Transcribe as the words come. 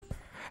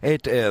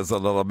It is a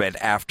little bit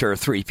after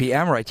 3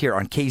 p.m. right here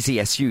on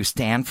KZSU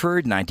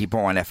Stanford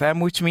 90.1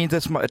 FM, which means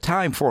it's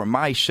time for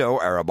my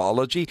show,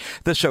 Arabology,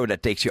 the show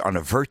that takes you on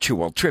a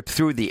virtual trip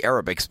through the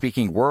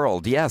Arabic-speaking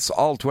world. Yes,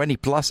 all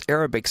 20-plus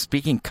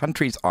Arabic-speaking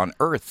countries on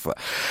Earth.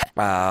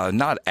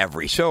 Not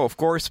every show, of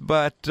course,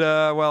 but,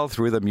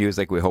 through the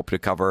music, we hope to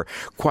cover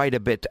quite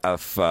a bit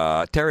of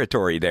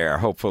territory there.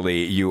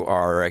 Hopefully, you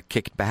are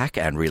kicked back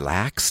and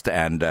relaxed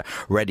and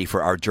ready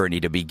for our journey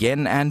to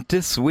begin. And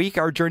this week,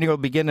 our journey will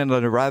begin in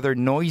a rather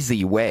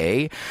noisy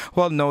way.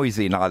 Well,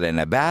 noisy not in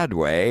a bad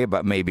way,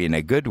 but maybe in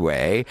a good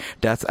way.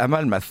 That's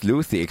Amal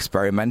Mathlouthi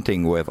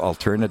experimenting with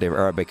alternative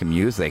Arabic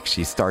music.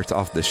 She starts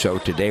off the show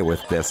today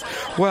with this,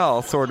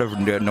 sort of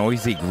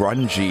noisy,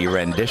 grungy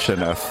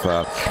rendition of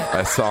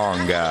a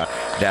song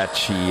that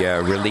she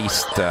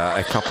released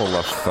a couple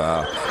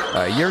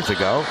of years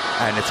ago,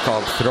 and it's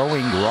called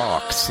Throwing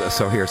Rocks.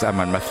 So here's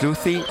Amal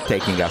Mathlouthi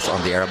taking us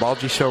on the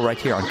Arabology show right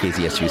here on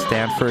KZSU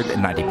Stanford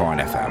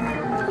 90.1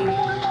 FM.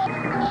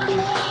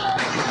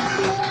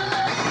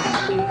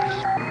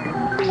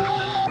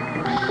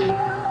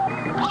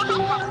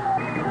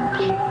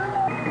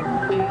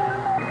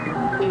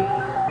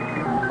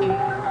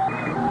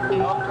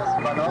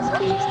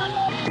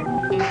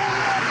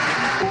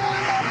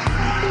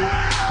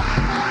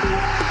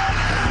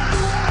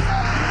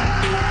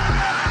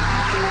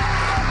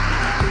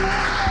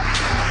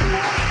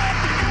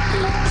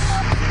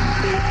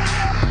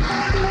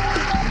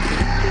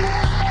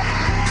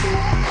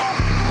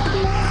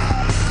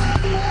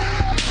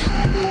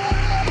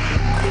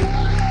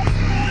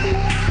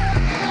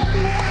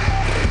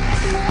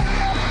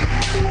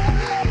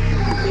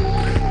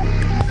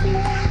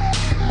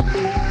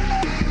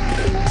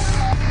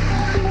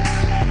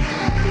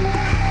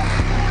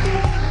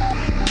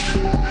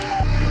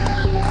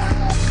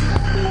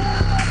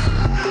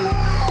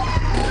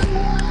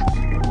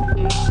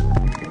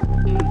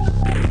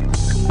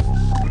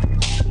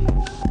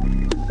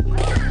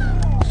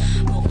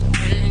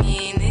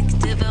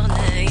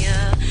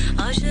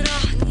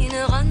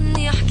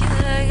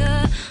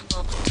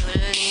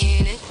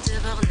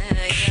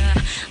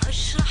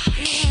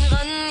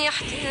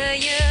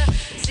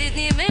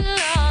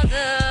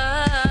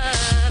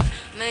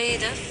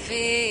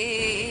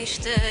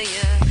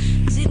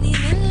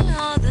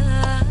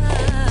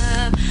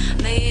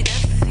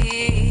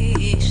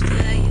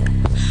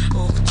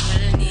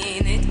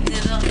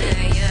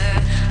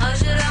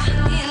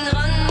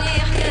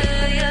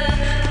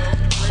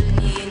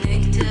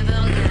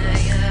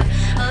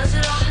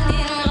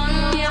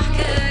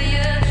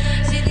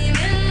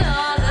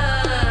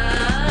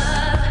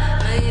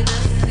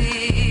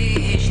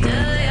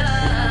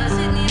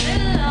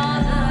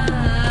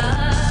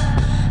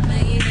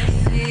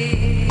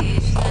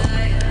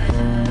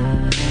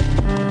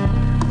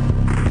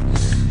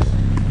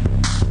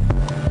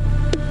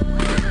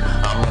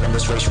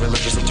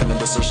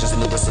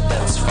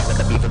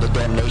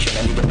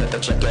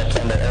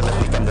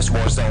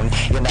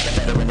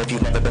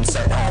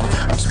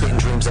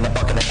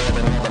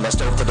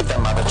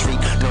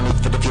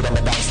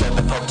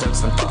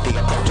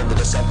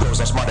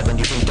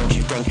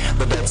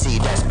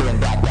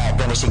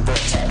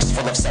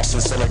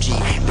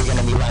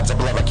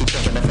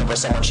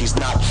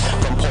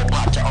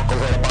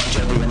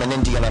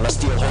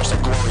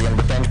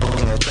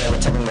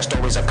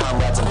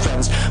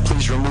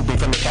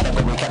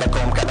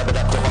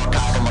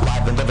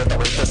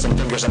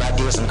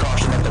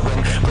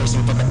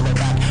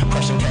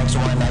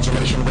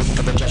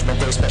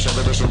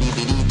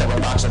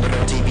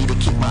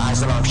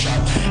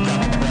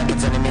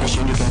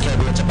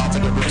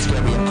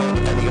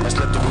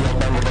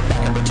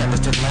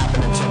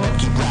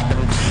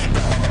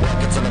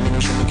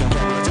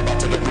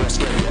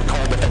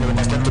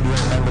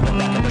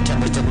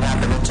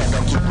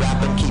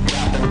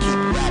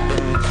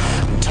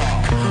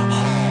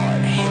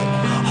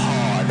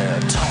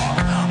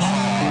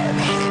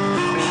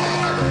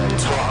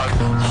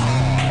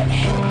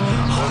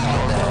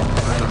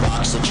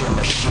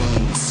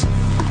 Machines.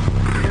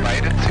 I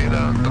didn't see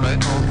the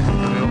title.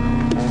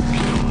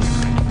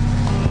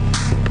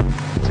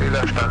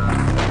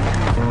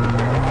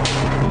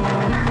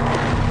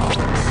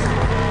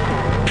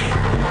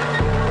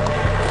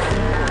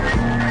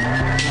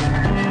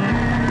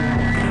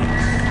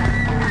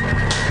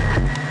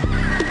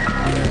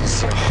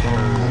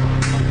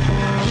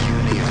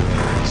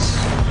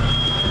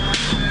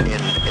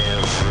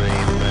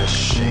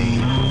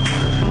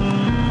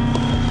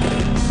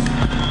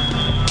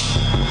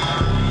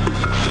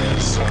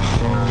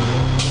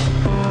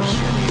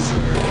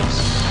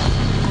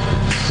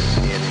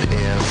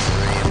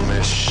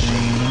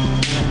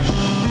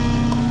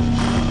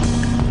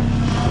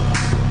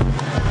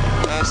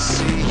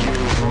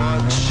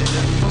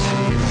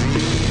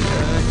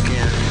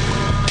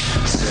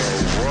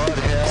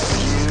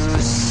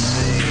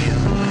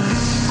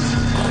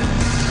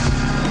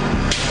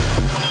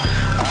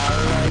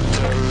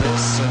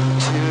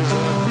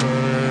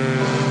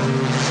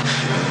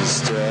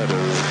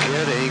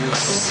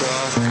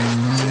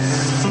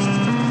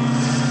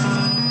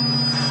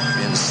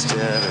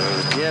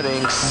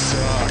 getting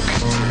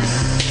sucked.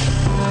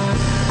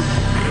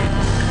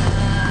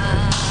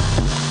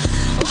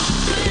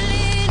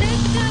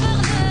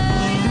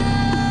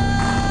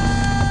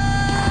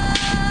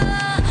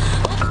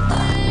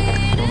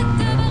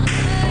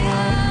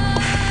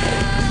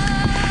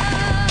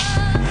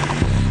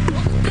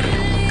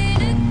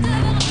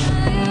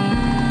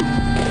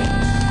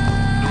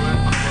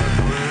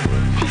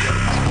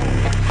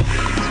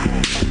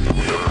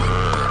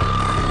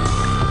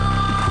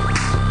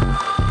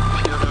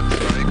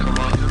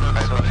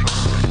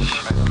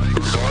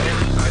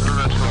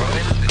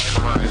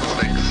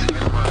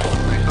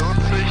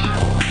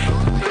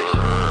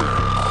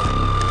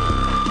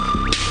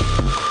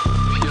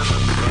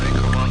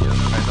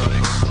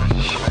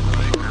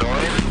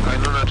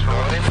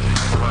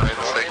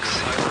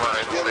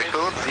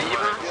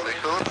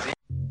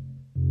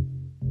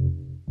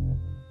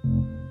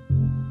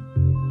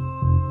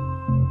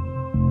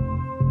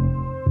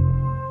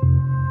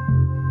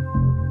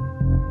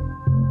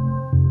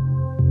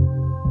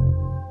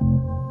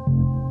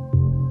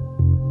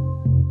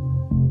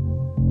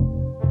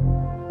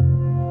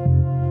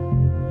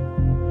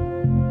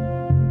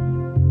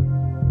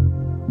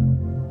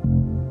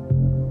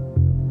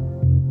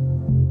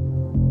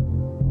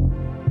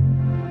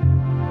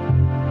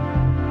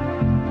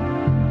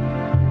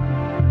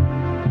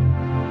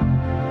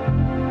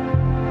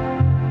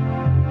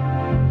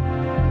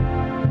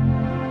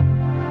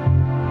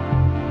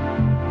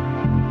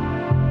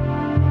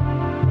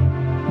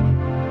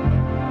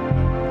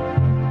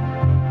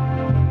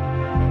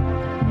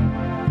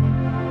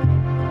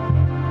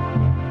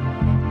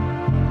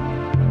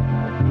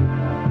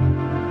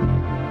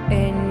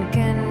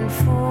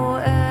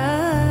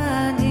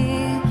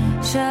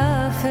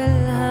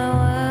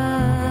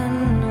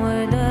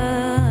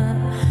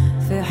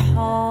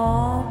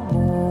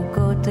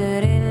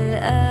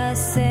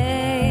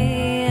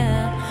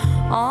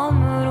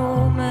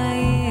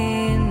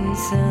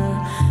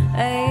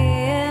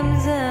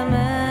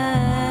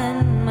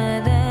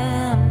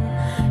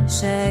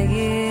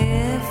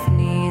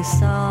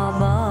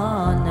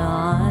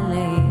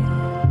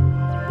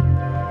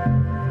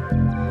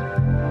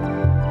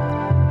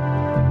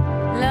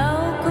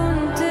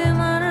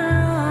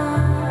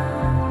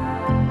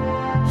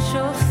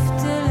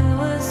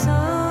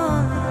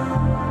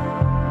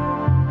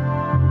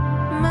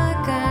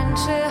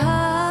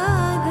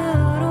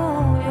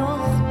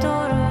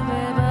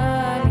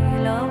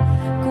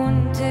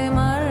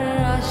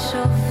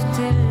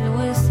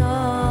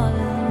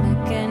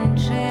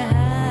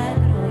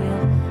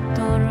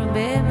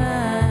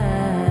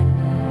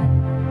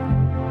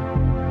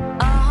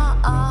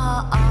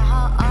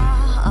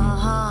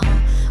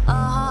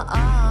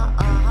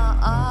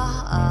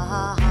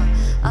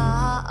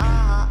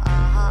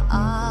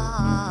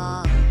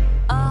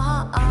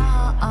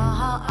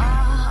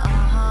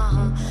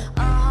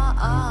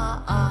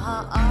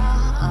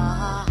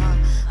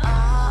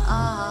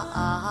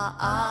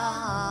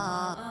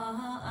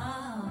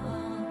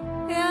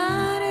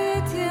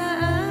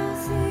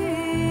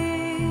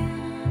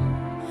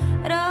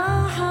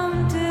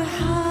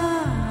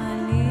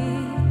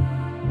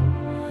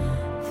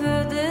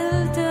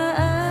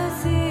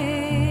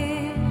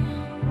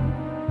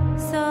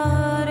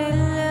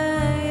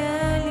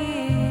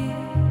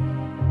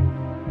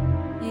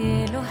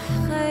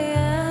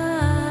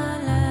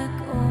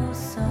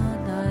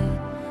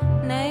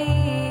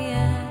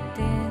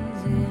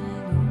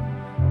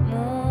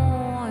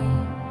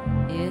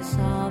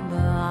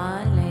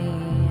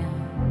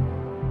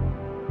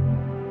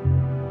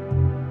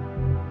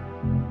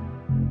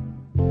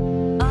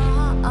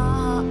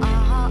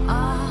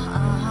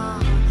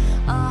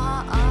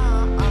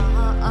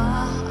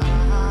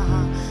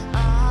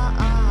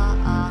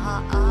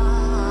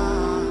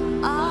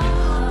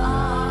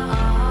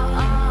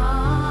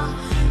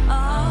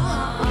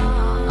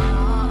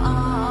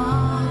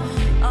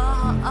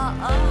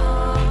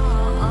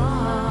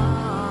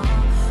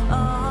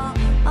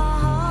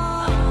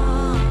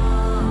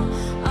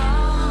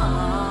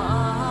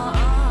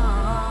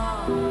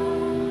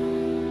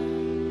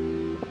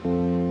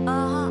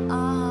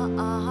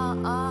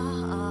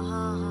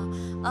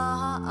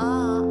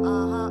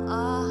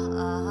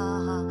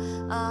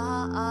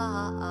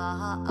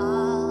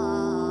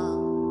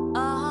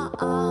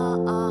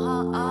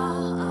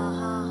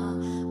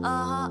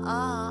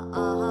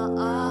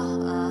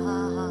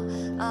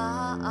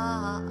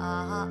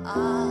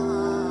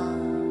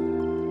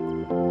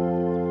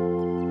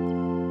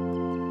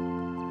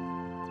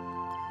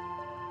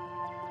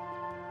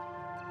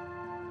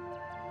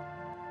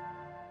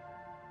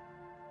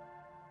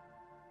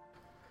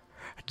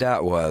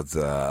 That was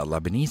a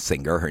Lebanese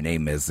singer. Her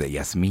name is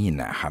Yasmin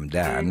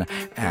Hamdan,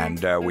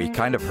 and we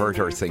kind of heard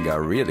her sing a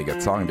really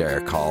good song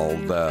there called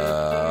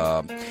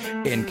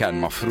In Kan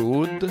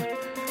Mafrood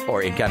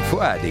or In Kan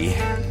Fuadi.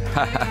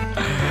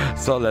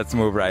 So let's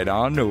move right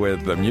on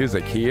with the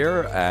music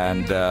here,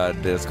 and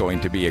there's going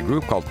to be a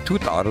group called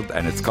Tut Ard,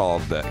 and it's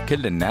called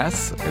Kill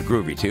Nas, a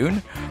groovy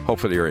tune.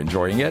 Hopefully you're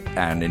enjoying it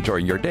and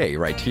enjoying your day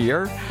right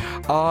here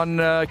on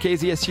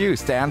KZSU,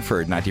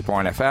 Stanford,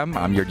 90.1 FM.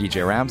 I'm your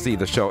DJ Ramsey.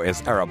 The show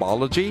is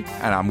Arabology,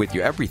 and I'm with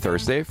you every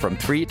Thursday from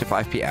 3 to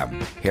 5 p.m.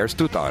 Here's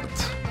Tutart.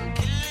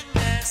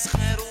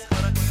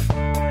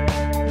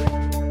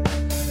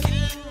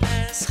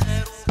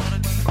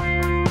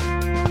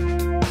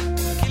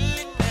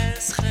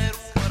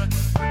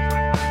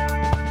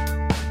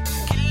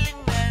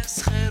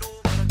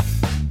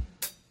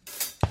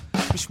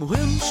 مش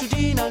مهم شو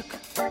دينك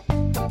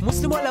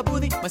مسلم ولا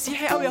بوذي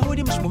مسيحي أو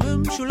يهودي مش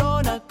مهم شو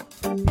لونك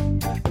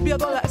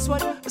أبيض ولا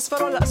أسود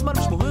أصفر ولا أسمر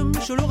مش مهم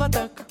شو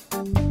لغتك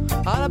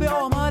عربي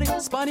أو أماري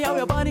إسباني أو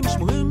ياباني مش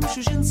مهم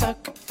شو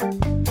جنسك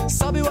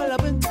صبي ولا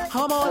بنت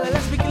هاما ولا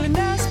لسبي كل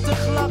الناس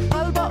بتخلق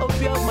قلبها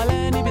أبيض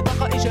ملاني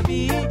بطاقة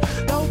إيجابية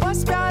لو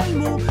بس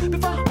بيعلموا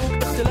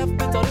بفهموك اختلاف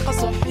بطريقة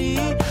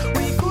صحية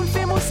ويكون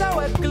في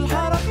مساواة كل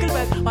حارة بكل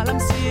بيت مع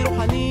لمسة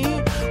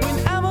روحانية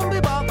ونآمن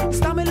ببعض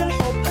نستعمل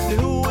الحب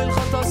اللي هو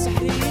الخطة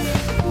السحرية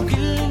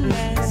وكل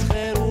الناس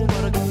خير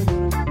وبركة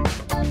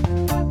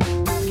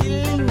كل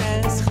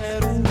الناس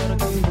خير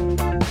وبركة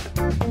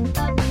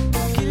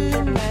كل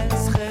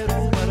الناس خير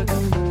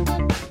وبركة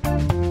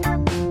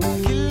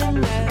كل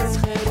الناس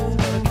خير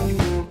وبركة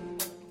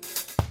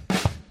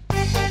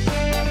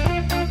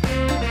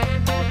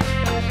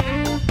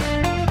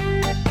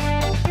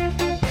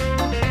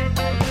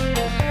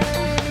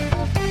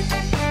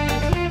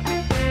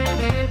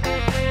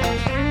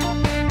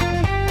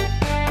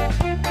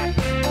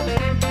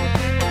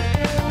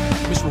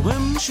مش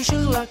مهم شو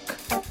شغلك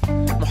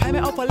محامي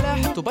أو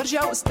فلاح تبرجي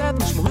أو أستاذ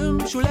مش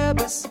مهم شو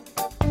لابس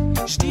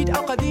جديد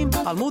أو قديم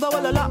عالموضة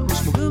ولا لا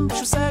مش مهم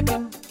شو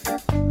ساكن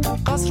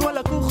قصر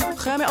ولا كوخ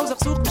خامي أو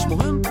زقسوق مش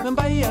مهم من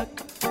بيك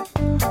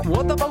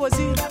موظف أو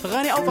وزير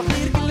غني أو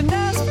فقير كل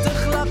الناس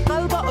بتخلق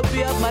قلبها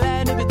أبيض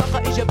ملاني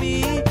بطاقة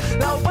إيجابية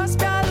لو بس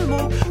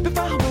بيعلموا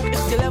بفهموك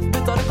اختلاف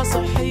بطريقة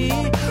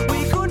صحية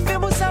ويكون في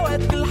مساواة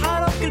كل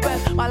حارة بكل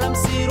بيت مع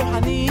لمسة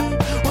روحانية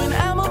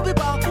ونآمن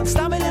ببعض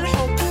نستعمل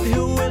الحب اللي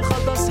هو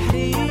الخطة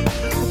السحرية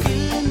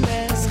وكل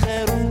الناس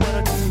خير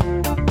وبركة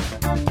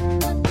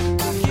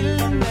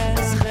كل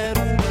الناس خير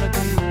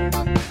وبركة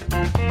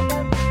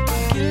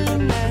كل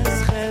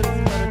الناس خير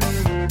وبركة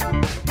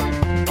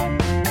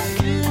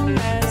كل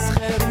الناس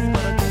خير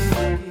وبركة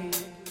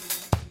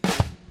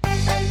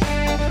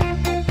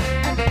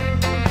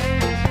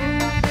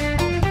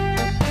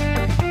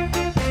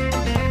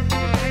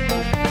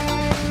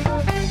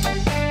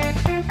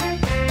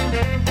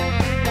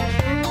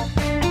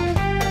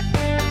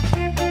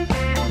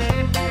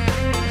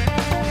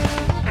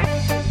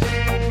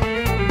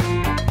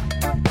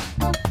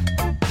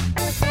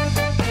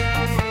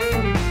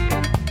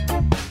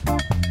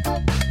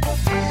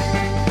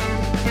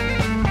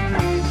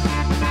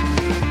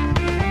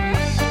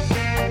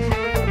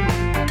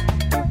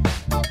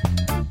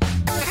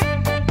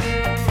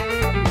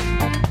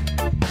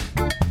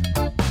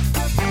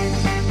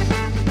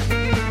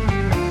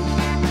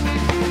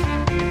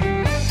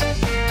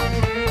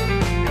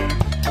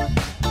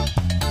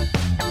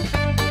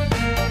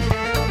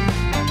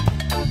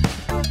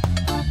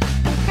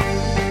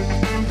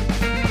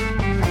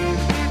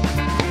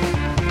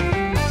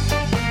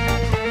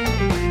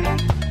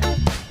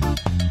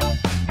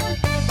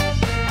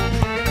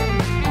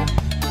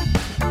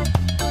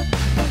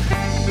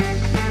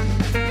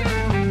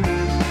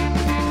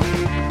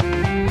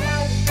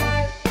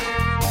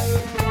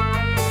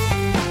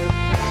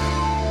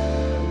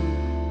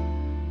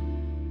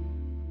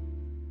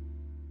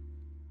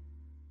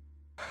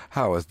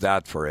How was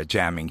that for a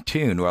jamming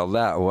tune? Well,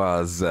 that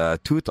was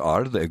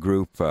Tutard, a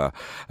group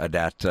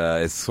that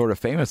is sort of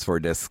famous for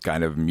this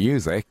kind of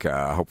music.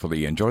 Hopefully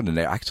you enjoyed it.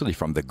 They're actually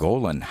from the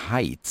Golan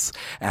Heights.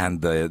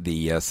 And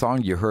the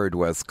song you heard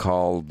was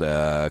called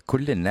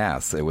Kull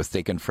Nas. It was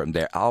taken from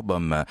their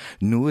album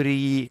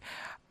Nuri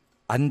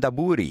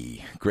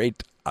Andaburi.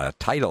 Great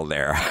title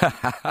there.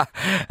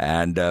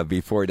 And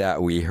before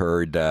that, we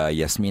heard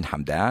Yasmin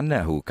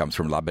Hamdan, who comes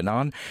from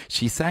Lebanon.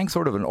 She sang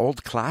sort of an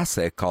old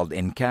classic called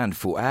Inkan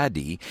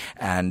Fuadi.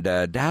 And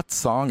that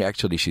song,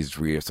 actually, she's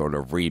sort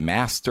of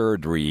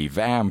remastered,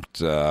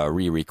 revamped,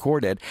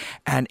 re-recorded,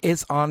 and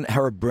is on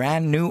her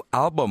brand new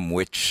album,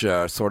 which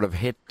sort of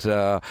hit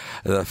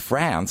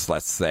France,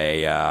 let's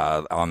say,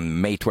 on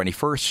May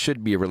 21st,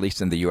 should be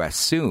released in the U.S.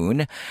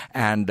 soon.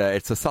 And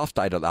it's a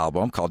self-titled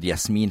album called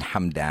Yasmin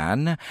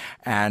Hamdan.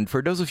 And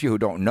for those of you who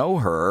don't know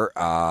her,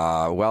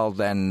 well,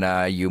 then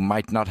you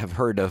might not have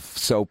heard of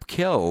Soap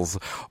Kills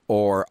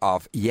or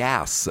of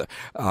Yas.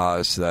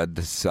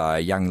 This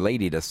young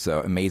lady, this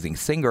amazing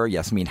singer,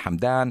 Yasmin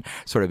Hamdan,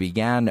 sort of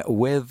began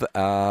with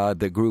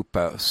the group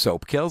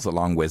Soap Kills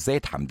along with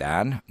Zayd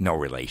Hamdan, no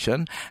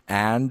relation.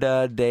 And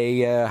they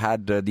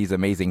had these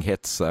amazing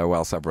hits,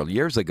 several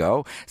years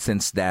ago.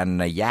 Since then,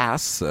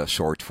 Yas,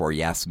 short for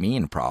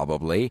Yasmin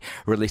probably,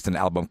 released an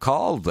album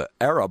called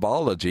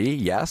Arabology,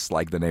 yes,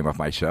 like the name of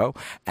my show.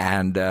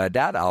 And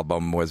that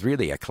album was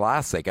really a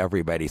classic.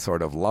 Everybody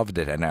sort of loved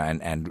it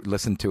and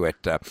listened to it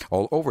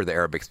all over the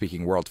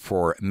Arabic-speaking world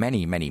for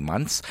many, many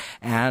months.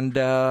 And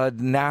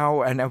now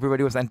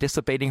everybody was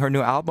anticipating her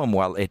new album.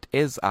 Well, it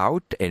is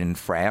out in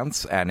France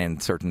and in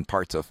certain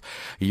parts of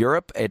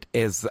Europe. It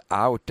is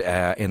out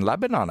in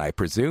Lebanon, I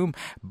presume,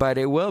 but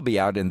it will be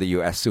out in the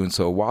U.S. soon,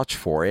 so watch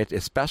for it,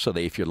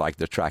 especially if you like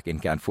the track In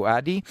Kan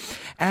Fuadi.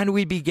 And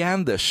we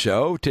began the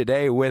show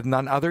today with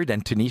none other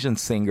than Tunisian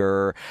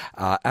singer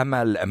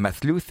Amal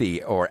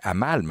Mathlouthi,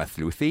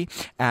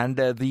 and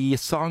the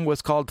song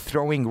was called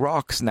Throwing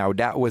Rocks. Now,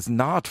 that was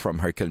not from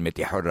her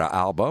Kalmiti Hurra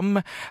album,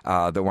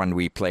 the one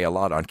we play a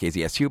lot on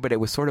KZSU, but it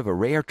was sort of a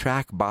rare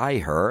track by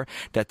her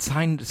that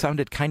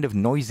sounded kind of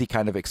noisy,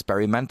 kind of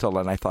experimental,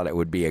 and I thought it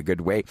would be a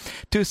good way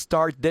to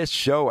start this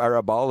show,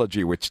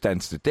 Arabology, which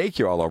tends to take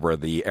you all over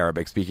the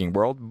Arabic-speaking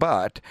world,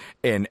 but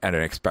in an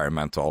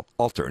experimental,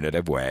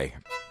 alternative way.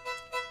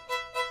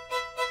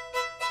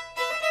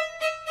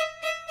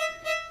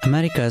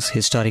 America's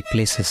historic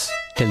places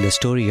tell the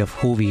story of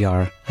who we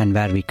are and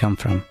where we come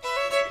from.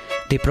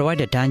 They provide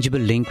a tangible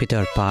link with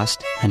our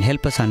past and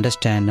help us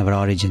understand our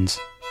origins.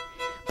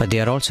 But they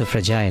are also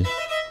fragile.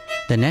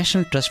 The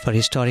National Trust for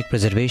Historic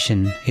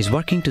Preservation is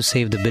working to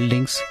save the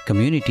buildings,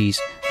 communities,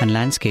 and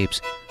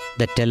landscapes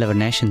that tell our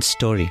nation's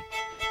story.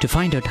 To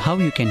find out how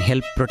you can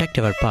help protect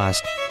our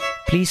past,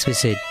 please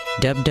visit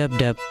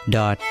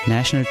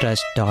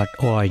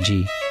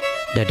www.nationaltrust.org.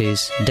 That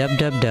is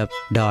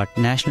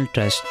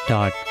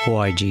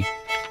www.nationaltrust.org.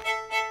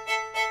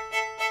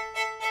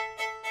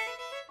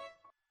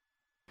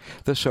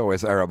 The show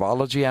is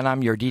Arabology, and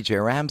I'm your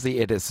DJ Ramsey.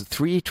 It is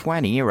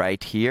 3:20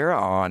 right here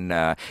on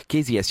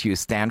KZSU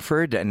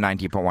Stanford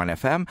 90.1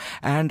 FM,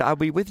 and I'll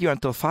be with you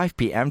until 5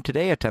 p.m.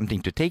 today,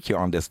 attempting to take you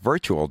on this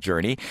virtual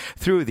journey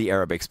through the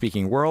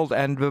Arabic-speaking world,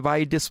 and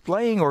by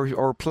displaying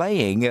or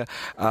playing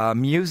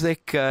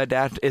music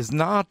that is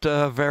not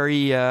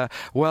very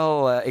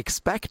well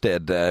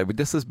expected.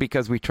 This is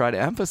because we try to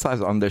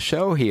emphasize on the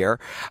show here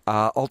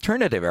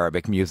alternative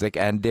Arabic music,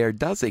 and there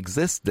does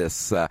exist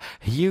this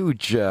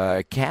huge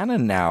canon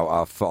now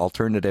of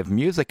alternative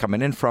music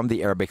coming in from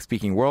the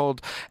Arabic-speaking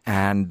world,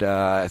 and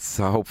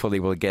so hopefully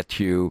we'll get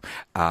you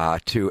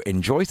to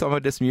enjoy some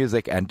of this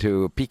music and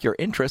to pique your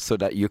interest so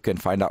that you can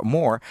find out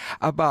more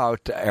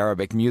about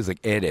Arabic music.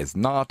 It is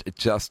not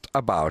just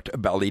about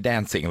belly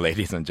dancing,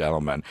 ladies and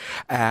gentlemen.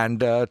 And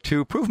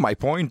to prove my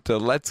point,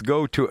 let's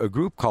go to a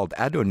group called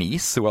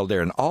Adonis. Well,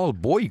 they're an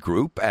all-boy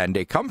group, and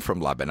they come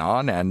from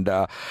Lebanon, and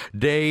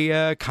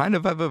they kind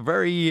of have a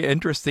very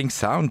interesting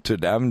sound to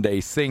them.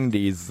 They sing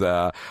these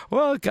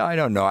well, I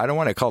don't know. I don't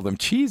want to call them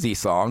cheesy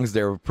songs.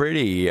 They're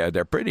pretty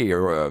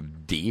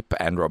deep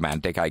and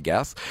romantic, I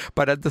guess.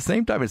 But at the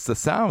same time, it's the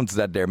sounds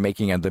that they're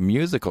making and the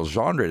musical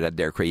genre that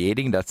they're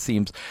creating that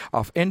seems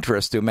of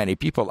interest to many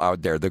people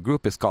out there. The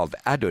group is called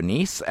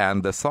Adonis,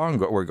 and the song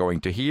that we're going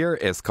to hear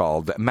is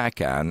called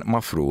Makan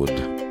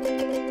Mafrood.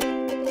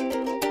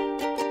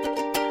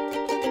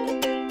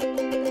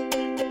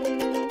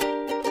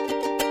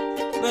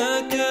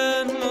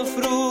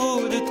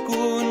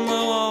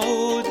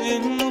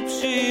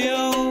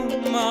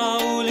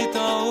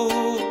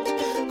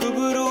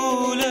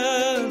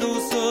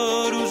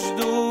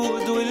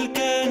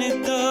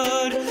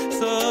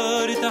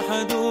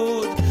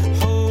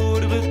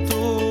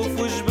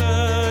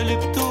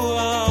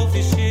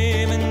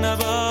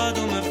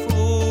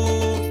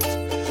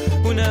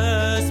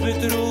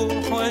 بتروح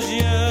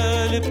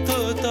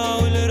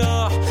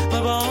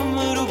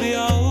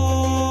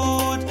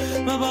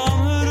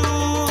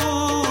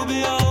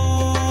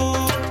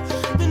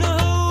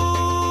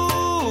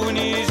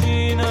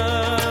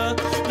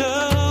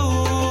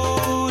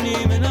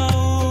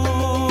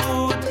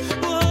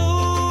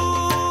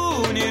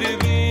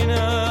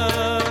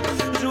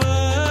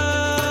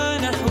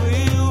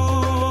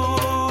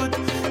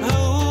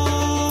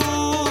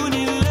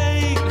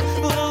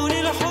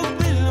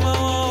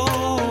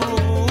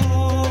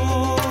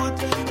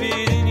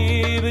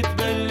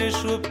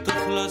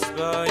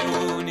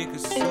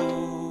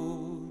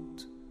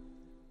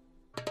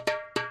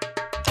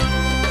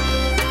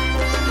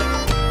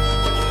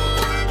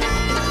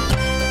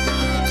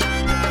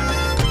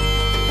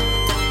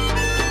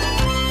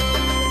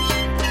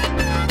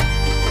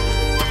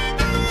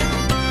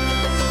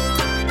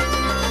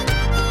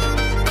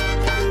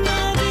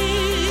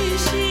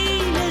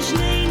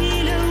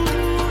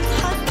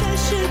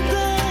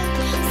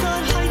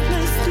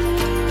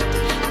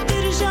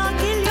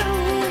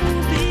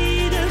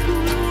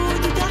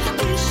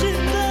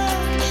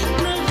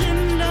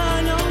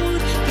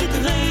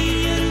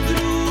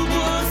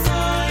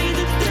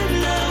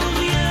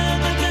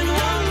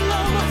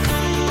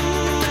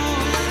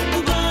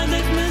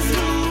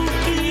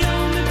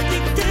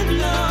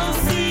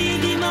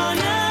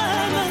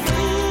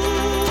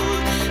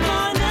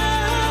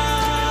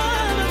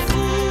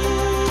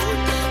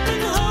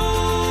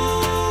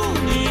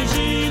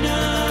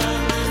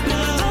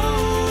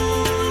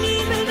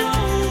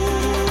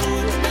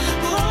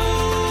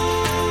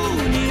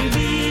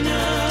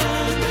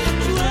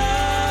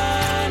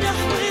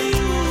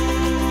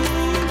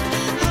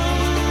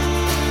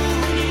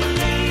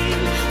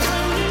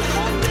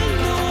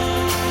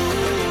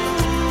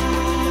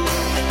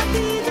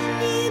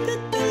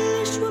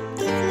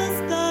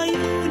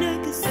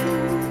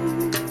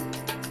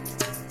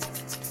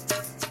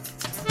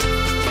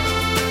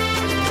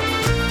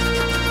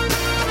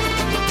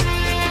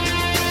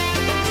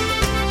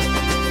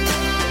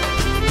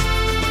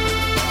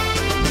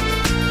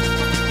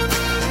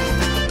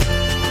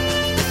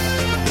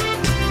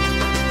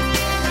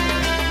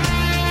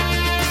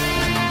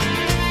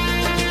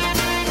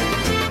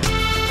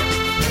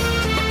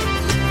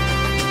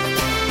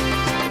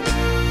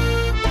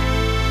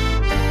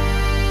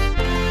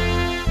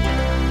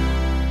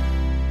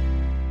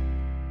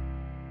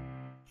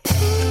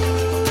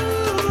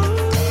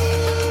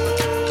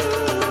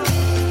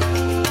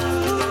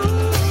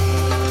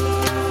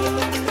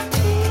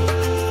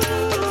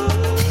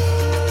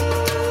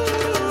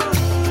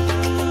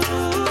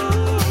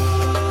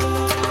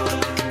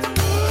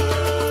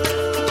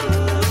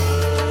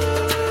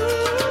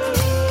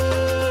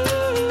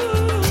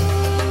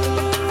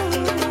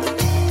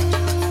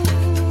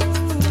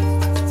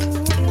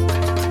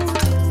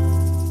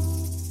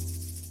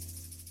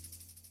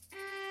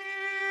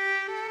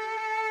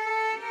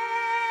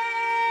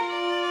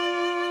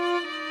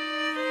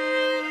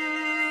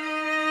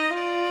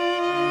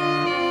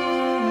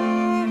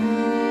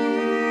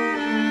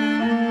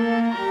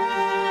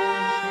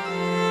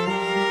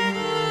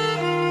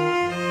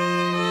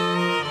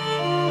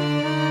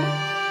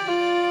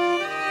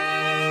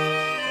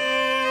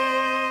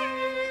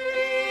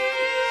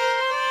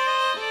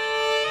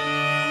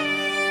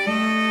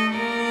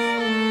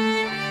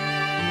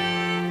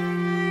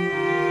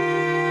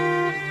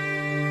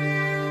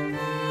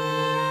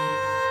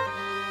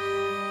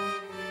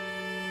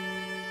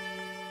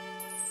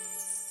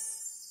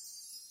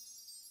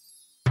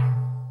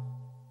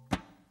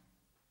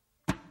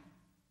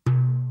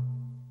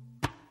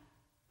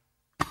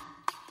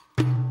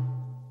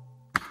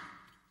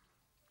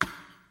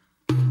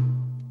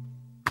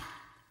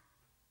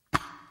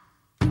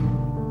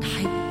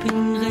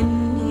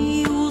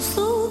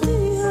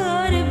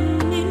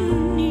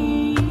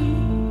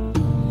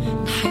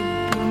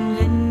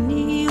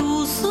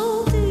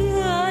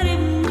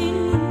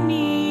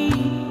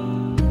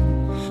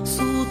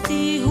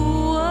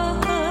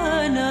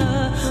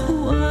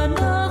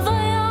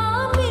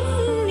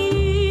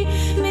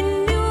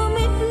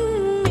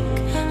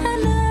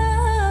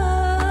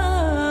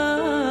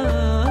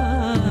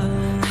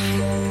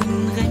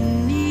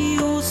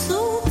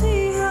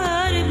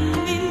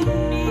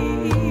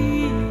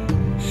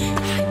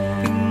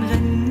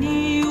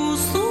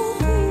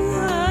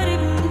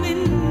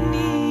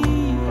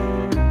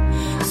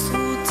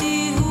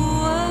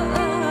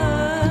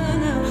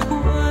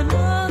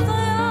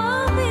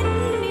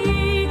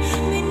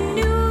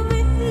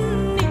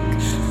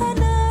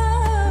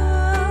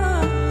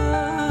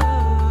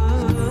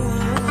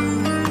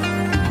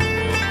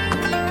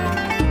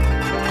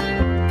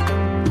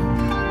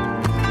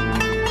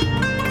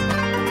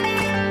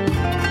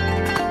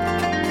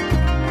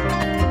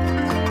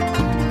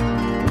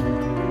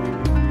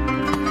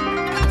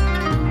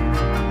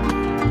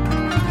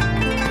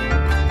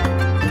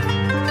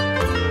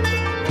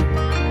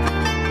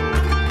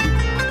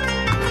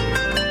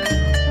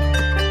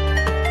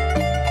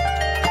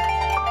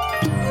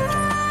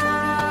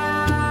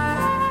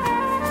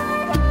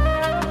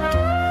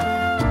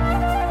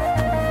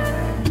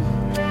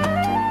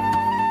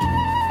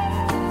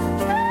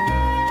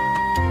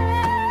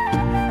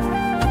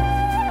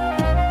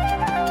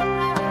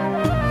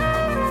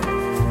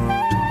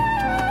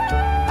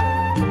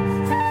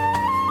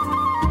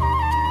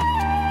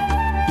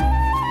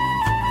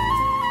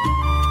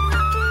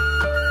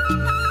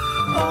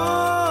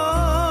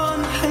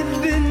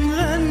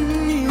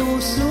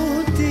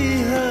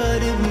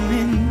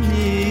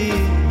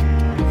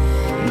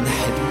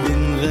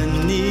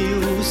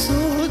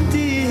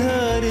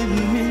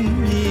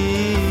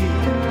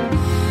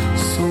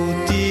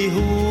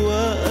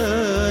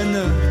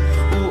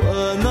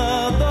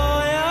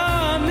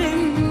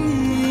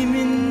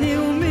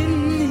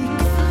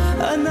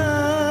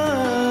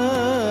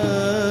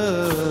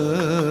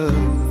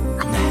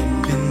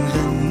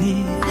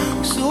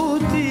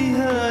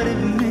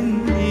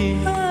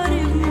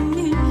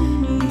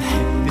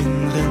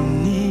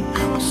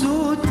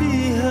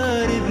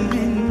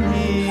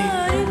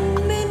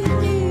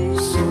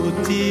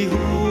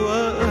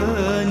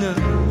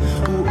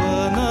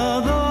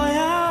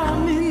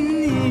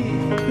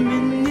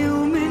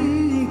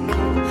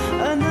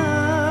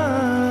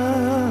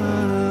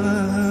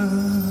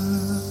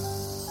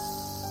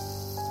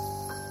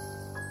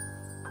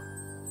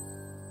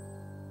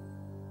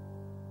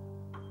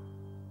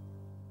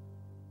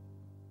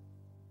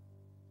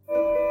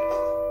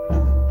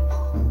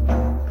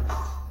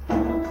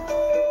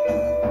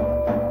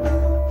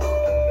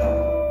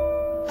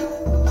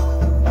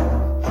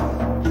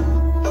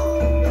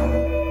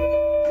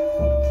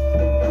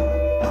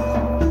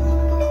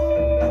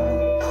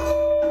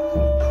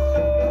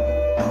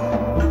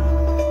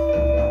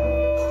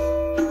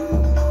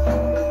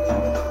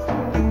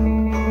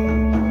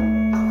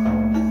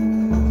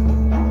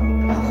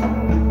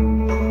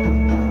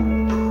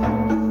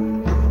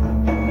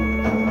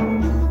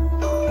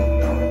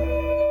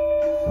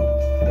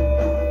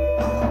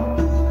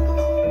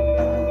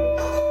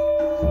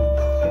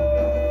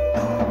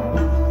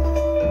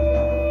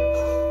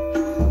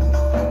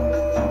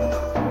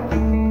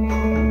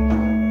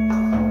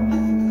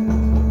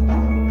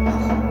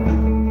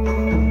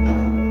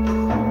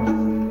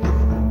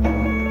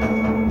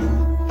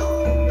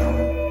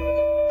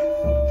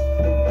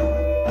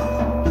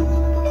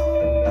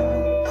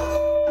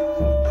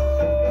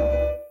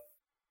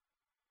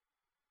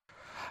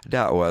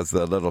That was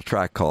a little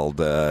track called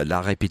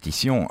La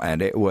Répétition,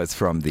 and it was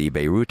from the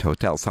Beirut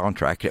Hotel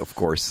soundtrack. Of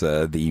course,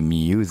 the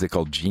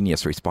musical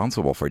genius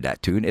responsible for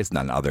that tune is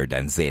none other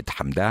than Zaid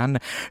Hamdan,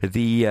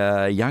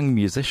 the young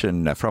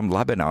musician from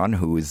Lebanon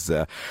who's,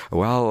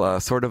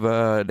 sort of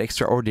an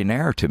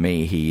extraordinaire to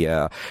me.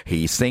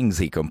 He sings,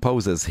 he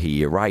composes,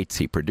 he writes,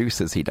 he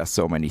produces, he does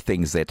so many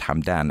things. Zaid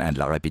Hamdan and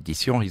La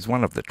Répétition, he's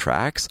one of the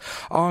tracks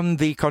on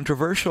the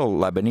controversial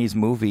Lebanese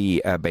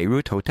movie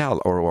Beirut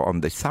Hotel, or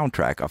on the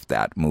soundtrack of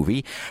that movie.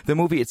 The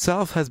movie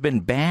itself has been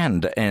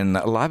banned in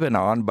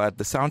Lebanon, but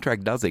the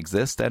soundtrack does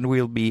exist, and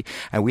we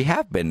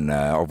have been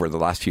over the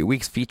last few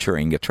weeks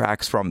featuring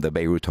tracks from the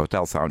Beirut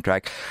Hotel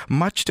soundtrack,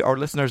 much to our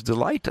listeners'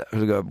 delight.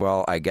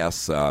 Well, I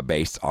guess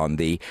based on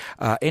the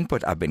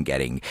input I've been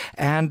getting.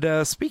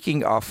 And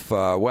speaking of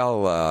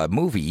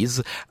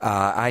movies,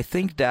 I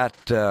think that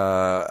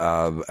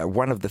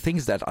one of the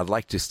things that I'd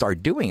like to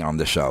start doing on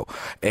the show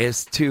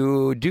is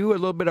to do a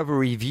little bit of a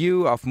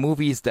review of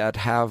movies that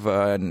have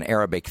an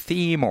Arabic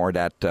theme or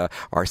that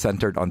are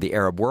centered on the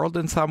Arab world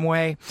in some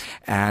way.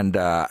 And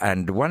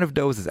one of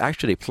those is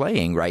actually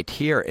playing right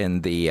here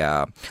in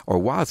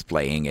was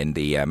playing in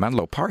the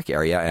Menlo Park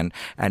area.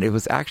 And it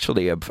was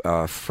actually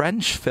a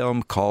French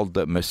film called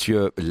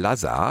Monsieur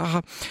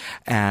Lazare.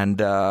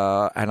 And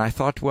I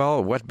thought,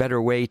 well, what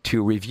better way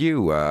to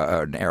review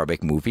an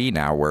Arabic movie?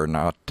 Now we're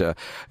not,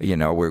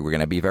 we're going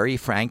to be very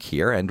frank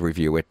here and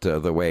review it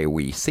the way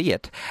we see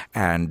it.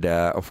 And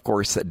of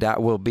course,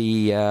 that will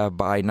be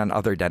by none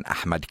other than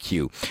Ahmed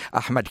Q.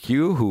 Ahmed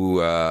Q, who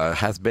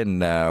has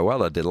been,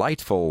 a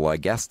delightful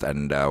guest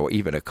and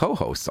even a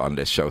co-host on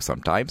this show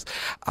sometimes,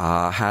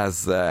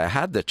 has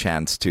had the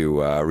chance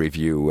to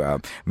review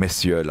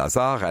Monsieur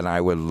Lazare, and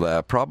I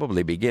will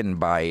probably begin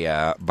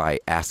by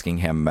asking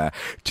him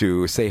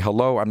to say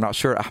hello. I'm not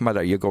sure, Ahmed,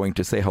 are you going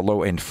to say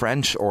hello in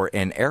French or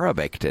in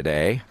Arabic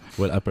today?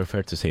 Well, I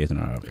prefer to say it in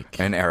Arabic.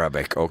 In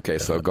Arabic, okay,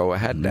 so go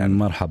ahead then.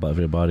 مرحبا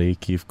everybody,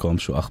 كيفكم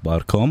شو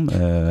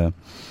أخباركم?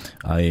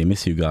 I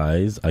miss you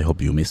guys. I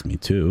hope you miss me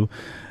too.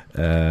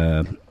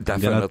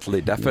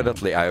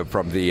 Definitely. I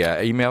from the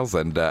emails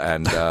and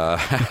and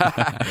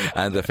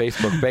the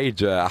Facebook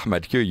page,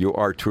 Ahmed Q, you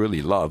are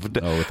truly loved.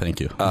 Oh,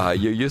 thank you.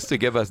 You used to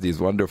give us these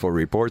wonderful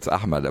reports,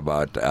 Ahmed,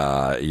 about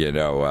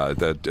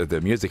the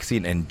music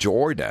scene in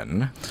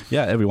Jordan.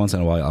 Yeah, every once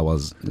in a while I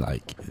was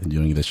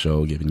during the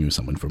show giving you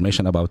some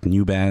information about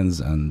new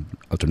bands and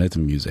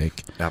alternative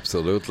music.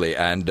 Absolutely,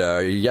 and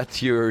yet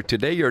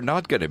today you're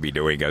not going to be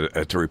doing a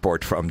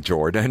report from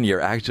Jordan.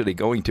 You're actually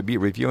going to be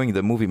reviewing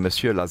the movie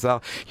Monsieur Lazare.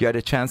 You had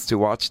a chance to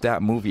watch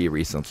that movie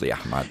recently,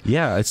 Ahmad.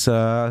 Yeah, it's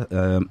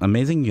an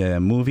amazing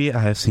movie I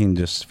have seen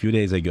just a few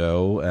days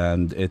ago,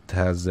 and it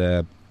has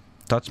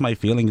touched my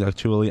feelings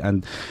actually.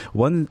 And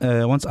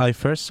once I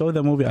first saw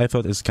the movie, I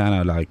thought it's kind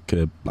of like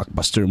a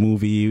blockbuster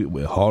movie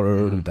with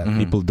horror that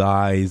people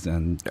dies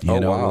and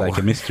like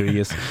a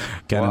mysterious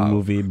kind of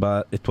movie,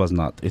 but it was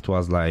not. It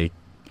was like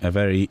a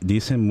very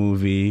decent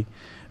movie,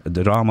 a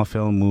drama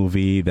film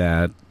movie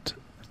that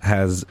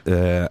has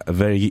a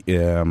very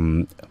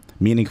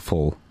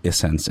meaningful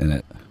essence in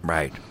it.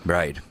 Right.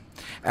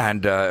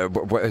 And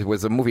it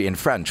was a movie in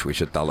French, we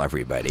should tell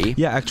everybody.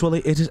 Yeah,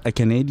 actually, it is a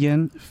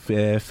Canadian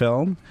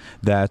film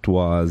that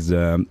was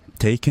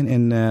taken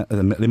in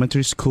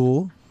elementary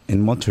school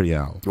in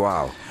Montreal.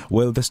 Wow.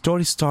 Well, the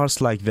story starts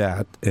like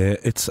that.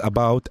 It's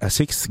about a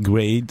 6th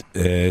grade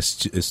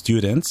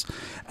students,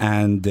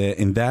 and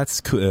in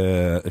that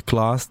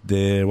class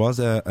there was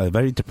a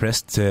very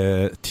depressed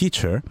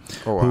teacher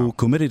who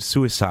committed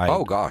suicide.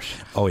 Oh gosh.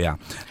 Oh yeah.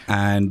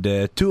 And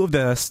two of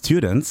the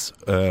students,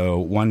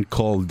 one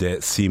called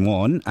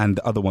Simone and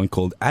the other one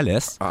called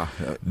Alice,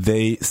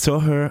 they saw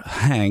her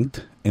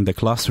hanged in the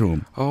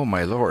classroom. Oh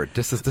my Lord,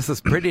 this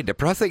is pretty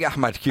depressing,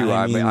 Ahmad Q.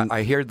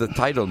 I hear the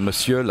title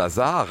Monsieur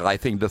Lazare. I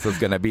think this is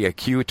going to be a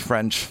cute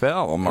French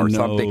film or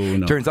something.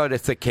 No. Turns out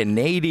it's a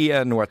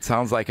Canadian, what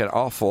sounds like an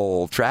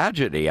awful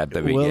tragedy at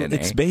the beginning. Well,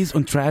 it's based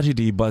on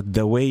tragedy, but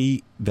the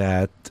way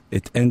that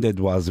it ended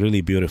was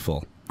really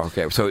beautiful.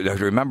 Okay, so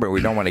remember,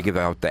 we don't want to give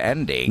out the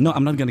ending. No,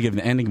 I'm not going to give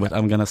the ending, but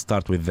I'm going to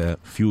start with a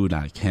few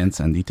hints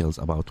and details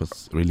about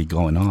what's really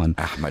going on.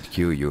 Ahmad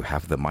Q, you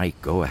have the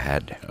mic. Go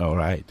ahead. All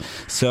right.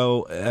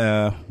 So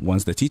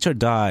once the teacher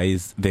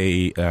dies,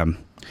 the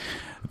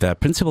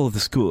principal of the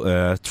school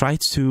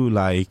tries to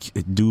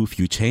do a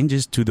few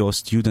changes to those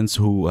students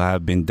who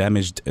have been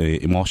damaged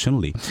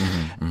emotionally.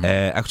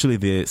 Actually,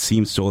 they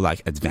seem so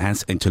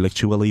advanced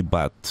intellectually,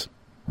 but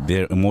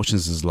their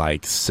emotions is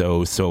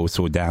so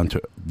down,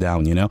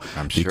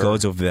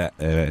 because of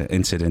the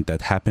incident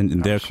that happened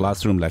in their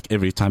classroom.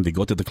 Every time they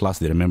go to the class,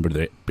 they remember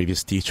their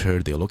previous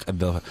teacher. They look at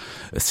the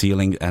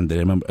ceiling and they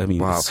remember. I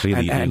mean, it's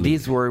really and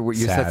these were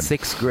you sad. said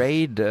 6th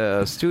grade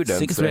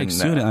students. 6th grade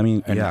student. I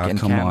mean, in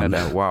come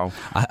Canada. on. Wow.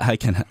 I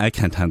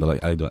can't handle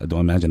it. I don't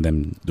imagine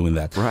them doing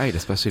that. Right,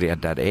 especially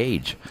at that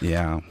age.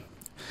 Yeah.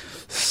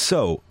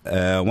 So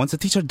once the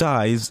teacher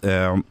dies.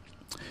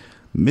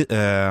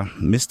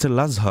 Mr.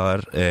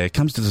 Lazare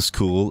comes to the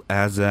school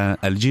as an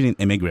Algerian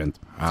immigrant,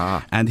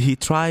 and he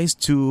tries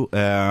to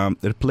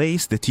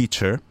replace the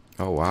teacher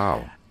Oh,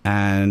 wow.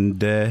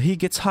 And he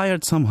gets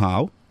hired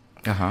somehow.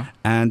 Uh-huh.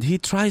 And he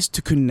tries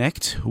to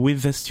connect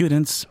with the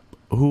students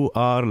who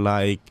are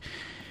like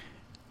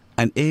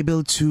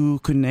unable to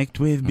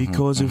connect with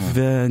because of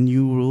the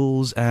new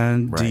rules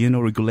and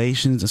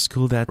regulations in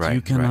school that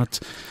you cannot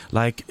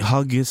like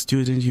hug a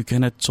student, you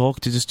cannot talk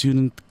to the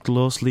student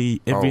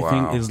closely.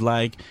 Everything is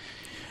like,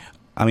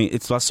 I mean,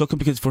 it was so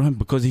complicated for him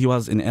because he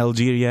was in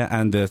Algeria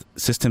and the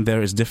system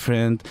there is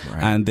different.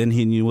 Right. And then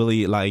he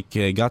newly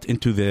got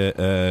into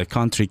the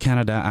country,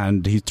 Canada,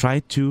 and he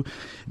tried to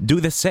do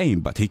the same,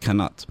 but he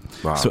cannot.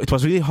 Wow. So it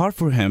was really hard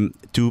for him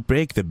to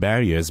break the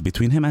barriers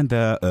between him and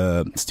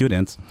the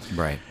students.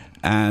 Right.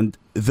 And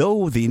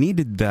though they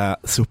needed the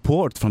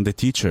support from the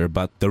teacher,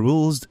 but the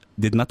rules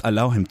did not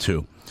allow him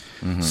to.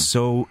 Mm-hmm.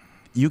 So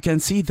you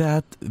can see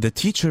that the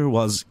teacher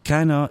was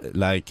kind of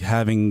like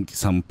having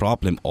some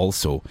problem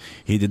also.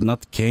 He did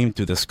not came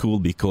to the school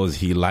because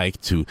he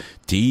liked to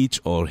teach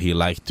or he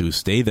liked to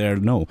stay there.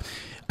 No.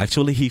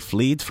 Actually, he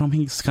fled from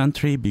his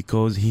country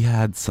because he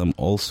had some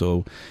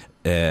also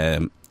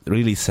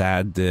really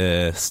sad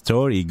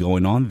story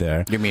going on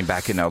there. You mean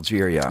back in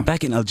Algeria?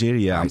 Back in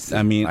Algeria.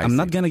 I mean, I'm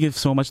not going to give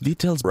so much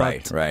details,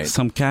 but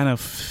some kind of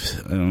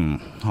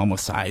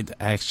homicide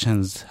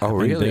actions. Oh,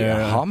 really? There.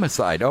 A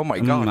homicide? Oh, my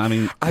God.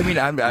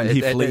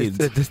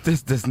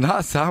 This does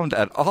not sound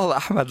at all,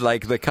 Ahmed,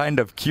 like the kind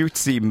of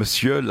cutesy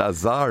Monsieur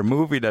Lazare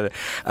movie that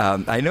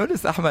I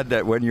noticed, Ahmed,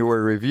 that when you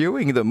were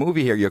reviewing the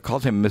movie here, you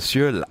called him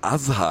Monsieur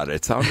Azhar.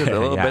 It sounded a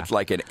little bit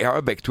like an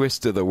Arabic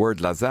twist to the word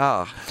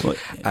Lazare. Well,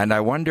 and I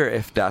wonder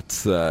if that's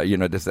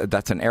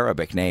that's an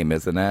Arabic name,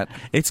 isn't it?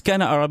 It's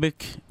kind of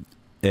Arabic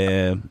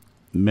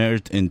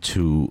merged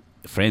into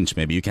French.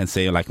 Maybe you can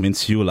say like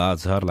Monsieur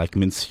Lazare, like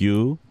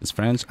Monsieur is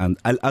French, and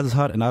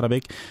Al-Azhar in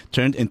Arabic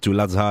turned into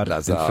Lazare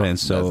in French.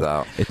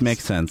 So it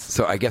makes sense.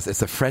 So I guess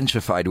it's a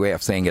Frenchified way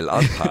of saying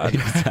Al-Azhar.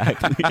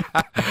 Exactly.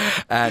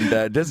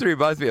 And this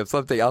reminds me of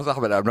something else,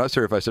 Ahmed. I'm not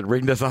sure if I should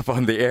bring this up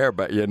on the air,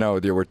 but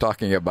you were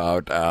talking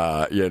about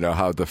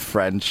how the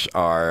French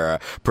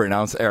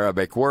pronounce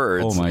Arabic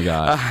words. Oh my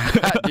God.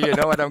 Do you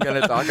know what I'm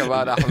going to talk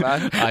about,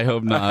 Ahmed? I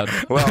hope not.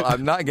 Well,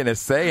 I'm not going to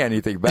say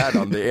anything bad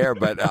on the air,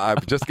 but I'm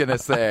just going to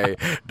say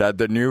that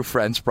the new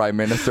French Prime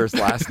Minister's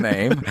last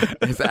name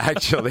is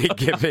actually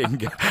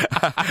giving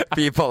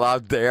people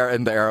out there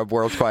in the Arab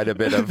world quite a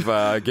bit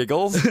of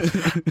giggles.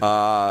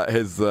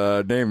 His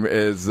name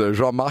is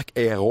Jean-Marc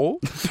Ayrault,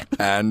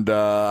 and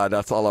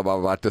that's all I'm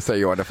about to say.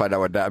 You want to find out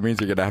what that means?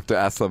 You're going to have to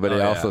ask somebody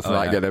else that's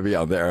not going to be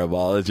on the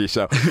Arabology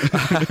show.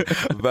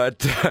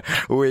 But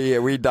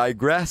we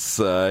digress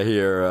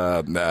here,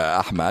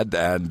 Ahmed,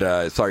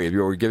 and sorry if you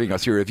were giving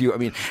us your review. I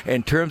mean,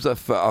 in terms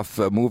of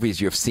movies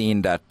you've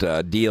seen that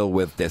deal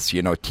with this,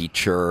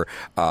 teacher,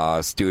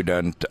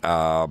 student,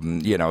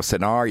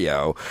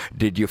 scenario.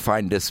 Did you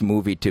find this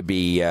movie to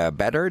be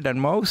better than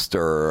most,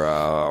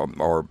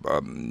 or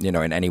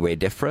in any way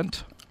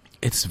different?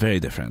 It's very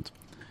different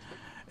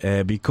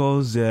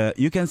because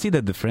you can see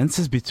the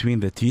differences between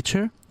the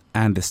teacher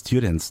and the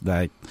students.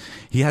 Like,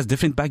 he has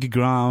different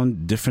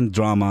background, different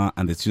drama,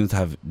 and the students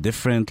have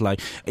different,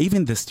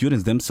 even the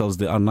students themselves,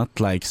 they are not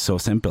so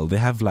simple. They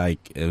have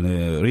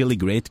really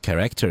great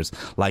characters.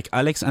 Like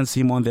Alex and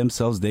Simon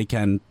themselves, they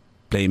can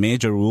play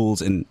major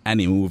roles in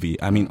any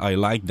movie. I mean, I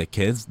like the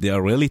kids. They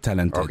are really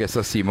talented. Okay,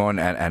 so Simon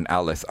and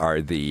Alice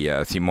are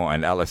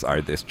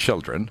the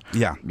children.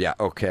 Yeah. Yeah,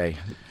 okay.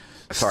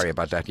 Sorry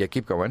about that. Yeah,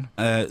 keep going.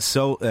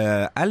 So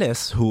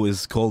Alice, who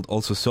is called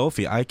also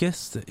Sophie, I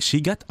guess, she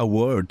got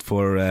award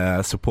for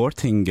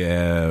supporting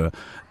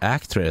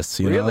actress.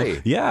 Really?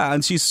 Know? Yeah,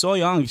 and she's so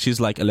young. She's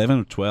like 11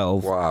 or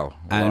 12. Wow.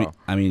 And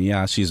I mean,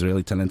 yeah, she's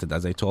really talented,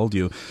 as I told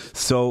you.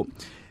 So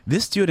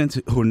this student,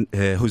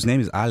 whose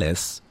name is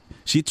Alice,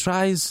 she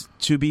tries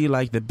to be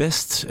like the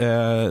best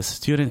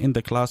student in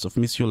the class of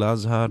Monsieur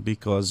Lazare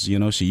because,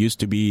 she used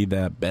to be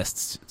the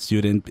best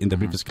student in the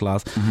previous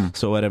class,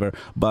 so whatever.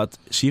 But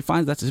she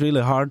finds that it's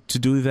really hard to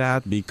do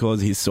that because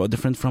he's so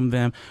different from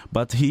them.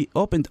 But he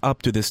opened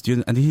up to the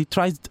student and he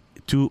tries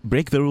to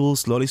break the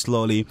rules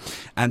slowly,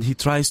 and he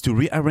tries to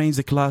rearrange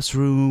the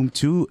classroom,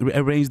 to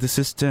rearrange the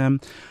system.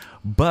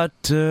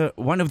 But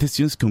one of the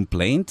students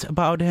complained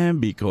about him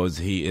because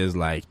he is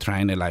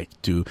trying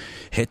to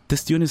hit the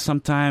students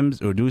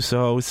sometimes or do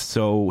so.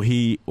 So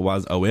he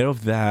was aware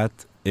of that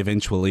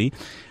eventually.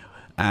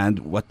 And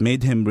what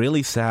made him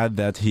really sad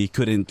that he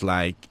couldn't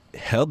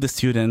help the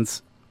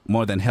students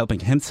more than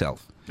helping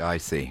himself. I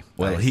see.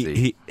 Well,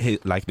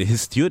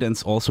 his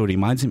students also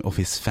reminds him of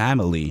his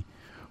family,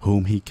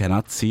 whom he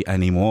cannot see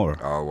anymore.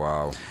 Oh,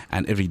 wow.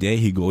 And every day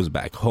he goes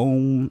back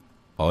home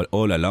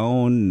all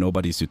alone,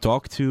 nobody's to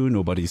talk to,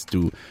 nobody's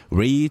to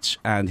reach,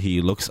 and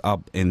he looks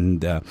up in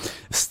the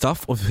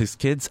stuff of his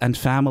kids and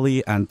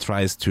family and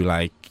tries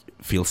to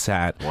feel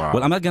sad. Wow.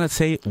 Well, I'm not going to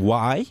say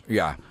why.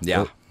 Yeah.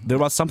 Well, there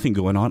was something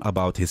going on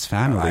about his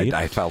family.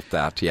 I felt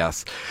that,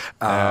 yes.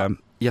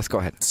 Yes, go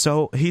ahead.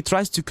 So he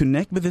tries to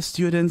connect with the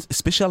students,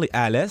 especially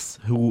Alice,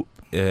 who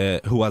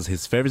was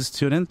his favorite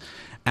student,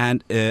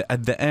 and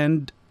at the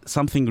end,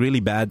 something really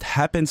bad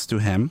happens to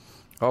him.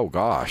 Oh,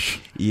 gosh.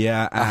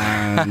 Yeah,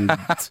 and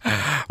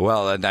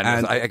Well, and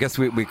I guess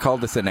we call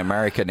this in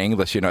American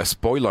English,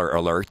 spoiler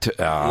alert.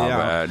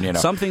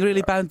 Something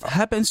really bad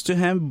happens to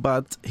him,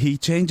 but he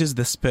changes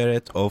the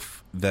spirit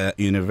of the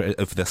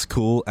of the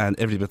school, and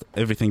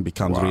everything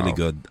becomes really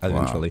good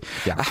eventually. Wow.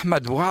 Yeah.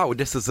 Ahmed, wow,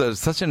 this is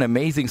such an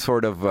amazing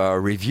sort of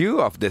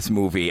review of this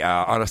movie.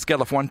 On a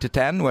scale of 1 to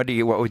 10, what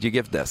would you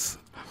give this?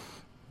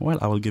 Well,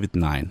 I will give it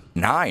 9.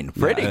 9,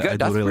 pretty good.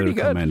 That's really pretty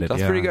good. recommend it.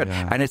 That's pretty good.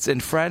 Yeah. And it's in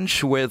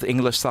French with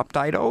English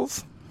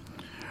subtitles.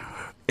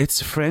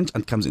 It's French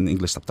and comes in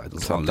English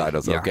subtitles.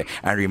 Okay.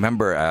 And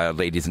remember,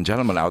 ladies and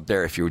gentlemen out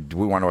there, if we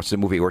want to watch the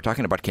movie, we're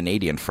talking about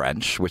Canadian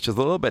French, which is a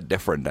little bit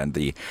different than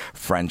the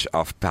French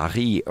of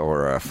Paris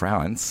or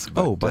France.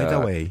 But, by the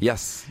way.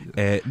 Yes.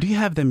 Do you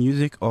have the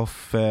music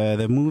of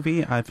the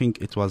movie? I think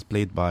it was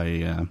played by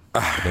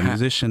the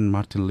musician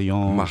Martin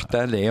Léon.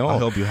 Martin Léon. I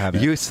hope you have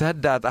it. You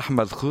said that,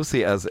 Ahmed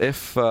Khoussi, as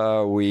if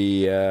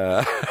we...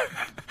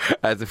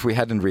 as if we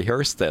hadn't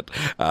rehearsed it.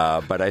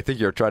 But I think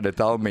you're trying to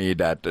tell me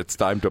that it's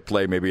time to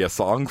play maybe a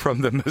song from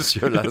the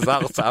Monsieur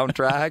Lazare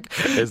soundtrack.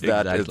 Is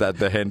that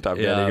the hint I'm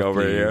getting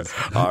over here?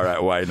 All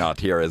right, why not?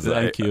 Here is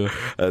Thank you.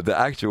 The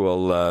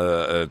actual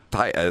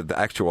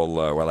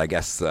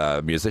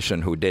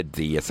musician who did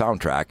the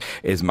soundtrack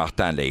is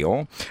Martin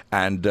Léon,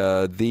 and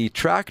the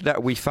track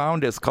that we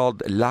found is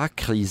called La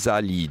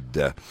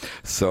Chrysalide.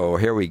 So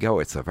here we go.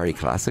 It's a very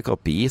classical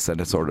piece,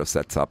 and it sort of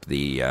sets up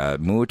the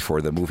mood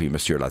for the movie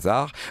Monsieur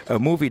Lazare. A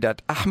movie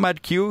that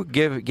Ahmed Q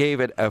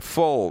gave it a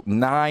full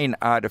 9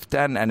 out of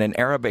 10, and in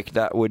Arabic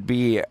that would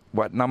be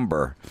what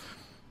number?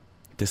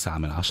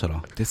 9 من 10.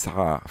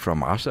 9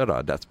 from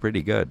 10. That's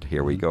pretty good.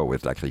 Here we go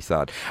with La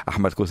Chrysalide.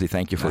 Ahmed Khoussi,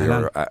 thank you for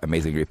your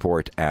amazing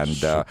report, and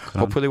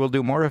hopefully we'll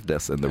do more of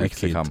this in the weeks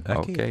to come.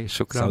 Okay,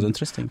 shukran. Sounds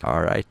interesting.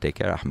 All right, take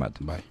care, Ahmed.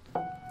 Bye.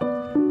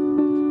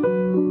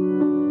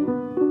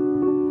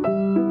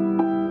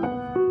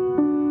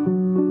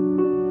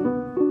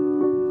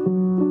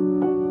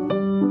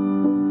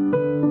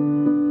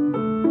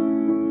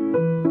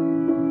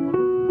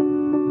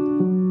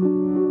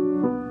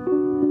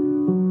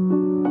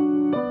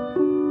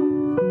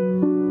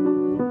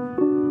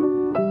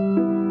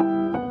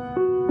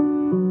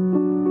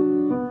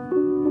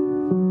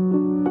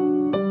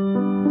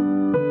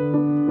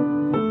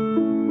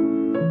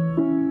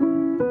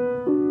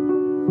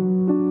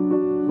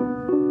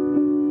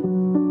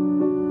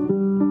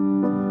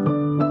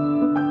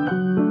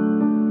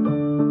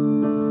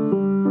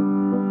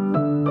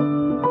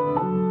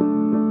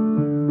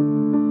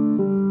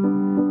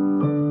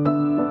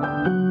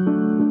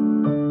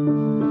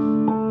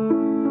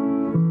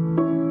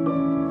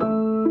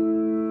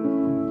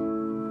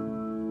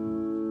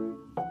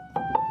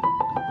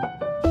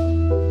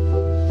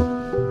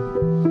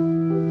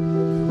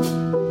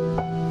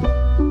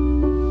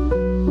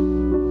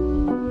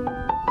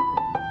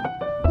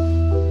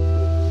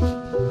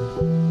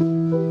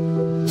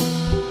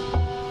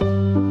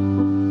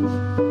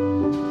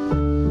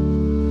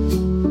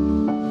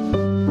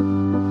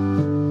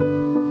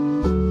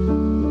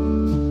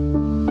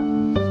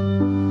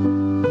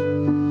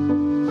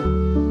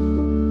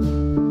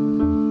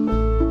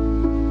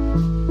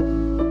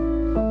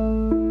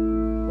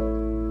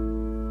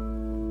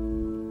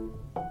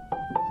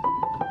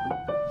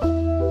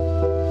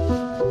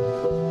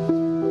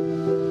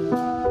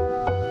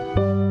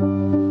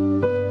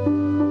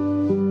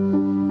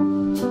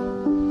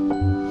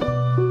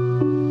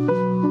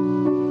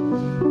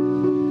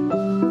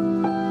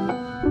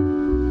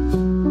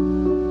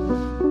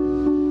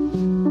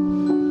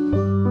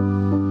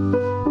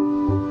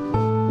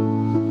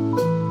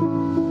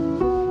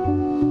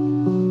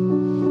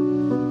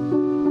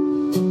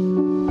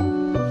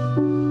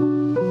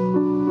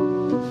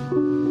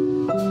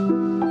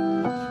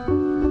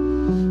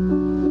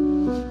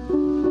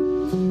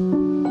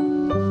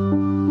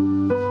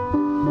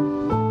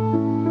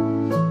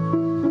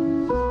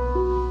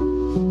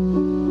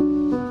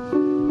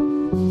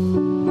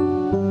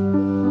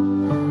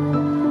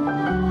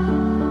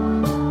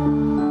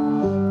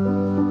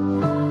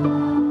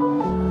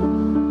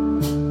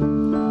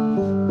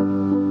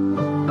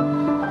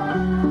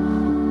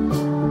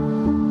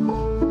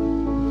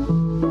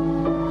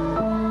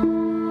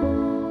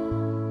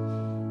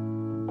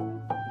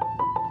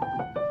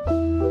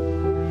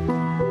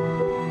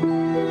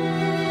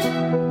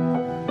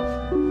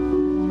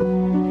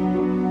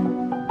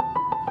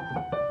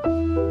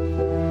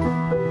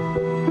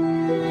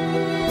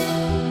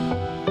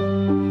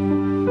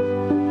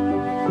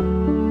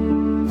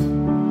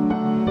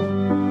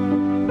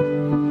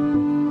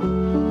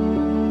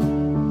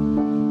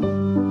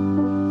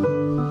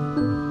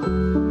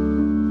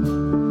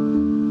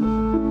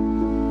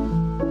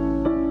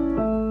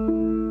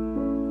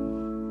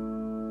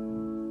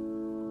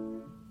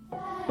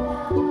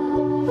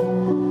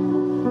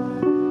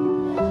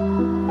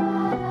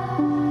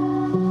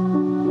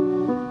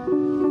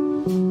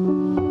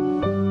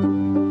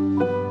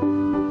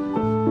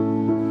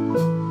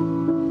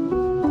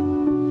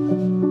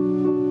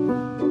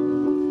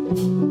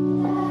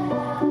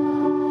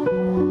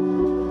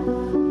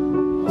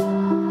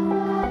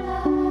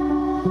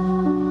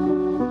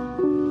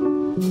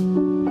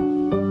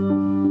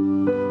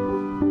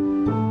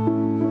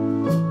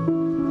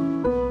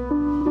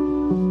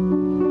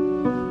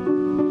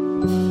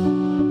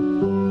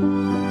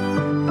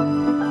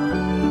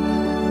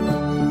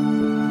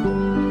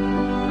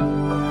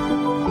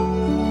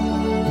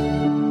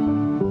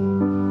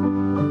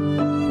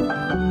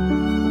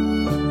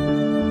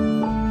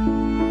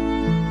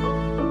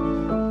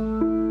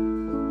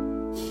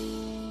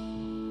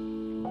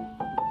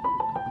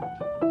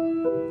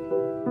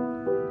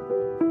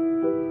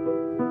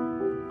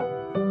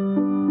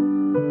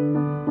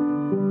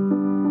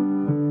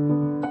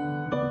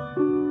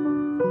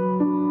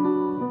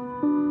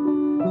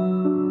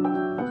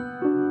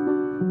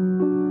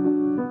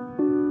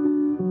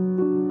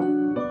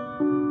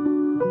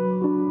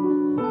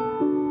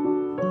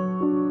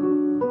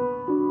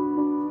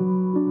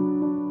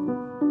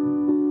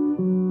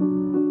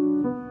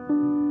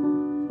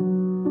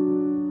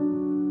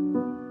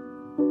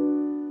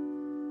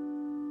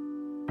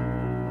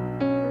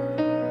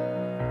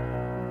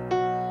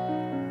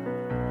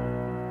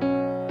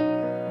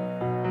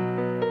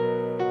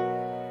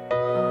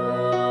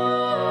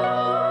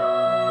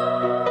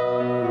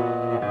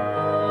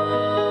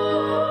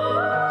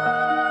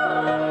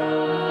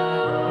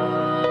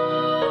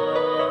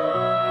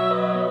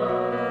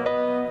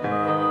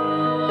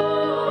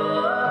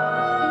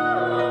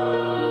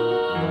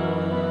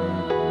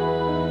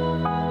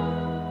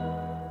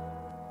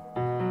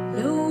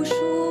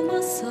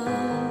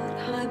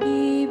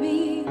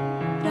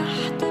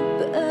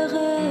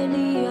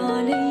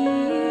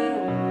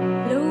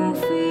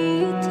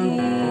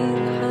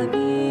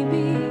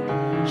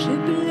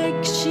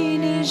 جبلك شي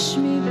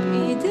نجمة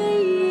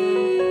بإيدي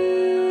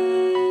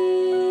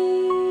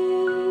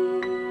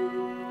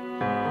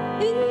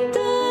انت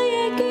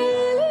يا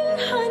كل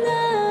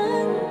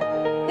الحنان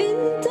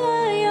انت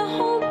يا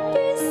حب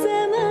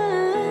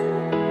الزمان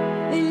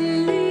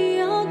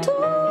اللي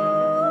عطوه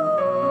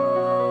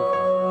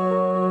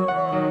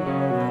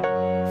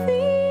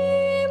في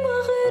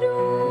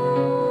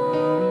مغرور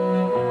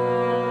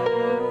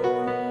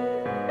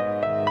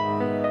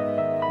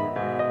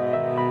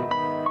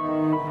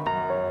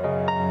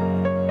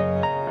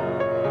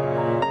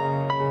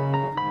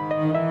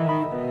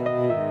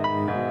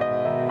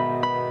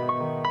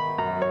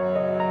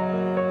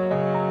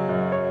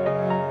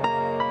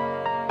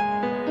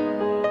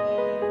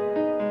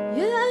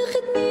يا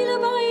أخدني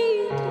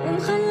لبعيد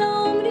ومخلى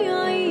عمري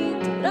عيد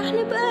رح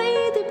نبقى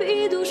إيد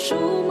بإيد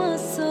وشو ما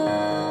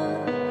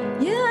صار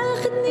يا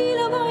أخدني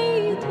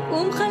لبعيد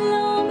ومخلى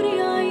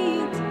عمري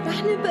عيد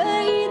رح نبقى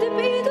إيد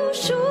بإيد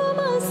وشو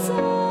ما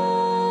صار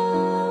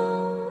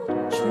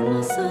شو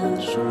ما صار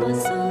شو ما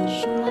صار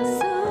شو ما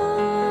صار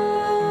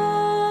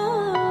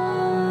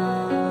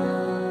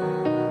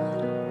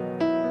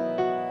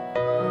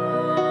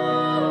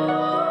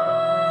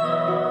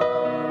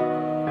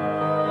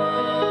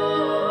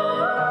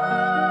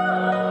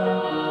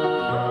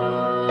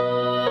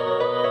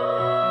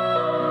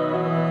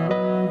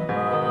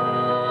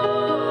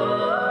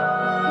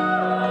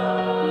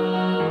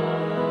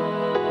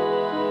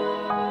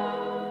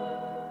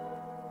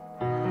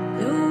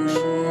لو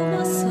شو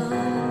ما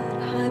صار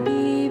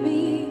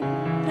حبيبي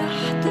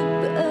رح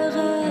تبقى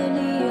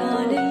غالي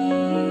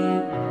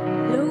علي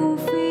لو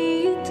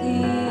في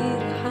يطير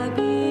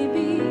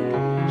حبيبي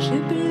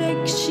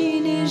جبلك شي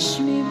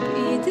نجمة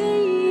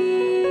بإيدي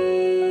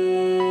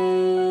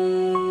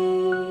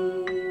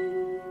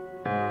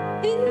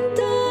انت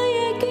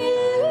يا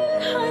كل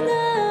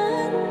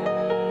الحنان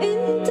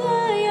انت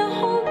يا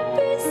حب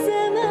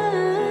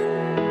الزمان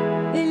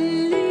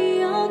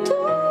اللي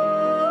عطوه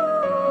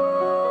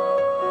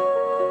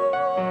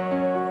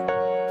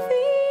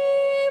في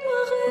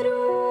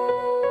مغرور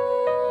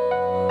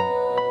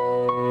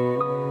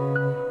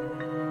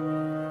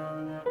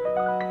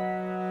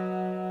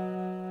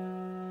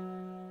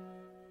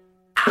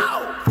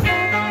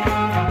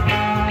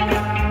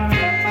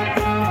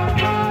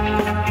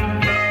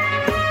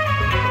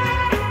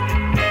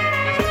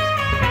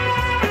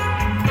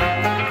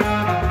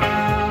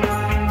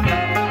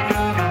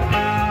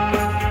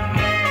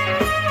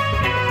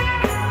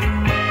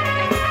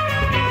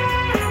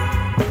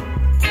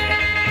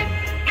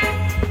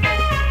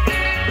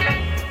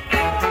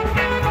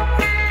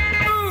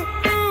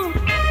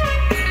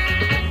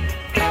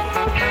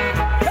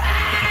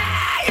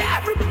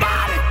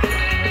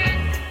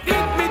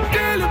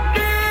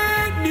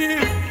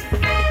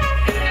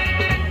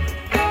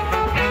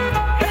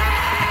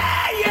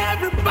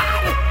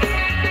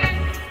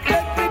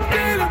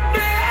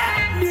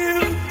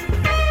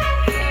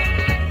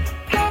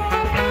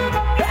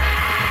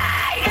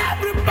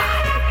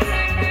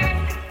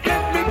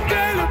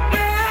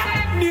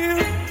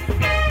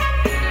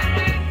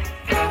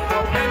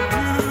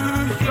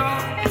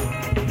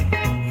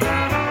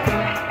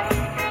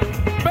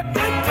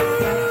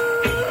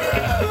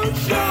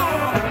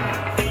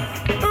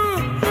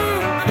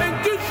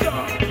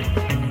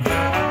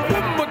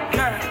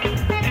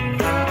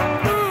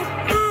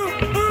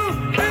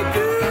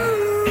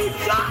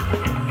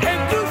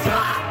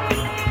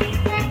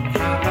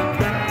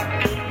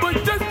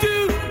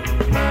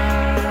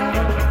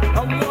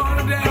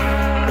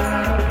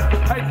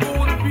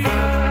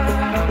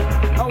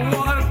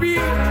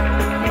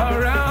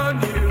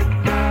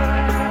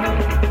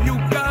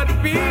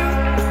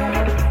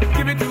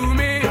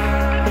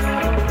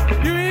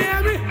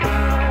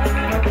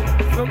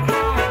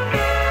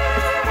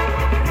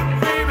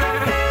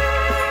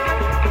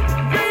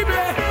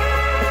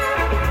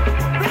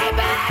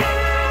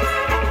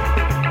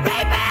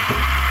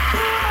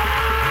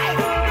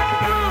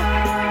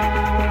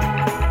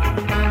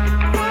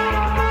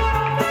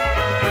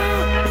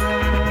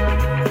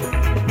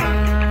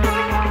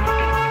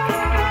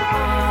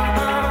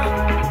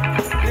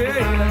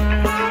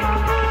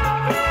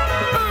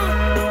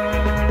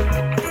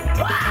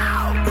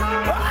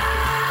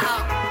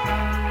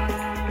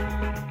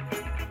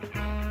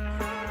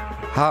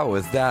How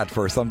was that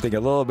for something a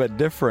little bit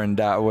different?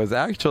 That was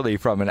actually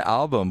from an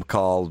album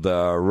called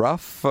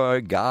Rough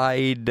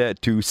Guide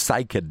to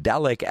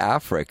Psychedelic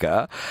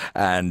Africa.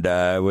 And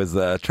it was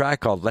a track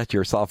called Let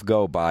Yourself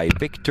Go by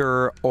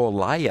Victor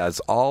Olaya's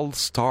All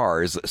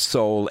Stars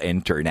Soul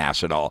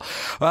International.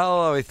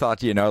 Well, we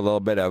thought, a little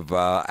bit of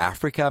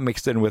Africa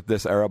mixed in with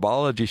this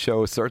Arabology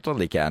show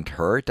certainly can't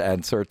hurt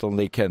and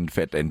certainly can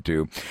fit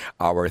into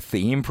our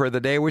theme for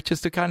the day, which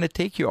is to kind of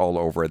take you all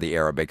over the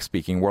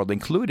Arabic-speaking world,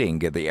 including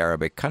the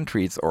Arabic Arabic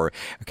countries or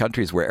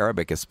countries where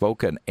Arabic is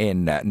spoken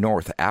in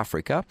North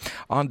Africa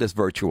on this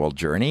virtual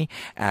journey.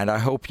 And I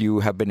hope you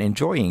have been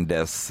enjoying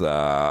this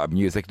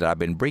music that I've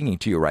been bringing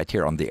to you right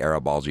here on the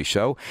Arabology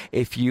Show.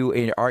 If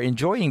you are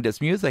enjoying this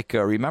music,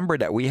 remember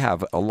that we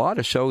have a lot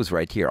of shows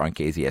right here on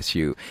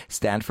KZSU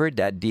Stanford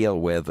that deal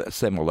with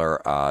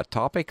similar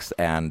topics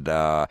and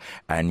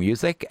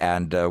music.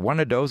 And one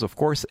of those, of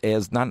course,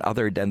 is none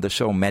other than the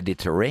show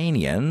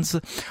Mediterraneans,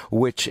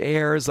 which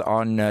airs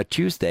on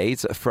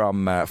Tuesdays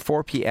from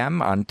 4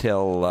 p.m.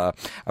 until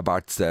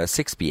about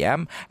 6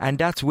 p.m. And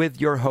that's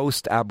with your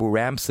host, Abu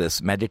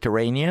Ramses.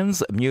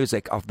 Mediterraneans,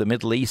 music of the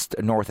Middle East,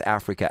 North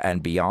Africa,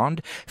 and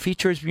beyond,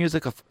 features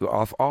music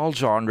of all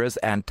genres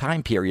and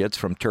time periods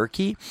from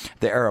Turkey,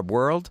 the Arab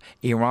world,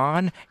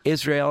 Iran,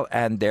 Israel,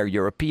 and their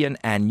European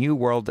and New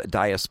World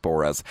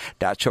diasporas.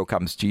 That show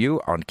comes to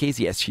you on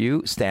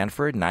KZSU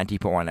Stanford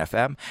 90.1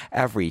 FM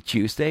every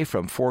Tuesday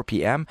from 4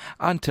 p.m.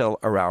 until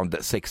around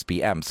 6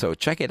 p.m. So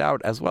check it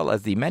out, as well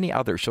as the many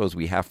other shows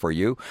we have for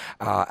you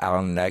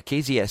on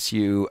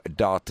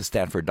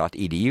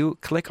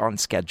kzsu.stanford.edu. Click on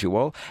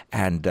schedule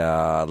and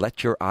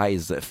let your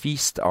eyes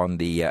feast on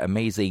the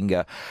amazing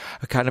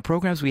kind of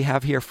programs we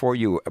have here for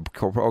you.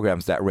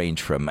 Programs that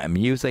range from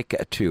music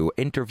to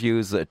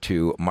interviews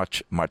to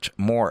much, much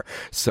more.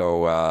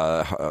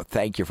 So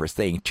thank you for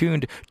staying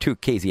tuned to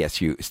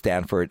KZSU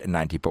Stanford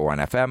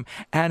 90.1 FM,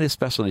 and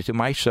especially to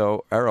my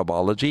show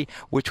Arabology,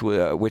 which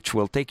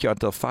will take you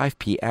until 5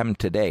 p.m.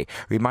 today.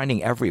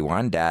 Reminding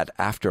everyone that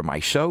after my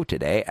show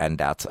today, and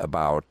that's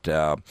about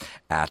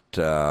at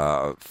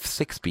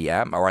 6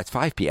 p.m. or at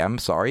 5 p.m.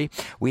 Sorry,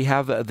 we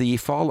have the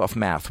Fall of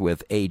Math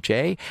with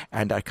AJ,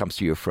 and that comes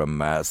to you from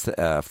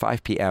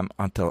 5 p.m.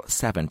 until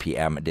 7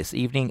 p.m. this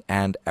evening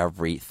and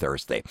every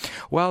Thursday.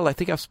 Well, I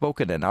think I've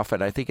spoken enough,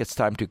 and I think it's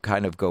time to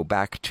kind of go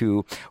back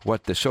to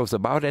what the show's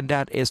about, and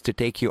that is to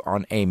take you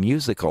on a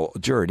musical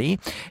journey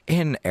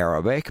in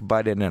Arabic,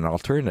 but in an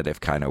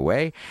alternative kind of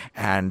way.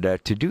 And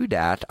to do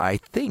that, I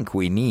think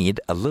we need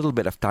a little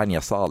bit of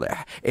Tanya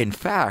Saleh. In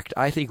fact,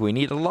 I think we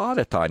need a lot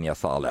of Tanya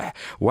Saleh.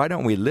 Why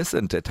don't we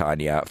listen to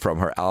Tanya from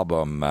her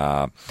album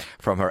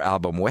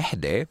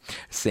Wahde,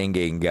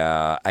 singing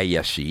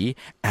Ayashi,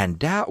 and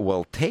that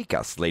will take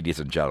us, ladies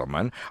and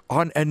gentlemen,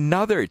 on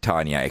another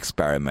Tanya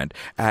experiment,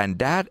 and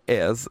that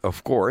is,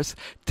 of course,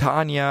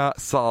 Tanya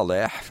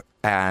Saleh,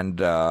 and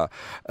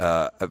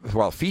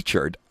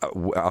featured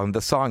on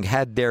the song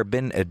Had There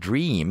Been a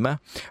Dream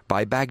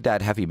by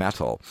Baghdad Heavy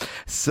Metal.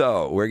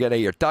 So we're going to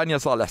hear Tanya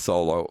Saleh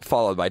solo,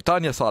 followed by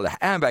Tanya Saleh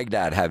and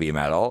Baghdad Heavy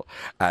Metal,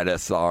 and a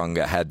song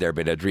Had There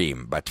Been a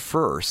Dream. But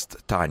first,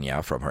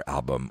 Tanya, from her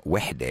album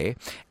Wahde,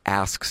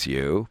 asks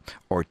you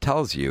or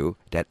tells you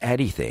that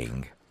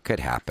anything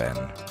could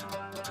happen.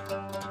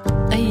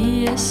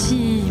 أي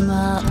شي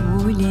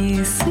معقول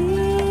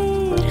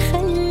يصير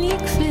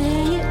خليك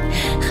فايق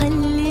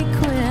خليك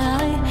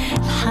واعي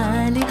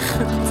الحالة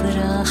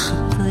خطرة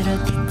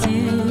خطرة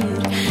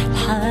كتير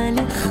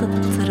الحالة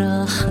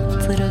خطرة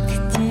خطرة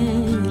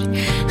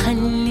كتير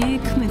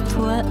خليك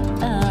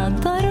متوقع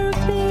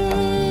ضربة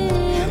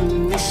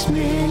من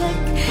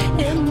شمالك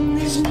من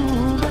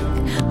جنوبك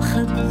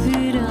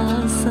وخبي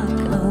راسك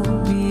أو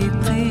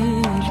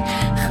بيطير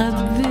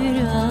خبي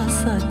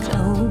راسك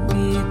أو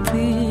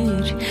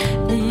بيطير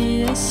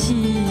أي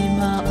شي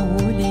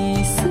معقول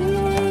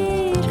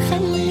يصير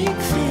خليك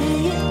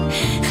فايق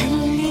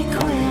خليك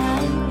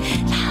واعي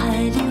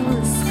الحالة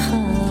وسخة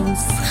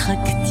وسخة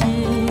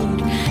كتير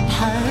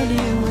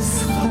الحالة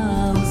وسخة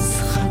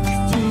وسخة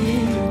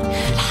كتير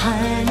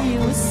الحالة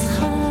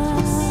وسخة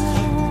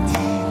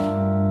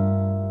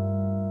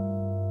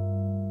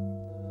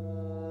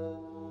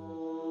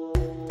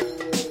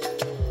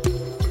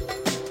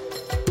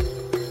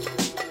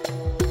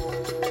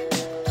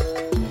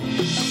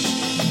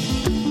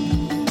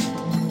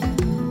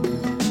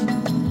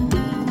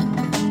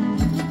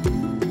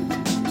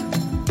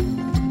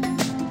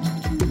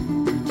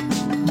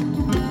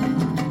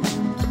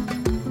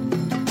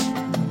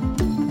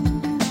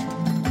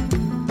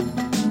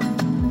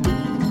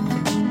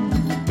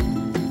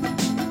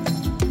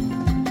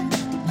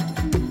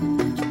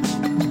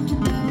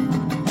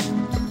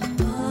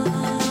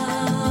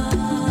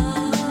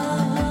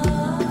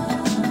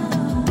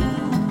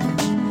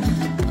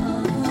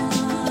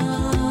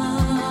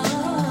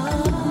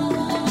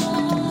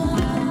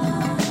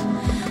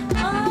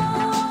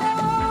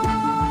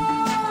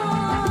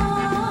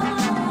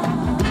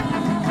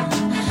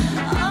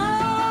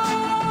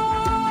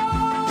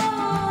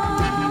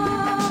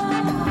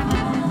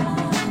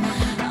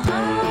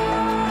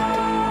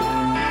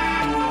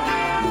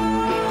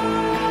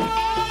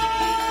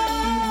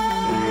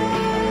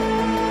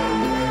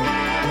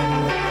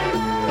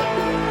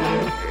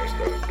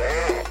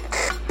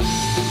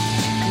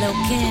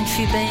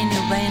في بيني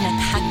وبينك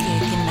حكي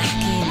كنا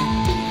حكينا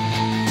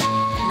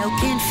لو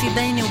كان في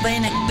بيني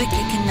وبينك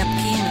بكي كنا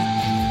بكينا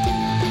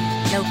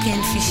لو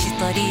كان في شي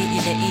طريق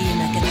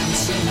يلاقينا كنا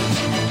مشينا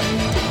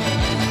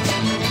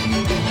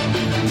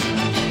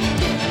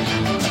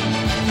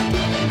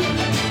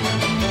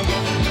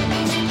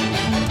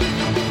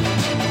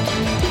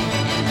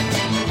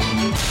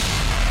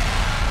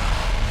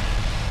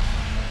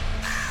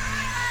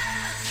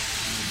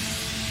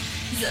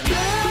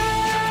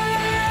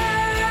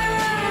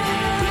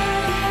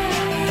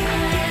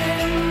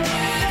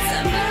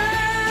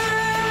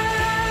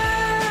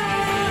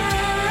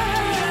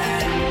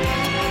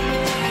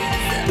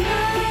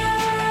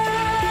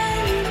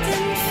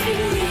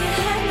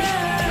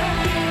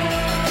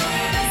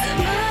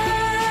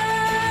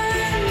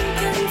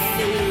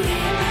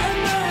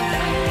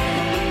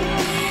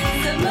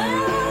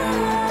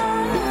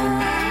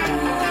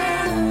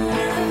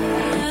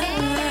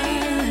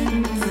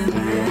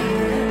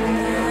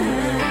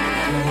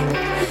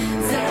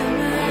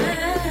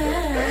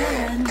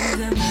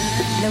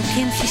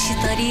كان في شي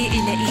طريق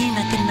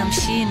لقينا كنا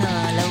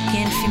مشينا، لو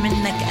كان في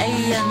منك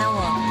أي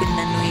نوى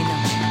كنا نوينا،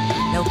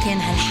 لو كان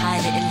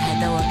هالحالة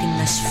إلها دوا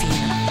كنا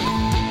شفينا،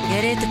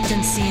 يا ريت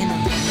بتنسينا.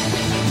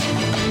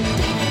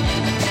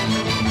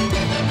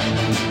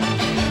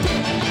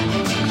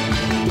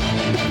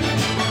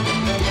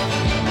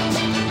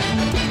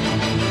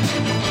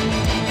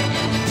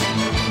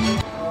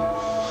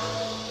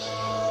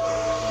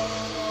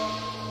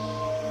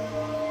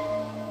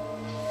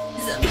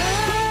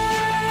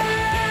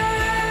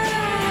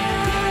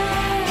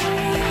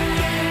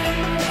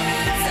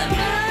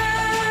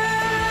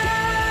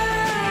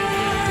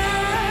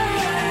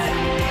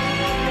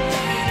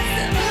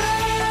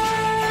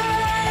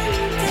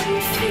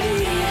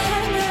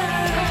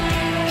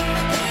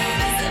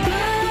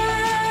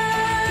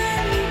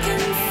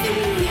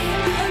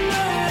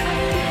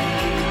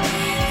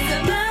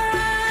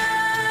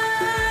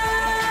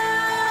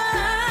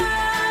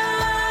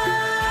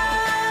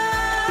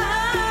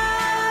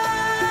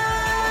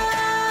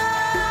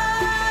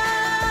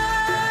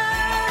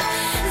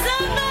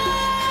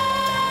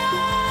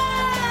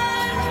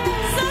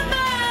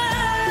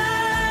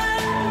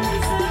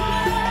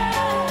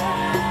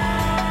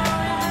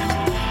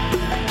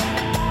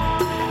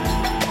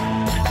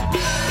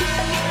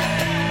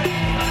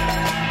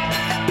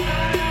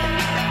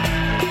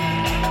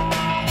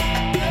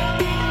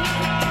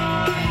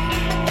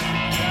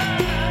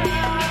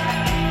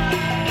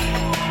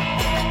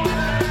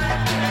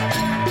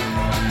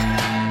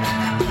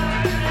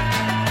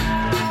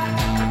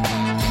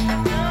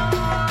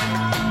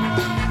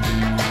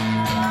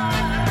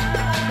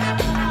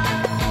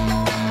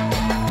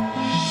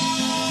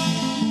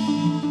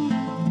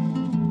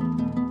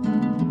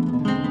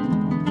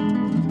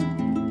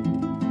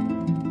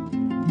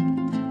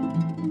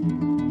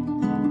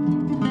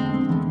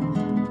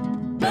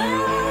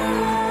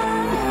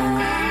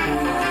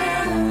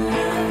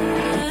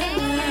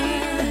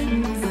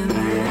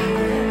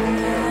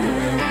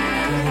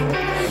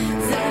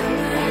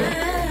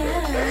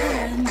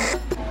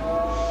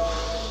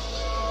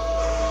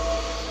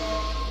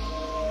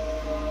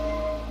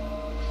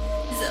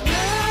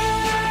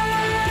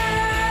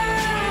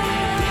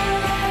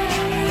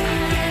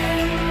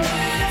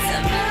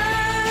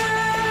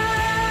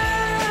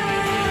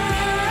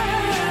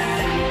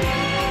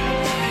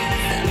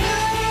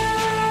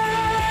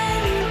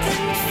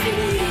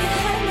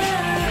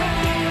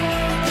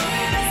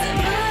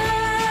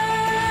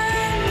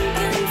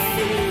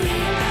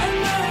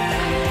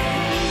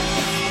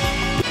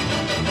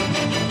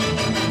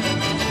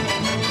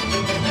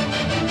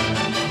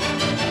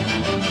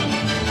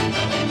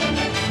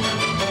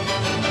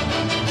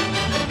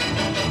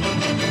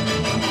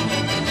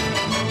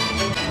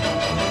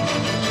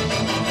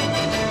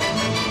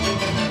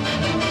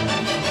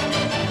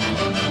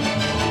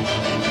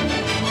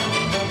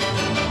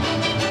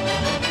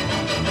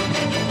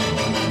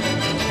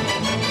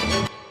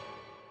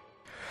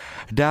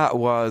 That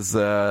was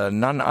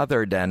none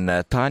other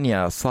than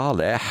Tanya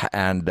Saleh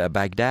and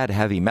Baghdad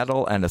Heavy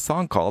Metal, and a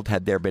song called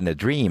Had There Been a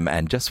Dream.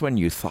 And just when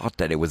you thought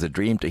that it was a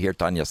dream to hear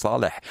Tanya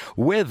Saleh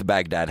with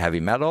Baghdad Heavy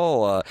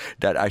Metal,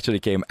 that actually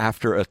came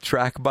after a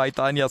track by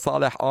Tanya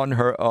Saleh on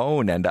her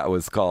own, and that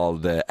was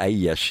called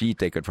Ayya Shi,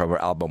 taken from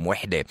her album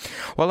Wahde.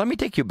 Well, let me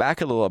take you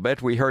back a little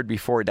bit. We heard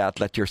before that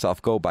Let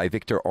Yourself Go by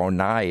Victor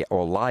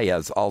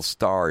Olaya's All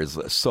Stars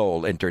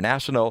Soul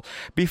International.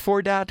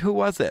 Before that, who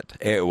was it?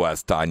 It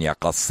was Tanya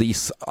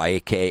Qassis,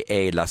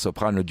 a.k.a. La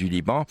Soprano du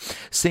Liban,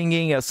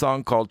 singing a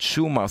song called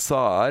Shou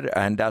Masar,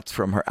 and that's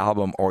from her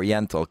album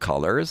Oriental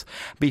Colors.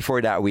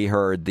 Before that, we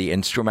heard the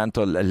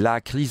instrumental La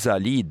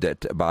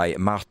Chrysalide by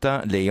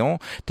Martin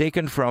Léon,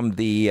 taken from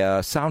the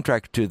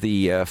soundtrack to the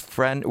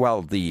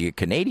the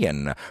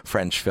Canadian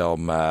French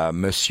film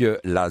Monsieur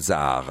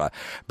Lazare.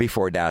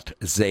 Before that,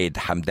 Zaid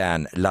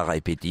Hamdan La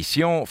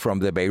Répétition from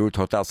the Beirut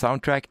Hotel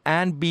soundtrack.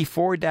 And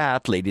before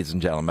that, ladies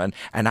and gentlemen,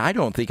 and I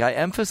don't think I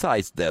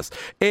emphasized this,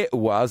 it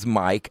was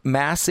Mike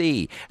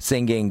Massey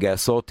singing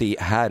Soti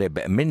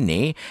Harib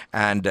Minni,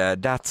 and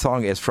that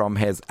song is from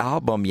his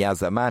album Ya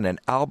Zaman, an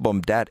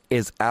album that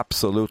is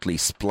absolutely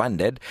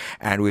splendid,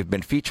 and we've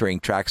been featuring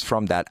tracks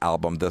from that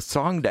album. The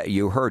song that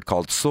you heard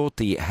called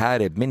Soti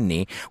Harib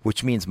Minni,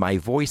 which means my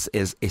voice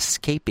is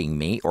escaping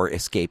me or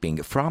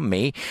escaping from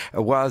me,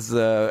 was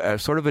a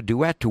sort of a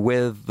duet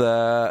with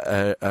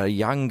a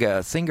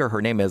young singer.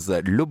 Her name is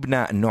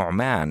Lubna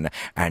Norman,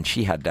 and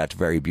she had that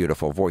very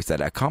beautiful voice that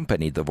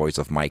accompanied the voice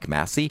of Mike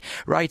Massey.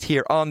 right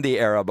here on the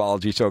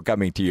Arabology Show,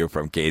 coming to you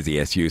from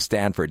KZSU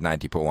Stanford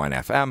 90.1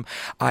 FM.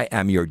 I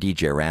am your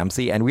DJ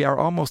Ramsey, and we are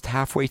almost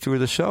halfway through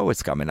the show.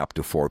 It's coming up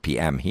to 4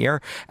 p.m.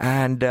 here,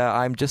 and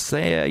I'm just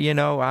saying,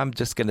 I'm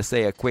just going to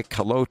say a quick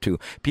hello to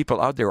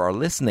people out there who are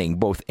listening,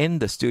 both in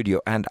the studio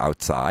and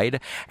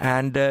outside,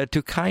 and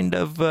to kind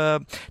of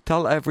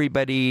tell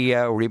everybody,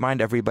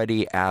 remind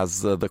everybody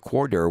as the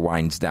quarter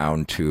winds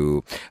down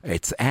to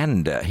its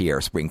end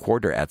here, spring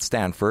quarter at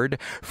Stanford,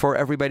 for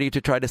everybody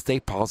to try to stay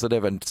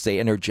positive and stay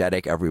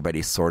energetic.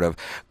 Everybody's sort of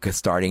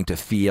starting to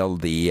feel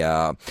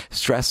the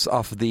stress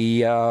of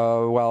the,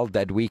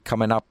 dead week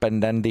coming up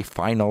and then the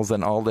finals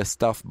and all this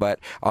stuff. But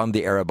on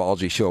the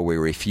Arabology Show, we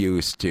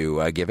refuse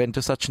to give in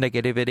to such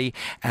negativity,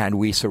 and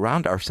we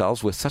surround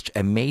ourselves with such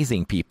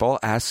amazing people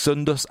as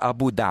Sundus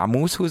Abu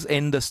Damus, who's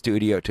in the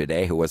studio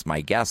today, who was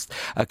my guest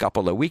a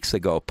couple of weeks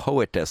ago,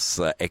 poetess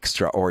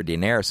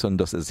extraordinaire.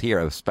 Sundus is here.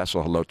 A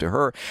special hello to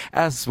her,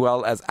 as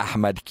well as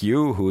Ahmed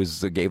Q, who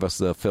gave us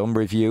the film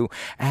review.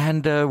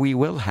 And we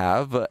will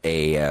have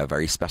a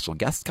very special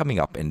guest coming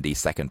up in the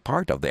second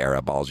part of the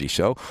Arabology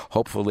Show.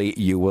 Hopefully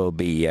you will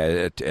be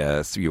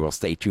you will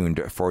stay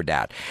tuned for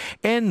that.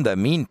 In the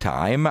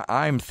meantime,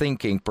 I'm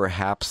thinking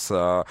perhaps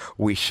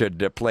we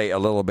should play a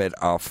little bit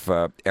of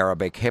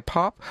Arabic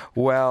hip-hop.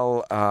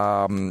 Well,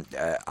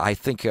 I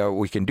think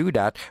we can do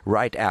that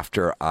right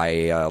after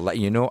I let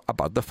you know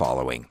about the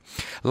following.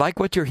 Like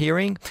what you're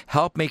hearing,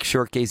 help make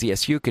sure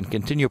KZSU can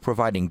continue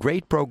providing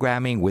great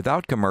programming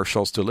without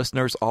commercials to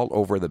listeners all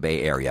over the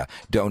Bay Area.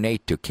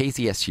 Donate to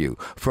KZSU.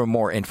 For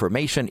more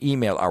information,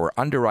 email our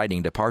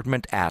underwriting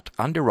department at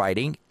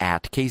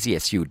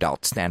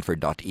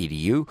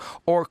underwriting@kzsu.stanford.edu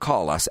or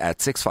call us at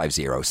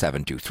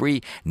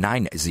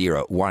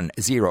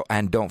 650-723-9010.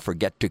 And don't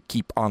forget to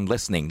keep on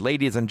listening.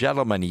 Ladies and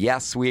gentlemen,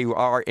 yes, we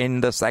are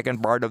in the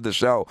second part of the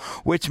show,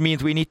 which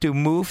means we need to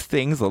move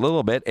things a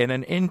little bit in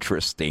an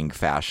interesting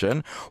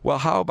fashion. Well,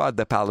 how about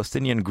the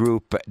Palestinian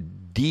group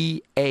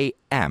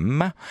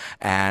DAM?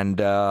 And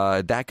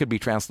that could be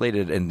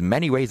translated in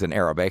many ways in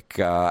Arabic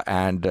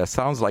and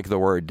sounds like the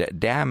word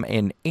dam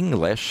in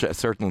English.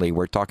 Certainly,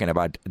 we're talking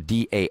about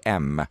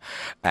DAM.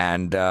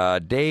 And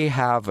they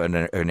have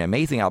an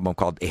amazing album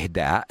called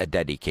Ihda, a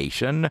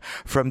dedication.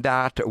 From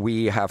that,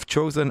 we have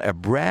chosen a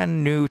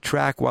brand new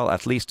track, well,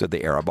 at least to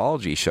the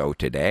Arabology Show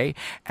today.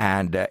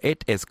 And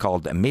it is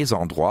called Mes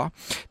Endroits,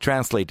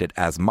 translated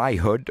as My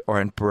Hood,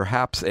 or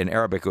perhaps in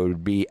Arabic it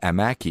would be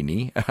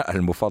Amakini,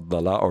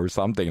 Al-Mufaddala, or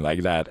something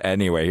like that.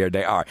 Anyway, here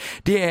they are.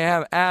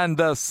 DAM and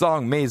the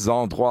song Mes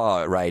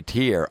Endroits right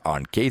here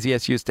on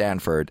KZSU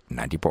Stanford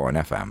 90.1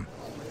 FM.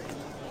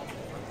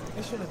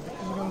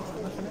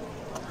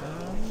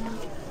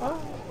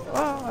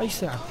 أي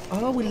ساعة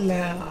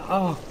ولا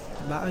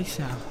لا أي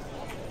ساعة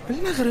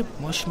المغرب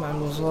مش مع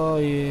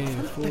الوظائف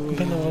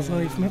بلا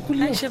وظائف ما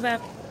كل هاي شباب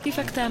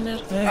كيفك تامر؟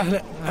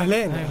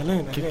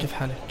 أهلين كيف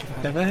حالك؟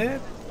 تمام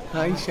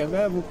هاي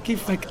شباب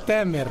وكيفك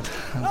تامر؟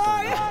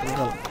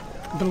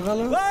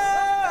 بالغلط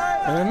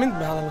أنا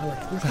منتبه على الغلط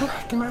روح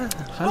احكي معاها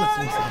خلص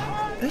انسى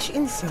ايش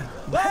انسى؟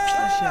 بحبش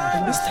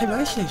الأشياء بس تحب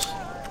ايش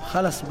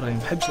خلص إبراهيم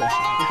بحبش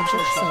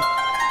الأشياء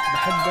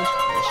بحبش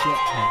الأشياء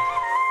هاي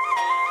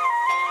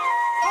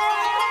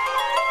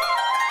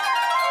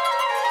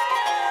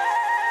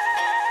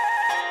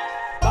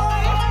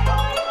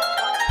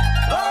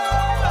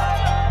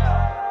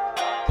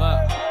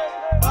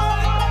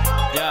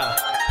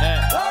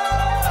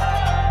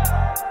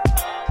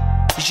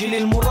جيل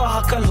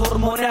المراهقة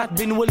الهرمونات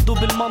بنولدوا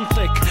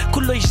بالمنطق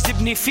كله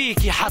يجذبني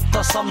فيكي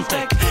حتى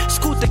صمتك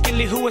سكوتك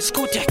اللي هو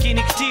سكوت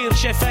يحكيني كتير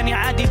شايفاني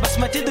عادي بس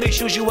ما تدري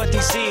شو جواتي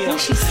يصير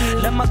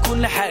لما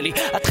أكون لحالي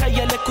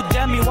أتخيلك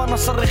قدامي وأنا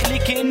صرخ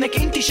ليكي إنك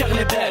أنتي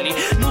شغلة بالي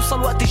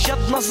نوصل وقت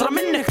الجد نظرة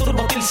منك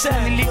تربط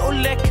لساني اللي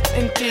يقولك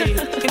أنتي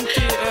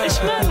إيش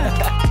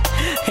مالك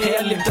هي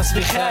اللي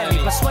بتسبي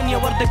خالي بس وين يا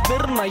وردة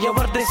كبرنا يا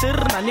وردة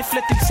سرنا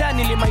نفلت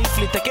لساني اللي ما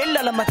يفلتك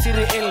إلا لما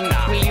تصيري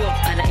إلنا اليوم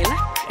أنا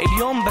إلك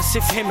اليوم بس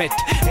فهمت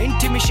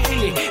انت مش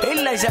إلي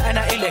إلا إذا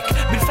أنا إلك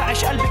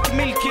بنفعش قلبك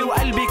ملكي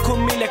وقلبي يكون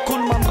ملك كل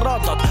من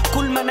راضت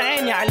كل من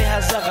عيني عليها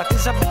زغت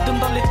إذا بدي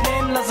نضل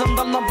اتنين لازم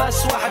ضلنا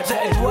بس 1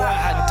 زائد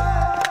 1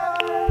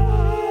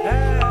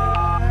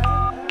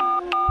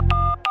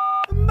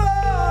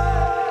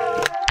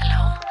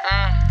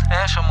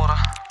 ايش امورك؟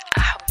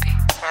 أحبي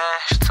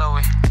ايش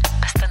تسوي؟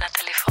 بستنى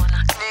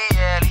تليفونك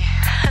نيالي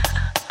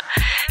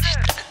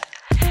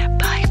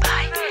باي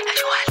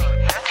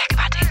أجوالي نحكي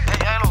بعدين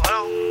الو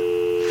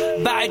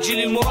بعد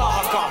جيل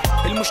المراهقة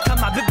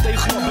المجتمع ببدأ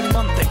يخلق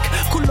بالمنطق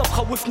كله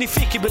بخوفني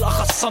فيكي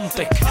بالأخص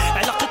صمتك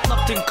علاقتنا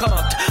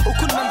بتنقرض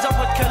وكل ما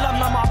نزود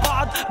كلامنا مع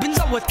بعض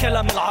بنزود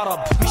كلام العرب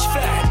مش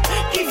فاهم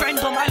كيف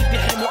عندهم قلب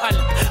يحرموا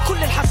قلب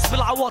كل الحس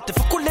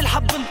بالعواطف وكل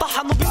الحب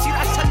بنطحن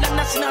وبيصير أسهل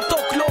للناس إنها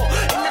تاكله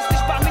الناس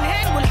تشبع من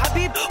هين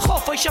والحبيب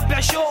خوفه يشبع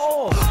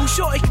شوقه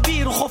وشوق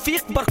كبير وخوف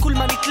يكبر كل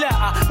ما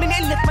نتلاقى من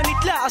قلة ما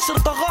نتلاقى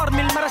صرت أغار من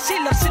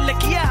المراسيل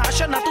أرسلك إياها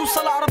عشانها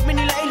توصل أقرب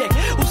مني لإلك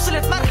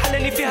وصلت مرحلة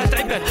اللي فيها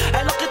تعبت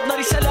علاقتنا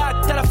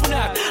رسالات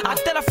تلفونات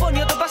عالتلفون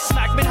يا دوب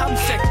أسمعك من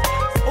همسك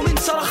ومن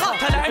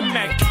صرخاتها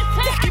لأمك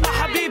تحكي مع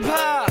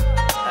حبيبها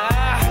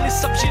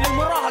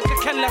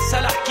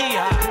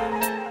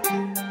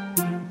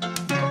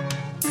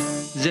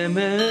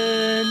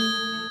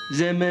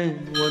زمان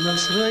وانا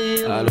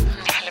صغير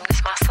نحلم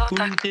نسمع صوتك.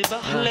 كنت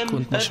بحلم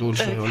كنت مشغول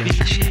شوي ولا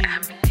في أشياء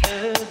أهم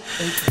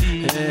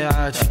مني. ايه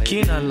عاد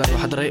فكينا هلا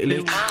الواحد رايق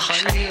ليك.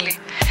 مش رايق لي.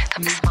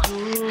 طب اسمع،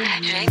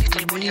 جايين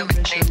يطلبوني يوم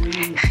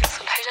الاثنين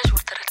خلصوا الحجج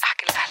واضطريت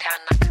أحكي لأهلي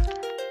عنك.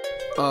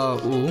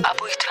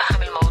 أبوي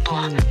يتفهم الموضوع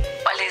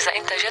وقال لي إذا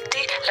أنت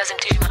جدي لازم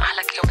تيجي مع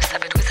أهلك يوم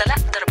السبت وإذا لا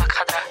دربك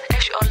خضراء.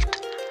 إيش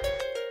قلت؟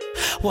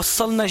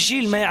 وصلنا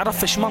جيل ما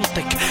يعرفش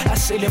منطق،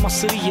 أسئلة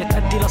مصرية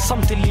تأدي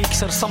للصمت اللي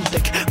يكسر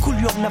صمتك. كل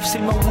يوم نفس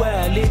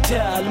الموال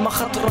تال ما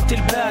خطرت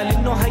البال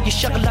إنه هاي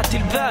الشغلات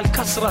البال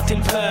كسرت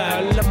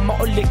البال. لما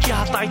أقولك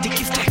ياها طعيتي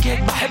كيف تحكي هيك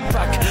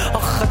بحبك،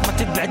 أخذ ما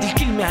تبعد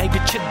الكلمة هاي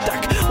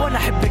بتشدك وأنا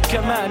أحبك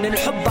كمان.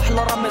 الحب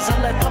أحلى رمز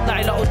هلا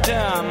يطلع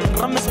لقدام،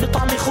 رمز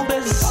بطعم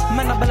خبز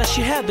ما أنا بلا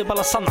شهادة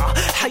بلا صنعة.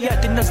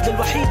 حياة النزل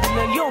الوحيد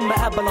اللي اليوم ما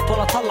قابلت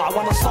ولا طلع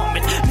وأنا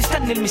صامت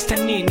مستني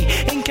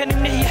المستنيني إن كان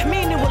مني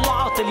يحميني ولا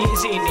عاطل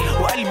يأذيني.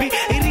 وقلبي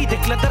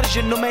يريدك لدرجة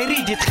انه ما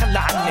يريد يتخلى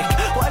عنك،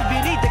 وقلبي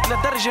يريدك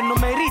لدرجة انه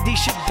ما يريد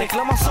يشدك.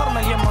 لما صار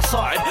مليان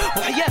مصاعب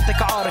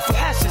وحياتك عارف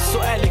وحاسس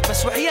سؤالك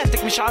بس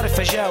وحياتك مش عارف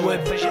اجاوب.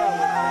 الو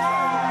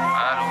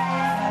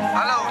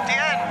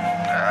تيان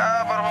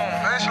برموم،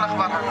 ايش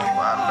الاخبار حبيبي؟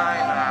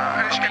 والله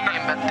هنا ايش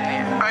كنا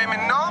مبدلين. اي من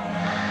النوم؟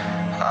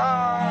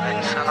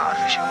 انسى، انا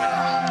عارف شو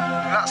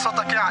منه. لا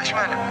صوتك يعش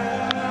مالك.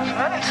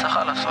 ما انسى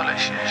خلص ولا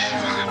شيء.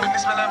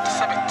 بالنسبة ليوم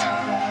السبت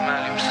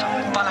مالي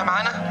مسبت. طالع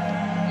معنا؟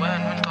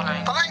 وين من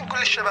طالعين؟ طالعين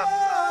كل الشباب.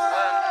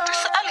 وين؟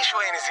 تسألي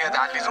شوين زيادة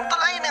على اللزوم.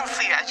 طالعين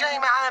نصيع، جاي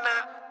معانا.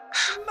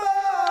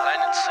 طالعين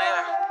نصيع؟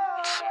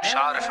 مش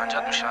عارف عن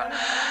جد مش عارف.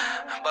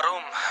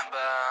 بروم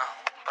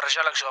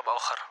برجع لك جواب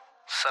آخر.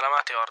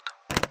 سلامات يا ورد.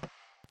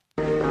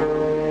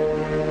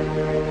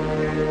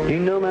 You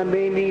know my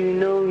baby, you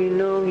know.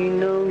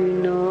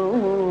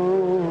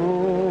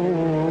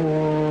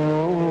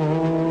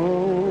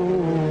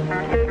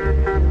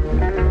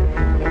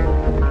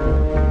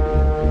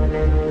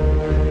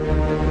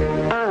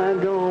 I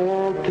don't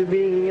want to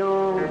be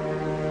young.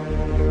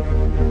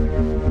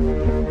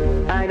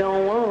 I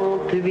don't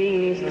want to be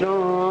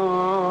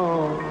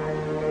strong.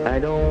 I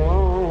don't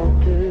want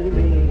to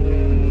be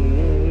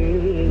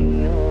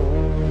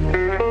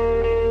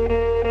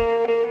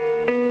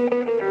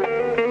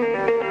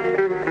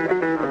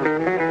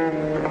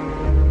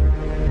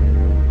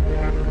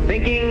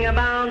thinking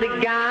about the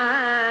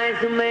guys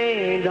who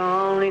made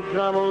all the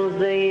troubles.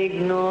 They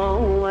ignore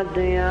what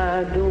they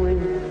are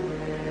doing.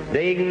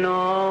 They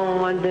ignore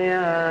what they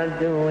are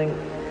doing.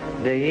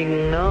 They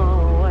ignore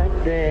what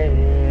they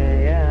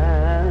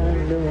are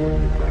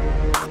doing.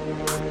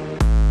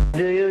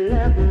 Do you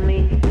love me?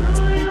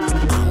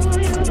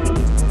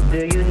 Do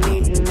you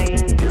need me?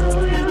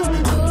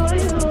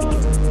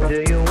 Do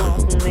you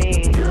want me?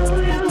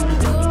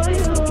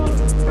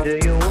 Do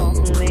you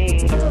want me?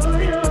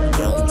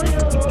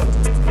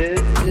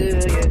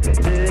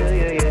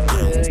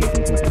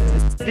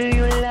 Do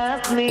you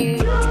love me?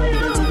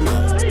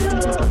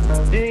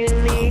 Do you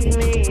need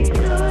me?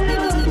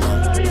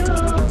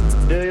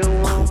 Do you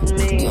want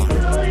me?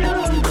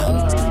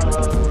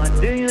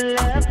 Do you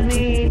love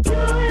me?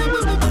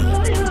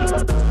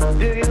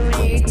 Do you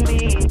need me?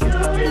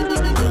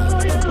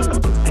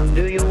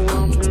 Do you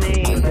want me?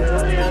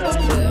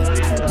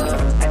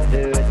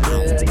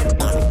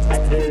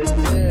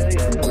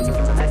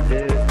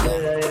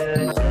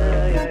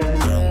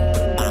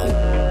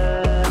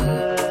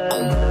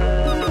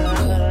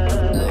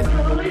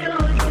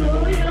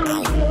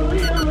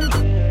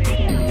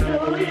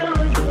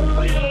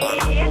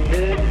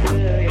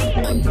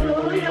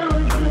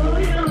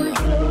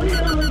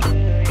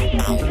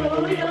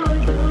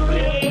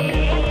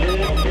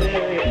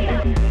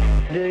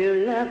 Do you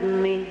love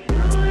me?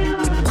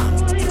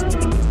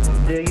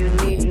 Do you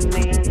need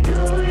me?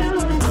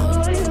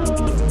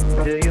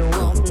 Do you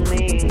want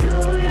me?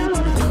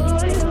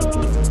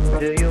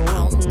 Do you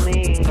want me?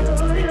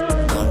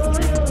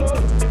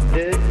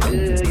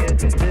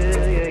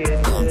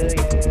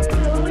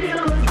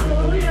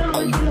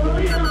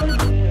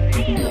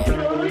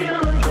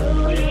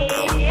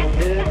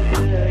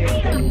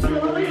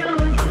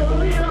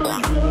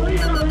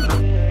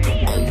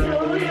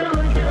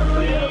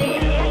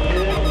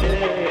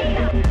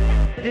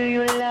 Do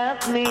you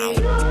love me?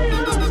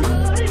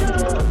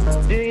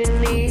 Do you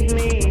need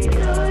me?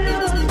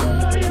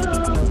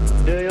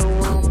 Do you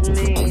want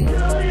me?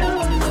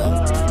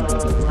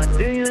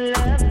 Do you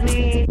love me?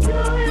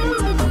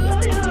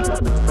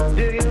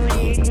 Do you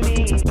need me?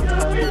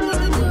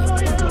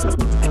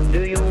 Do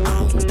you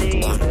want me?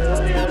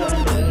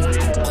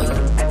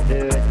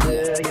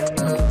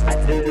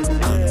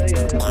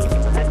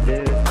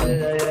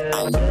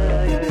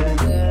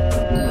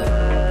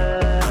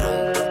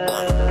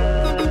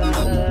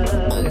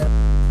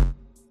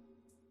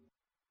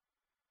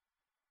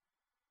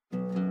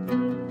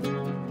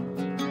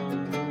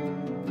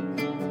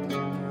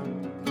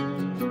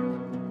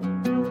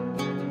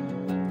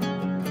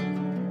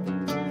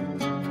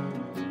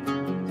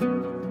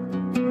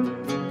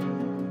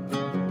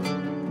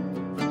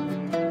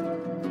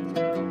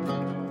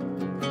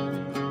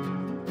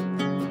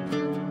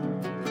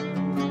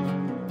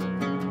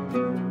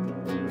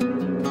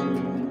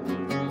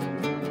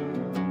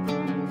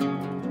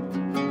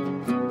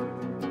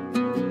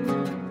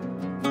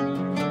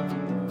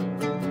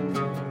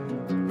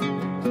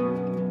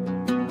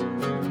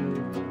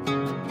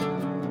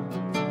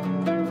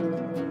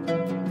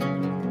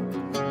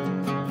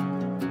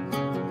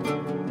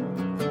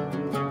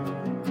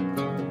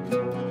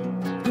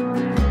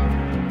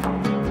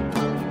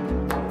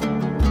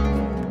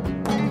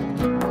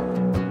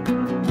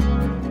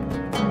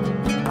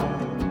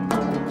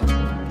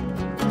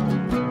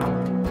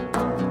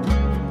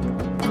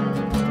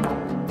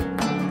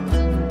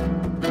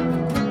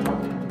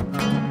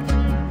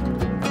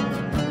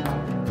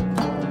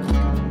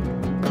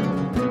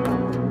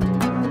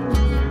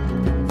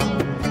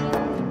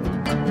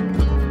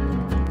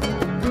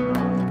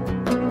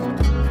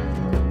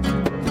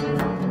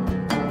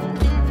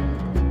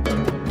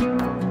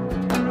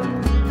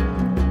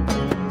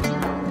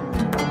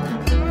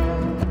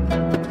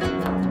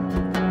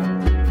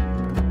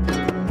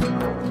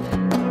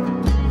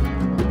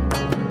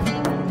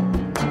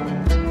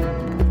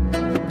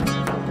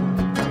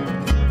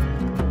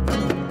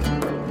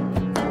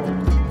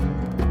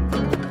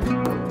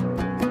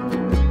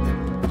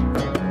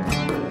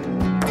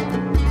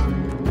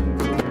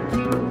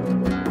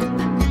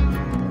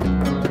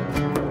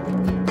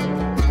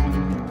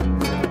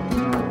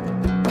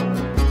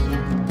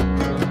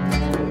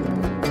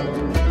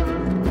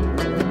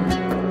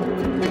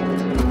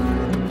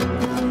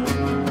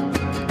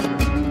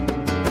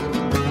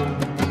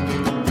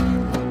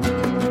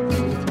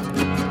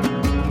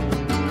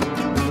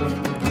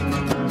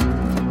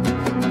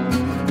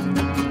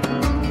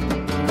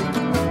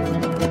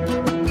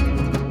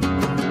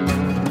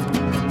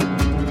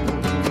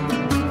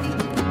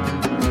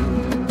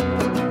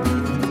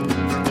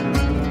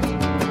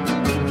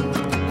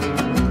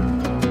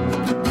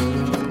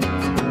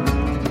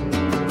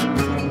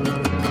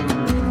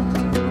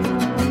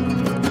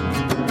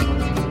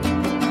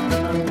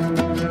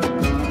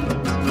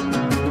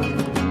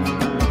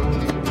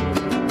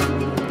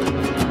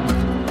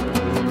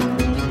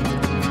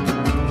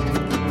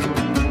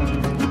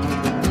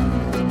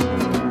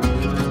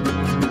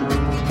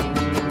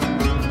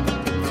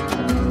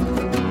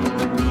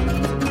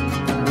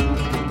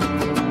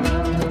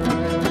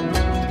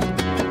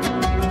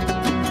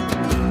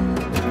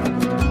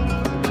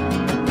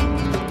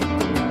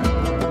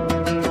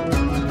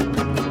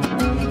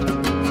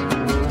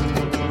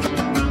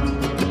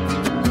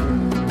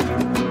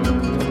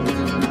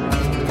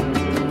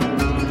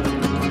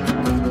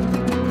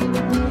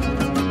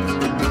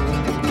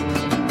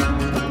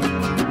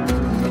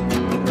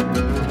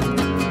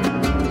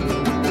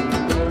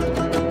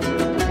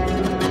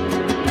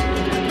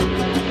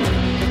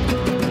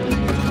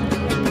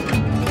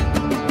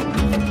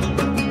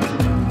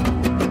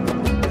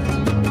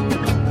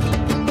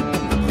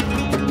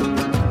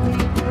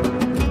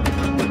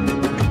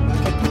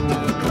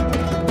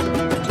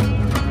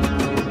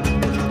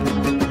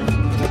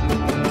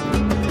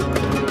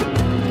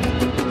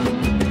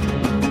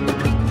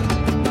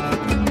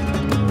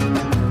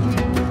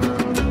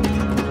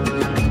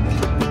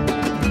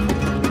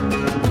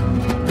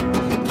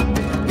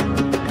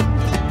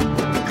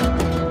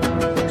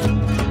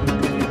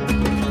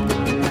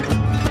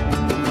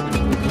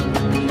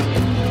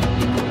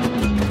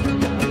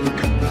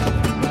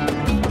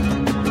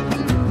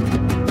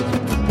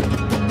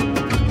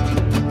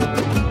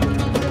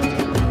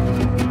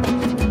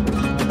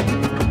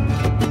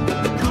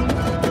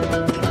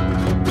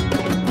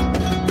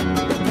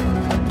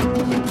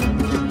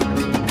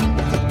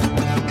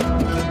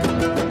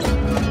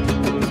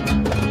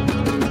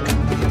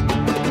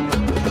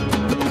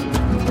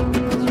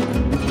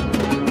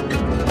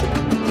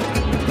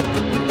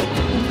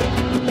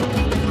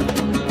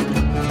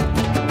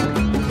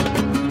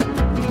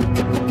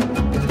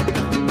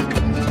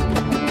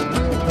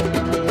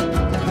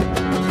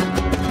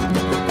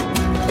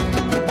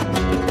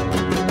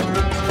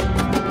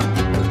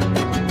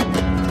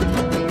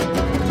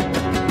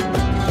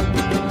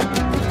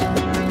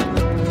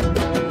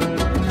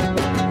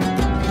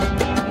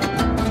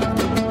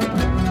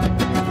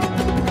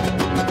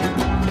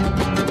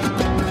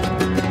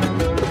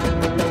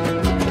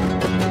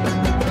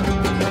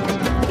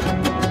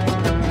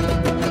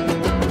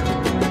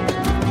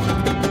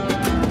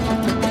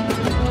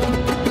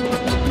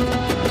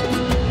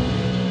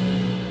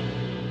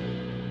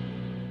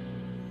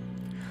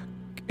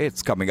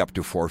 It's coming up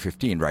to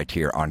 4:15 right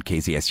here on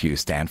KZSU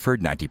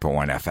Stanford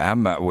 90.1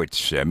 FM,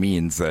 which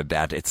means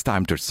that it's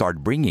time to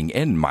start bringing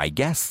in my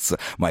guests,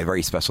 my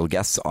very special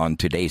guests on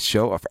today's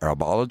show of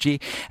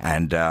Arabology.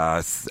 And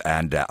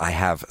I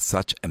have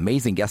such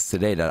amazing guests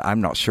today that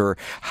I'm not sure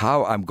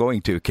how I'm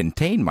going to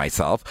contain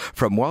myself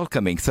from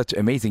welcoming such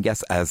amazing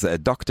guests as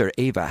Dr.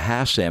 Ava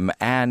Hashim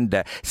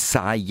and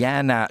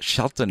Sayana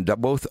Shelton,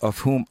 both of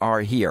whom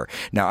are here.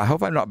 Now, I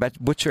hope I'm not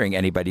butchering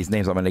anybody's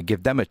names. I'm going to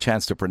give them a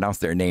chance to pronounce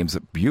their names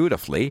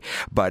beautifully.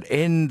 But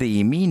in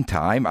the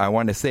meantime, I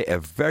want to say a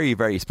very,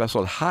 very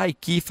special hi,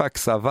 kifak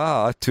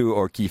sava to,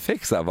 or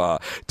kifik sava,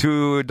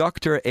 to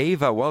Dr.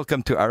 Ava.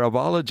 Welcome to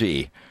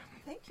Arabology.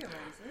 Thank you,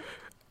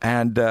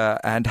 Ramsey.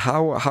 And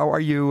how are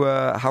you?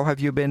 How have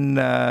you been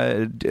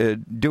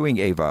doing,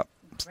 Ava?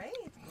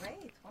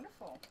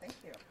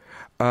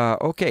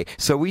 Okay,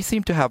 so we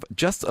seem to have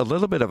just a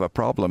little bit of a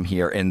problem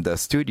here in the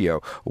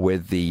studio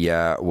with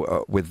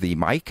the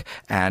mic,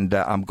 and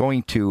I'm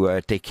going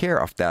to take care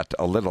of that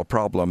a little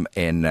problem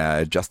in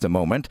just a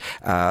moment.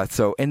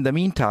 So in the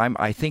meantime,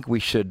 I think we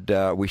should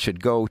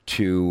go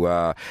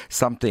to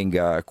something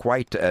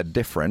quite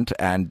different,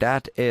 and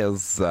that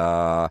is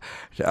a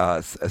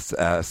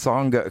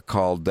song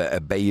called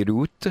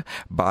Beirut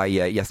by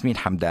Yasmin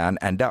Hamdan,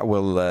 and that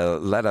will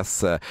let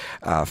us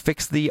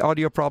fix the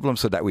audio problem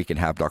so that we can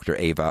have Dr.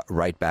 Ava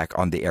right back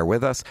on the air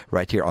with us,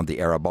 right here on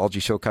the Arabology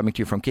Show, coming to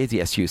you from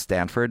KZSU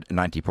Stanford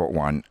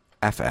 90.1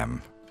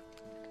 FM.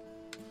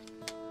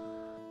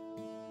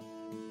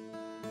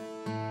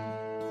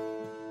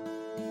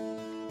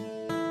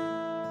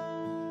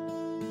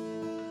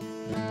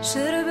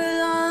 شرب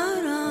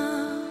العرا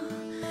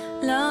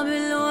لعب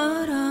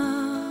الورا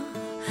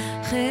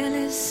خيل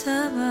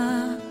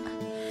السبع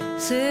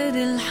سيد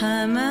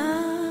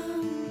الحمام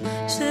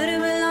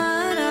شرب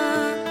العرا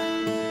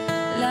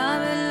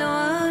لعب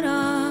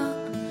الورا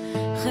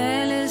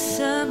خيل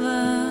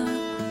السبع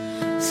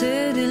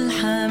سيد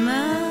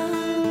الحمام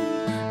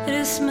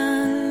رسم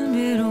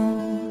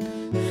البرود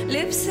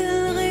لبس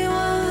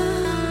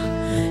الغواء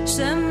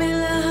شم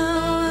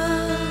الهوى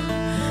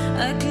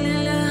أكل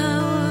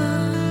الهوى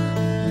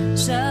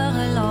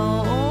شاغل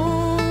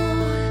عقول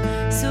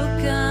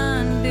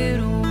سكان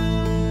بيروت.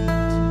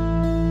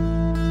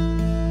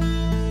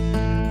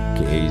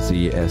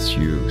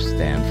 KZSU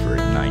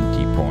Stanford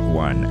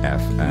 90.1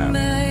 FM.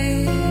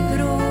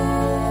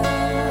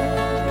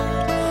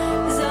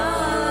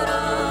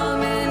 زهرة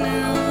من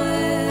غير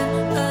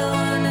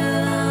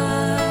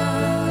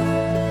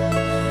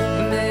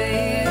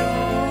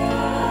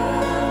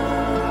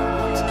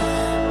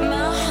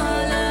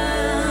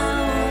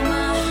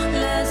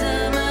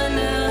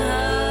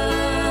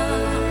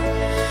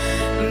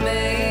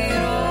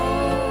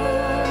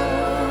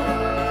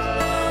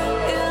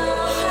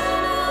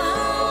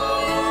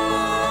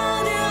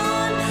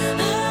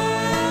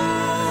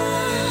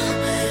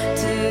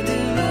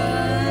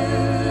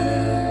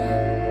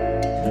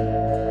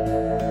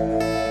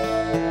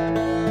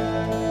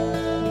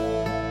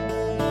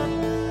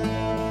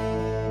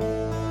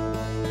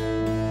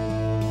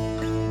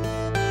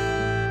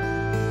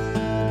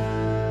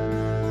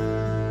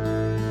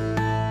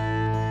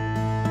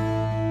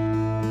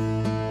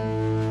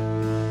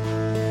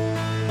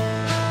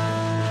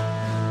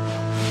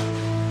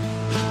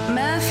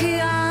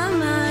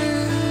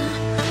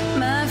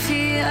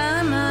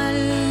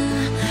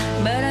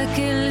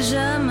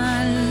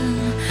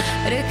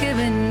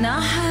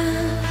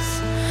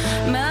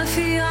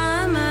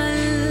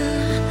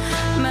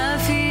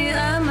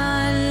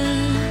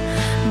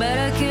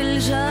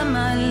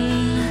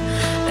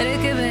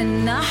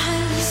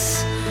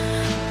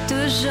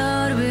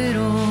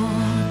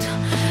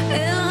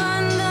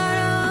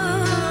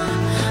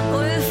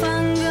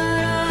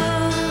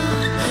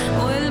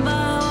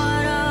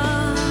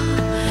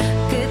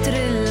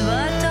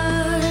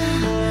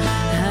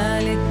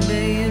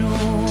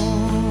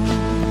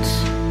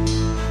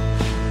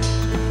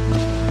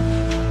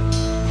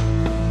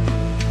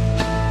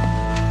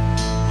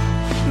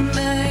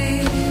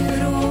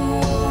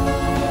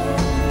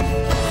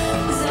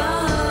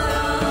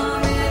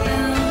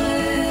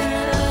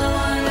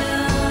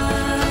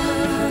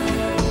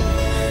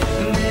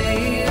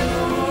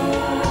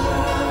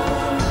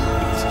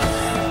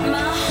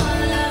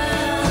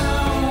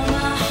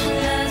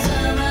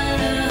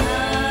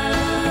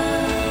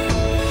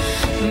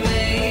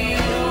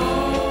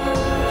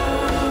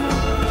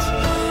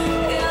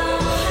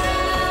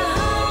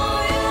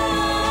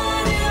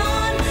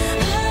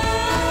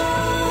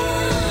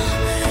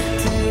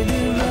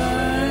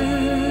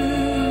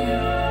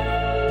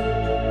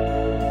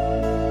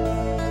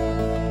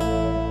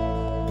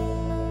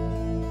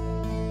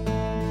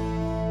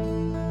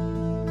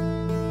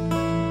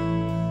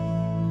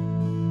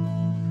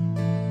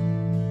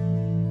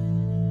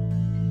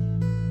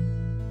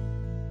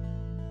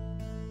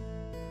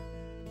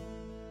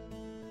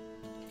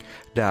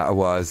That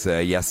was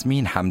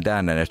Yasmin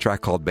Hamdan and a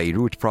track called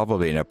Beirut,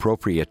 probably an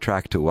appropriate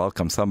track to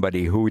welcome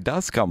somebody who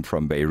does come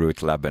from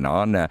Beirut,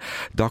 Lebanon.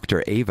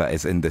 Dr. Ava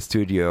is in the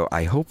studio.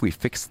 I hope we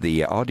fixed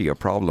the audio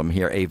problem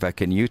here. Ava,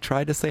 can you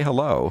try to say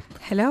hello?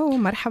 Hello,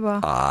 marhaba.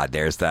 Ah,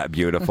 there's that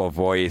beautiful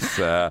voice.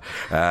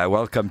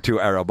 Welcome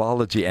to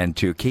Arabology and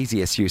to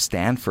KZSU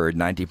Stanford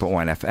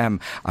 90.1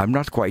 FM. I'm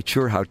not quite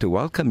sure how to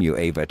welcome you,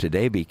 Ava,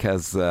 today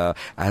because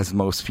as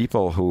most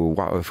people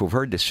who've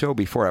heard this show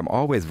before, I'm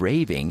always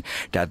raving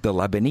that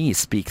the Lebanese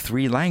speak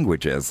 3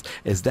 languages.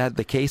 Is that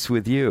the case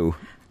with you?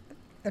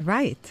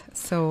 Right.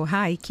 So,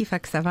 hi,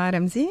 كيفك ça va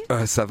رمزي?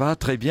 Ça va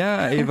très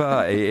bien,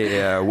 Eva.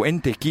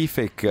 وانت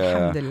كيفك?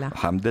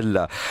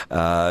 Alhamdulillah.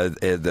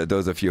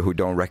 Those of you who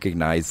don't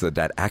recognize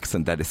that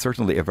accent, that is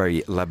certainly a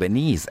very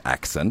Lebanese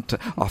accent,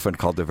 often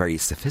called a very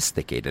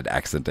sophisticated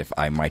accent, if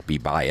I might be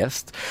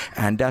biased.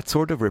 And that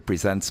sort of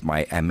represents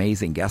my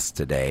amazing guest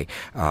today,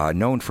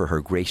 known for her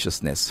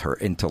graciousness, her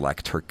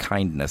intellect, her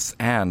kindness,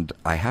 and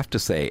I have to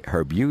say,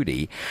 her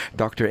beauty.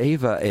 Dr.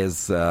 Ava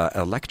is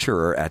a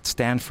lecturer at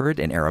Stanford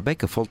in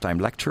Arabic, a full-time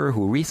lecturer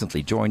who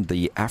recently joined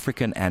the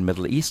African and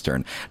Middle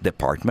Eastern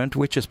department,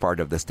 which is part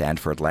of the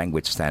Stanford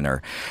Language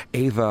Center.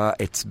 Ava,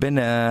 it's been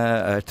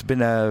a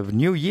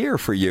new year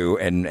for you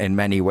in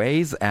many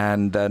ways,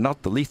 and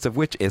not the least of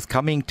which is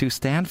coming to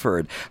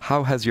Stanford.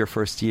 How has your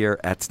first year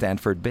at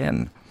Stanford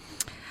been?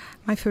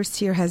 My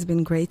first year has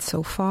been great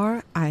so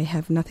far. I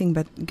have nothing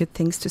but good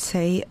things to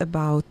say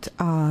about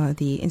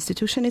the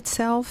institution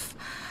itself.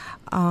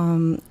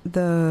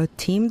 The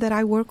team that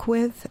I work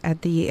with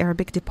at the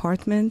Arabic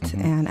department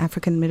and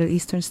African Middle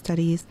Eastern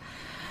studies,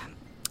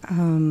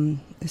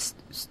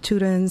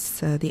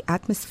 students, the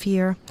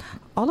atmosphere,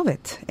 all of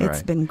it.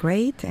 It's been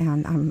great,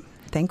 and I'm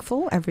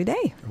thankful every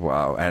day.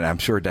 Wow. And I'm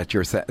sure that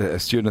your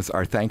students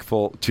are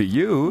thankful to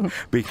you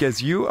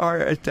because you are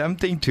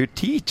attempting to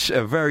teach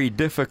a very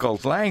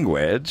difficult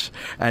language,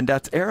 and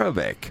that's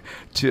Arabic.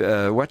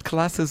 What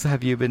classes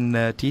have you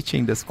been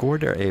teaching this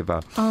quarter,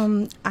 Ava?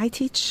 I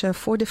teach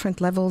 4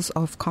 different levels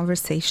of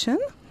conversation.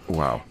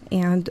 Wow.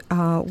 And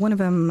one of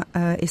them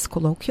is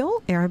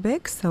colloquial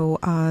Arabic, so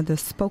the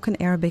spoken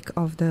Arabic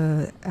of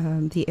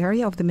the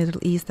area of the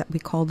Middle East that we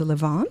call the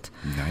Levant.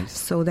 Nice.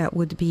 So that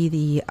would be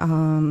the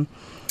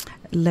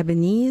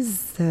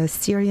Lebanese,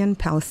 Syrian,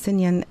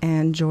 Palestinian,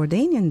 and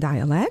Jordanian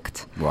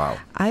dialect. Wow.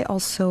 I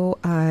also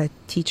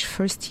teach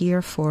first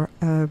year for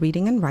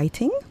reading and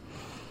writing.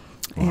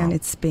 Wow. And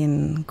it's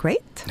been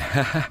great.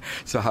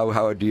 So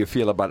how do you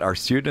feel about our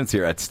students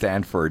here at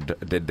Stanford?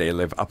 Did they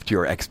live up to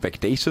your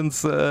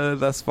expectations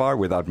thus far,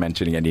 without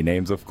mentioning any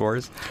names, of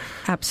course?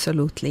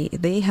 Absolutely.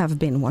 They have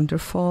been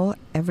wonderful.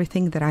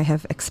 Everything that I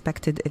have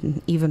expected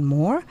and even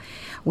more,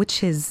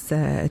 which is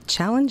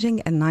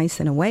challenging and nice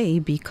in a way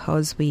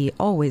because we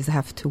always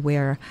have to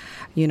wear,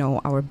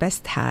 our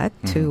best hat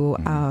to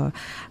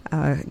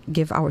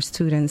give our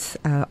students,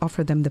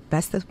 offer them the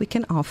best that we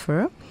can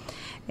offer.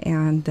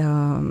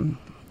 And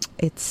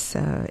it's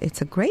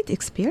a great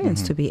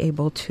experience to be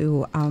able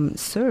to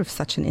serve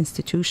such an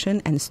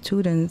institution and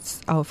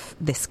students of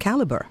this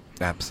caliber.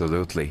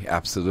 Absolutely,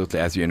 absolutely.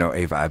 As you know,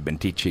 Ava, I've been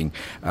teaching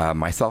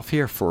myself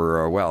here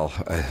for,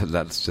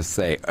 let's just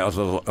say a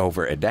little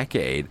over a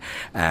decade.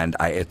 And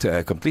I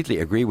completely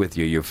agree with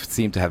you. You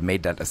seem to have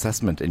made that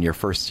assessment in your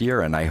first year.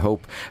 And I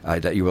hope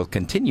that you will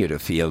continue to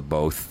feel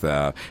both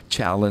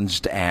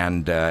challenged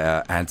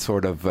and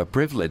sort of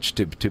privileged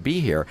to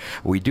be here.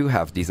 We do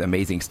have these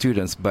amazing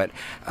students. But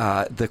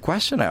the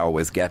question I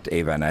always get,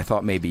 Ava, and I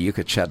thought maybe you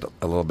could shed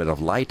a little bit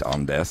of light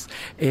on this,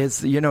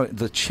 is,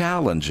 the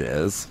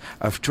challenges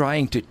of trying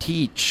to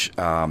teach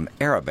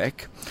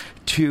Arabic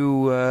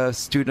to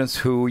students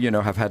who, you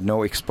know, have had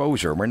no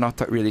exposure. We're not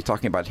really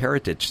talking about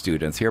heritage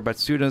students here, but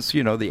students,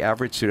 you know, the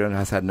average student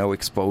has had no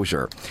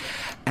exposure.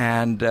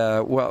 And,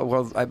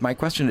 my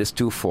question is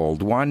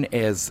twofold. One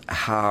is,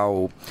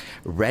 how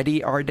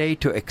ready are they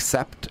to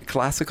accept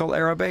classical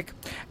Arabic?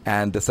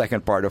 And the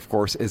second part, of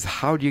course, is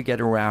how do you get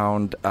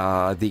around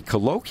the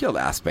colloquial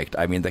aspect?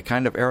 I mean, the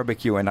kind of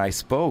Arabic you and I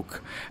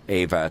spoke,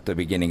 Ava, at the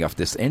beginning of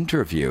this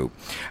interview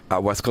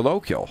was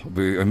colloquial.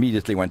 We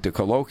immediately went to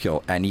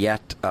colloquial, and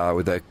yet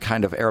the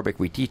kind of Arabic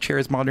we teach here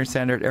is Modern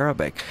Standard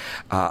Arabic.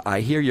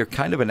 I hear you're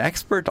kind of an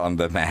expert on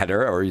the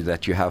matter, or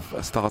that you have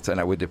thoughts, and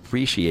I would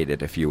appreciate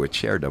it if you would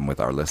share them with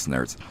our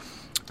listeners.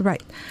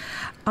 Right.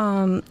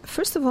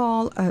 First of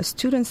all,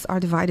 students are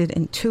divided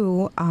in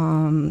two,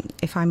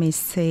 if I may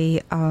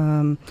say,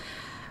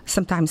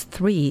 sometimes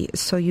three.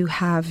 So you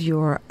have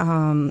your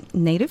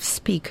native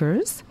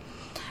speakers,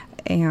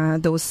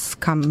 and those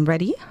come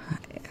ready.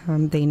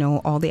 They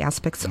know all the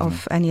aspects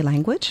of any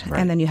language.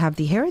 Right. And then you have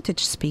the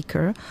heritage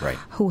speaker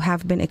who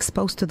have been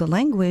exposed to the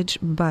language,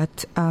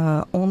 but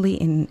only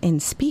in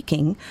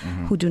speaking,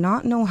 who do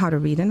not know how to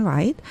read and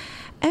write.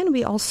 And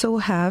we also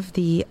have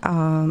the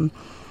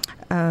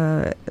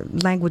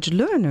language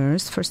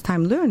learners,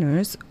 first-time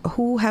learners,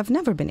 who have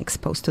never been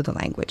exposed to the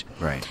language.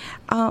 Right.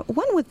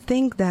 One would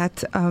think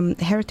that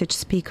heritage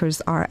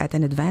speakers are at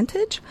an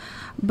advantage,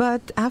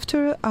 but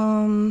after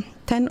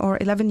 10 or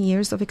 11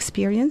 years of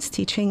experience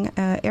teaching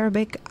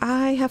Arabic,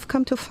 I have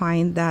come to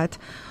find that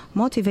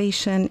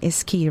motivation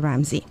is key,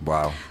 Ramzi.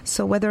 Wow.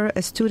 So whether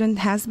a student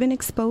has been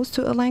exposed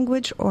to a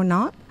language or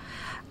not,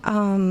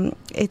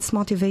 it's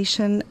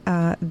motivation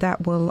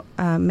that will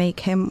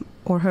make him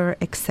or her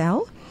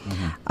excel.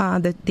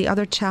 Mm-hmm. The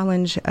other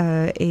challenge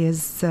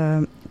is,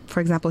 for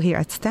example, here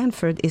at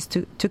Stanford, is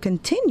to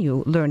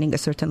continue learning a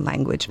certain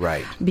language.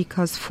 Right.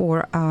 Because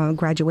for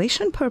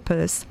graduation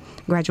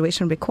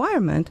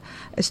requirement,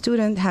 a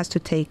student has to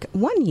take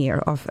 1 year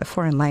of a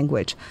foreign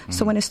language. Mm-hmm.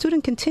 So when a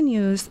student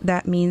continues,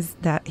 that means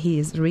that he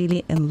is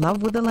really in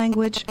love with the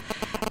language,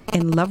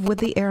 in love with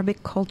the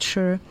Arabic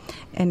culture,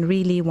 and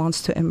really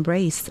wants to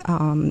embrace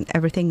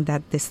everything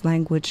that this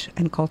language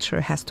and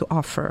culture has to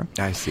offer.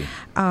 I see.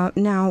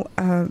 Now,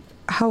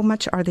 how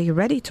much are they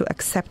ready to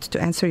accept,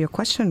 to answer your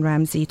question,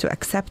 Ramzi, to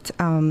accept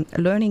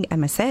learning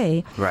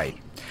MSA? Right.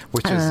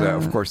 Which is,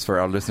 of course, for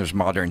our listeners,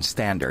 Modern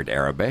Standard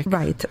Arabic.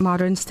 Right,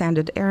 Modern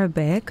Standard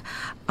Arabic.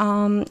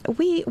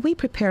 We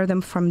prepare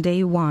them from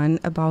day one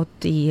about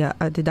the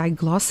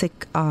diglossic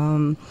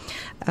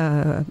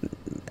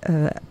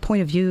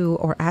point of view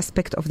or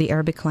aspect of the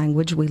Arabic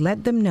language. We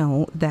let them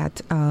know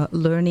that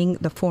learning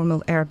the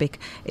formal Arabic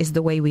is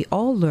the way we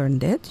all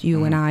learned it.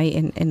 You and I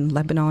in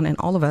Lebanon, and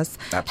all of us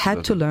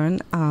had to learn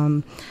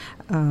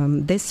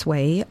this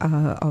way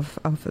of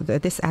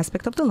this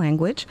aspect of the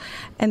language.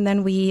 And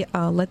then we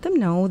let them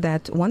know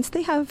that once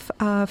they have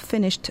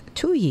finished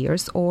 2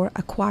 years or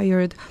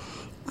acquired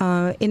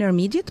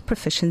intermediate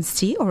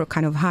proficiency or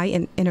kind of high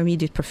and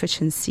intermediate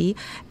proficiency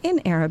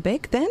in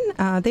Arabic, then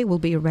they will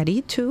be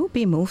ready to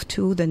be moved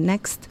to the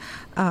next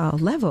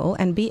level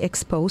and be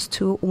exposed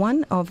to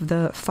one of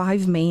the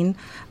 5 main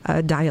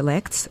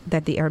dialects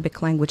that the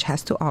Arabic language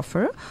has to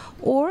offer,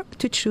 or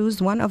to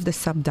choose one of the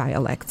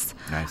sub-dialects.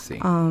 I see.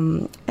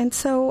 And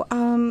so,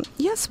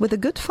 yes, with a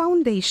good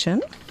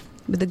foundation,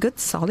 with a good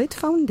solid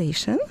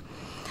foundation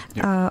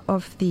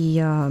of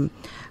the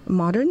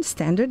Modern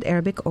Standard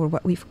Arabic, or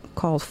what we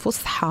call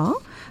Fusha,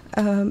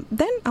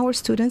 then our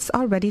students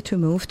are ready to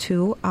move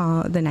to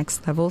the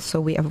next level, so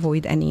we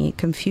avoid any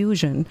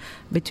confusion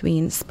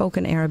between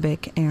spoken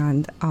Arabic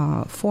and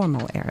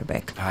formal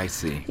Arabic. I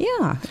see.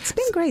 Yeah, it's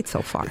been great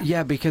so far.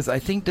 Yeah, because I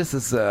think this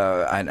is,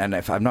 and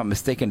if I'm not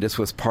mistaken, this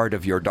was part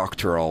of your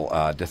doctoral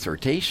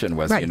dissertation,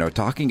 was,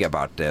 talking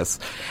about this.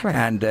 Right.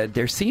 And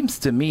there seems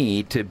to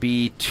me to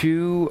be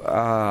 2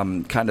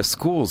 kind of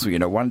schools,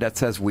 one that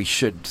says we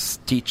should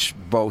teach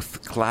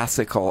both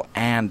classical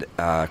and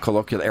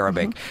colloquial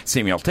Arabic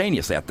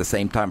simultaneously at the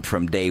same time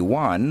from day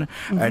one.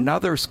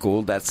 Another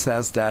school that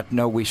says that,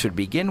 no, we should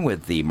begin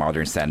with the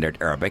Modern Standard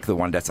Arabic, the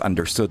one that's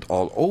understood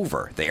all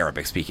over the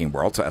Arabic-speaking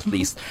world, so at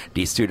least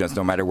these students,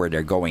 no matter where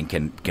they're going,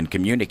 can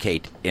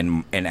communicate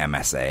in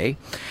MSA,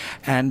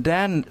 and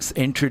then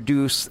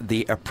introduce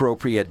the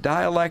appropriate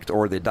dialect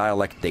or the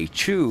dialect they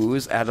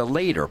choose at a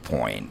later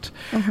point.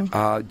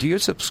 Do you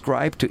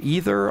subscribe to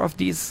either of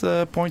these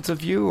points of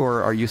view,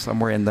 or are you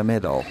somewhere in the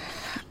middle?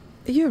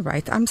 You're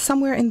right. I'm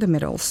somewhere in the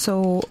middle.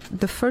 So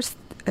the first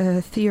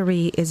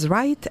theory is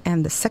right,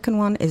 and the second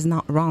one is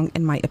not wrong,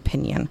 in my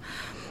opinion.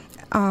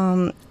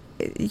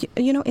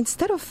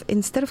 Instead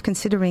of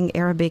considering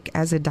Arabic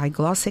as a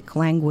diglossic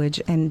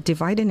language and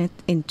dividing it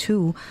in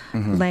 2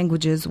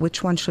 languages,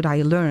 which one should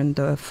I learn,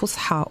 the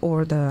Fusha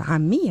or the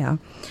Ammiya?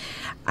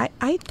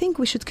 I think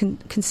we should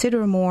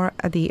consider more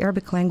the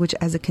Arabic language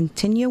as a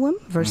continuum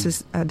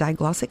versus a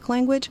diglossic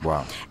language.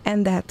 Wow.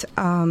 And that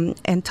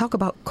and talk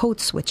about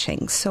code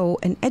switching. So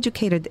an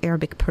educated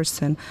Arabic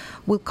person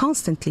will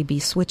constantly be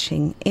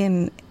switching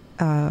in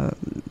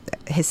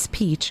his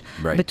speech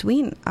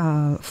between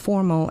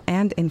formal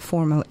and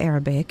informal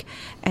Arabic,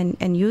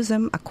 and use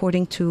them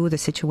according to the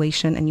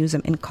situation and use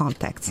them in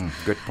context.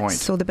 Good point.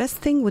 So the best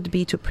thing would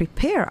be to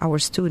prepare our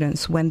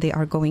students when they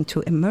are going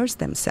to immerse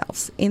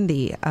themselves in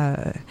the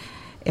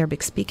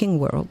Arabic-speaking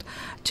world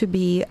to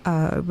be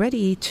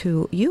ready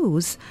to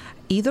use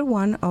either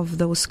one of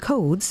those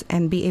codes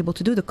and be able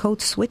to do the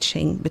code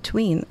switching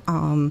between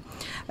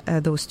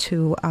those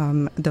 2,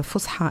 the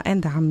Fusha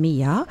and the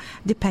Ammiya,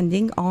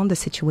 depending on the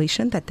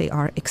situation that they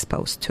are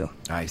exposed to.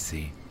 I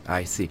see.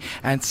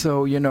 And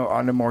so,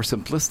 on a more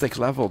simplistic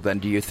level, then,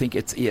 do you think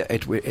it's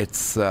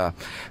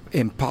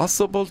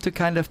impossible to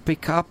kind of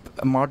pick up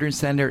Modern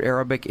Standard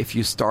Arabic if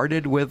you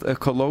started with a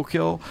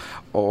colloquial,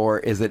 or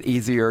is it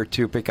easier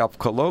to pick up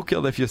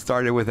colloquial if you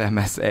started with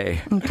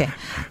MSA? Okay.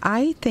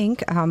 I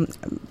think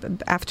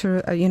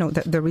after,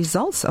 the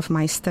results of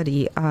my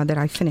study that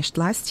I finished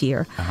last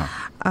year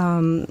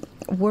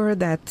were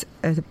that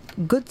a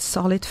good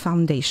solid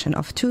foundation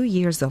of 2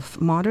 years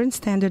of Modern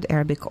Standard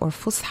Arabic or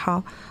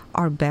Fusha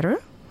are better,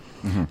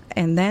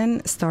 and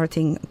then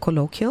starting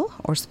colloquial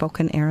or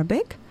spoken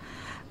Arabic.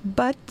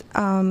 But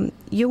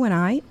you and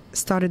I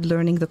started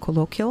learning the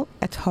colloquial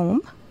at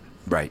home,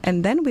 right?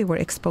 And then we were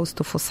exposed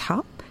to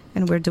Fusha,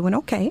 and we're doing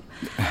okay.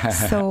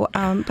 So,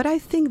 but I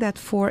think that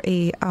for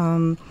a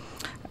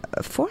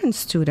foreign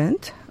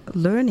student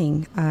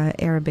learning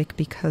Arabic,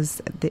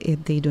 because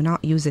they do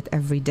not use it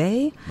every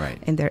day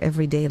in their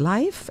everyday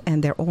life,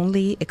 and their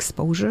only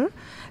exposure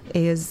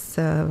is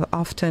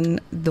often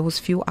those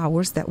few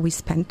hours that we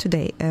spend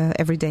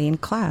every day in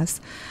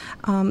class.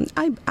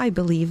 I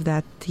believe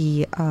that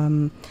the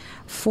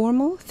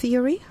formal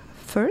theory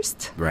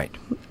first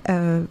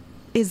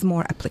is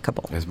more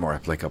applicable.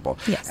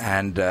 Yes.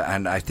 And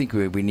I think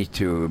we need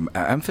to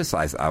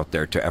emphasize out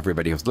there to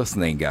everybody who's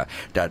listening that,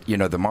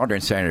 the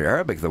modern standard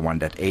Arabic, the one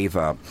that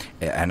Ava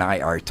and I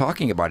are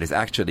talking about, is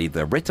actually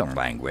the written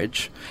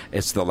language.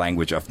 It's the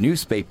language of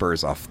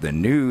newspapers, of the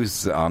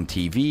news on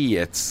TV.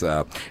 It's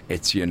the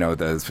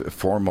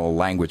formal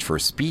language for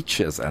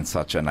speeches and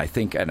such. And I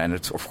think, and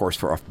it's of course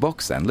for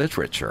books and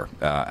literature.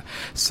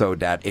 So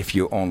that if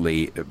you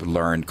only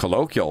learn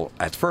colloquial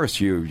at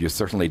first, you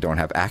certainly don't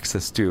have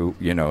access to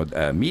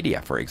media,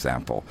 for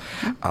example.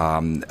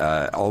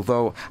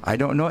 Although, I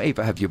don't know,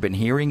 Ava, have you been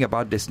hearing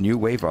about this new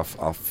wave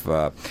of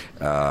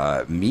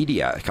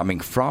media coming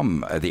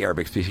from the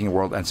Arabic-speaking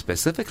world, and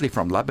specifically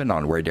from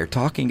Lebanon, where they're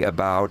talking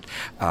about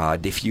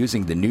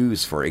diffusing the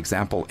news, for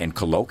example, in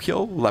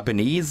colloquial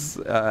Lebanese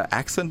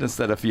accent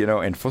instead of,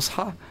 in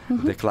Fusha,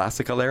 the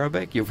classical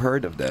Arabic? You've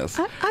heard of this?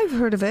 I've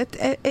heard of it.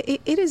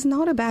 It is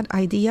not a bad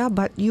idea,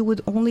 but you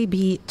would only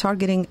be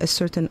targeting a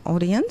certain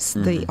audience,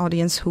 the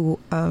audience who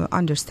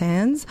understands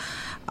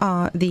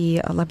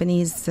the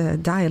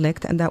Lebanese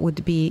dialect, and that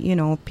would be,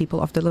 people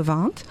of the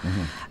Levant,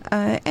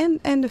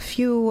 and a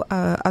few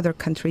other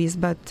countries.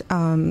 But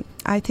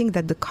I think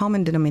that the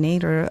common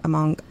denominator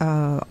among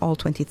all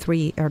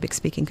 23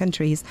 Arabic-speaking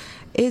countries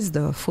is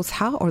the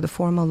Fusha, or the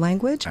formal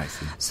language.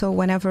 So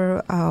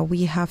whenever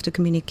we have to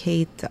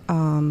communicate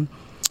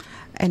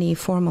any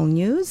formal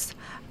news,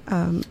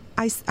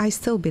 I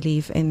still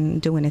believe in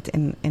doing it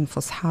in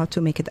Fusha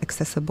to make it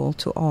accessible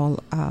to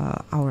all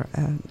our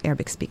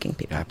Arabic-speaking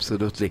people.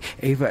 Absolutely.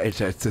 Ava,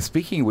 it's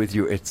speaking with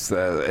you, it's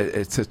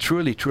a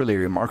truly, truly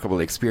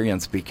remarkable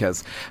experience,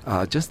 because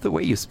just the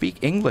way you speak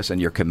English and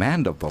your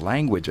command of the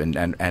language and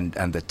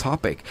the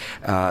topic,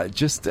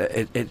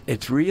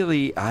 it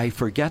really, I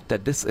forget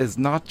that this is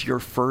not your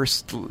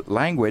first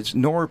language,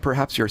 nor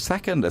perhaps your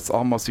second. It's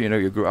almost,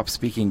 you grew up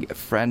speaking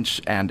French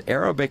and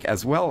Arabic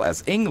as well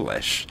as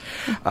English.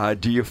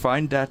 Do you find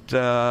that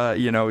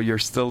you're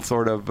still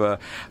sort of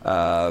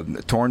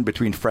torn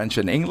between French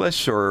and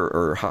English,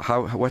 or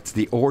what's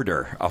the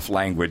order of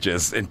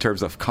languages in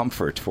terms of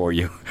comfort for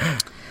you?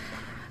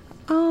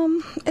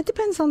 It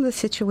depends on the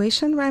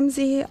situation,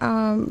 Ramsey.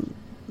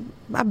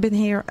 I've been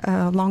here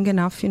long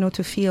enough,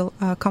 to feel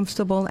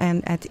comfortable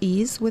and at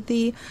ease with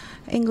the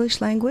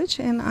English language,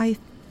 and I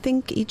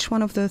think each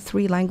one of the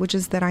three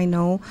languages that I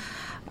know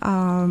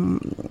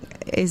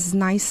is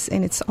nice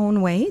in its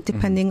own way,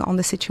 depending on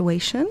the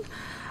situation.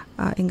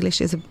 English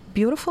is a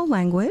beautiful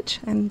language,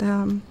 and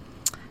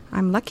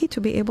I'm lucky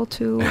to be able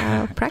to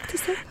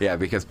practice it. Yeah,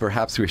 because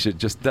perhaps we should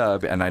just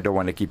dub, and I don't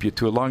want to keep you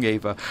too long,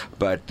 Ava,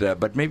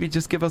 but maybe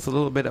just give us a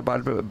little bit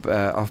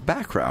of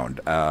background.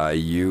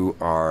 You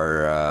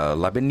are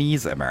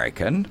Lebanese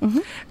American,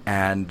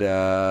 and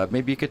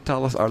maybe you could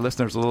tell us, our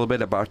listeners, a little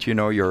bit about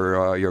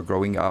your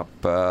growing up.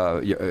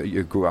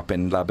 You grew up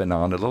in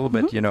Lebanon, a little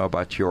bit,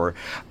 about your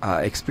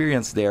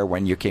experience there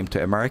when you came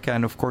to America,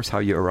 and of course how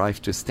you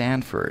arrived to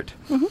Stanford.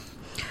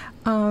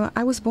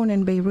 I was born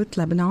in Beirut,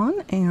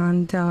 Lebanon,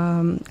 and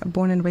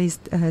born and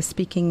raised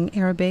speaking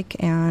Arabic,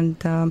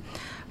 and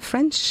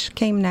French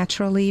came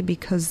naturally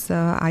because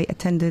I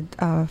attended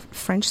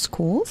French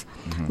schools.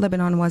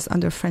 Lebanon was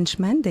under French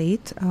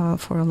mandate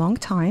for a long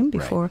time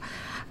before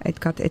it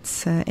got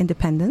its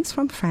independence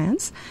from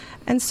France.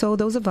 And so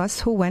those of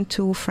us who went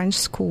to French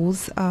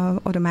schools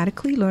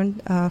automatically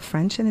learned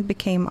French, and it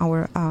became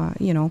our,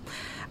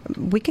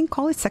 we can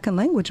call it second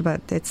language, but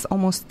it's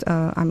almost,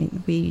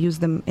 we use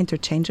them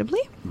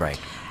interchangeably. Right.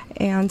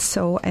 And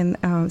so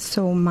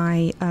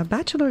my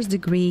bachelor's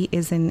degree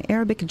is in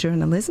Arabic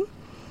journalism.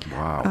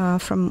 Wow.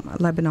 From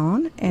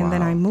Lebanon. And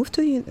then I moved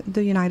to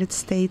the United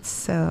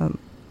States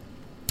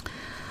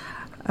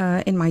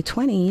in my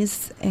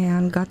 20s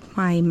and got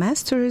my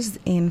master's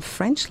in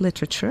French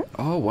literature.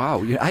 Oh,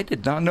 wow. I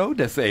did not know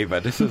this,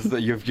 Ava. This is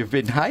you've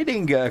been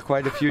hiding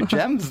quite a few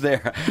gems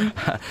there.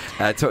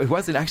 So it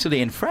wasn't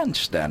actually in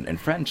French then, in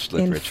French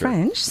literature. In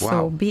French. Wow.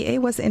 So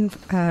BA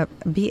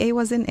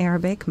was in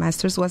Arabic,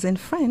 master's was in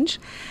French.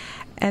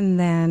 And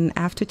then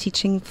after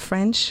teaching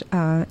French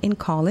in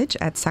college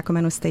at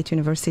Sacramento State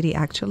University,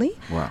 actually,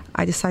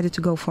 I decided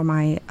to go for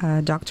my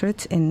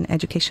doctorate in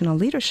educational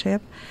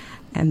leadership.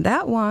 and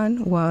that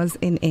one was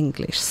in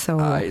English. So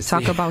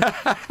talk about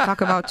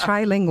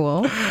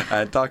trilingual.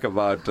 And talk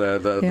about the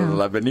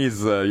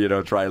Lebanese,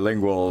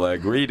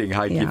 trilingual greeting.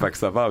 Hi, Kifak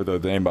Sava, the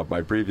name of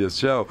my previous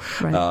show.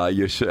 Right.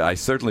 I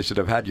certainly should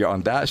have had you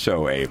on that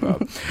show, Ava.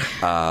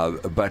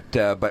 But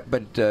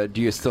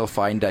do you still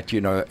find that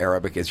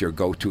Arabic is your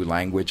go-to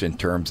language in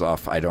terms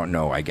of, I don't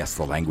know, I guess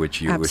the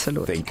language you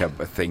Absolutely.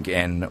 would think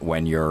in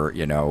when you're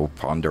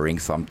pondering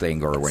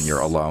something or when you're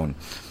alone?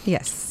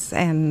 Yes,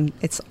 and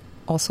it's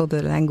also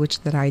the language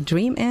that I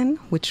dream in,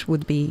 which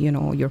would be,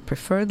 your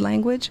preferred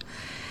language.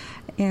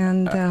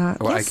 And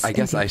yes, I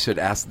guess I should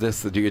ask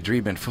this: do you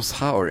dream in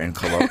Fusha or in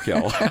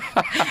colloquial?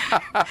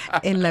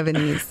 In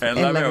Lebanese. In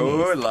Lebanese.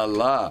 Ooh la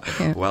la!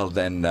 Yeah. Well,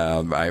 then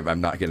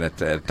I'm not going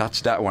to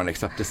touch that one,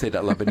 except to say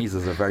that Lebanese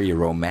is a very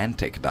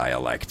romantic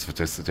dialect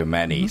to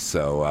many.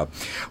 So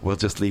we'll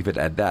just leave it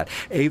at that.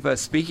 Ava,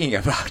 speaking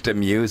about the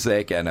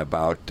music and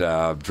about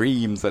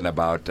dreams and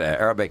about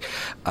Arabic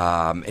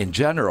in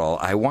general,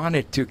 I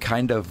wanted to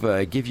kind of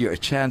give you a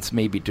chance,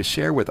 maybe, to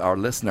share with our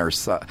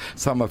listeners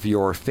some of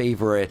your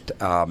favorite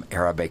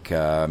Arabic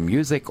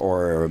music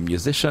or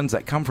musicians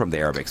that come from the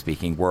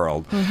Arabic-speaking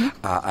world.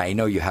 I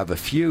know you have a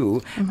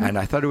few, and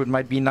I thought it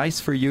might be nice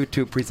for you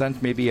to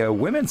present maybe a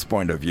women's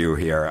point of view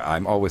here.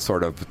 I'm always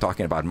sort of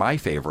talking about my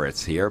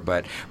favorites here,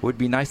 but it would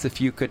be nice if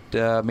you could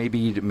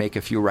maybe make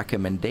a few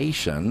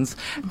recommendations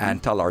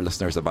and tell our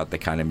listeners about the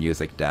kind of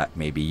music that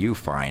maybe you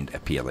find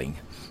appealing.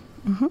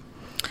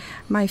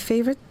 My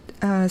favorite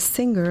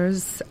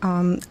singers,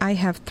 I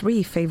have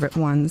three favorite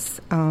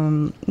ones.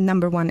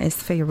 Number one is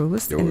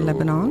Fayrouz in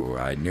Lebanon.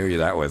 I knew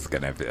that was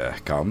going to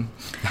come.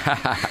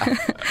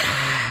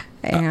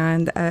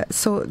 And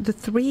so the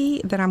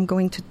three that I'm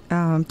going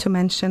to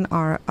mention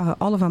are,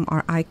 all of them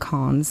are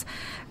icons.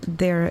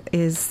 There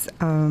is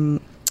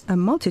a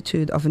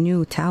multitude of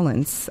new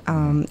talents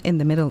in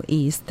the Middle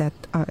East that,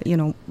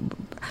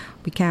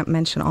 we can't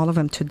mention all of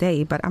them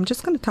today, but I'm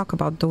just going to talk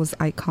about those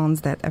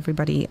icons that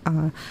everybody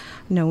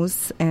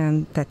knows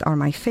and that are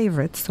my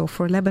favorites. So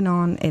for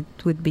Lebanon, it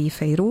would be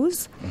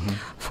Fayrouz.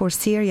 For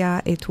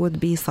Syria, it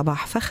would be Sabah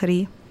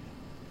Fakhri.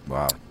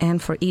 Wow.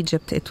 And for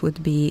Egypt, it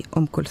would be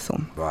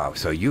Kulthum. Wow.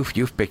 So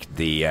you've picked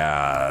the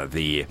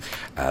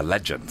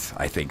legends,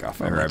 I think,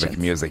 of Arabic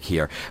music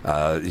here.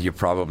 You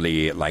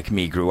probably, like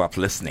me, grew up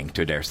listening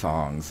to their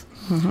songs.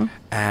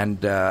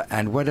 And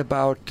what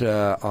about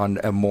on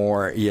a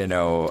more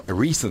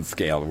recent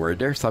scale? Were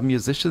there some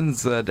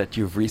musicians that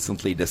you've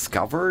recently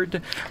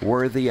discovered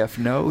worthy of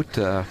note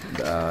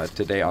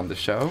today on the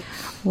show?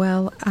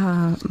 Well,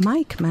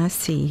 Mike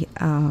Massey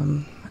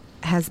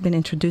has been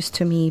introduced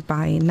to me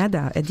by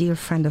Nada, a dear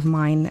friend of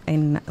mine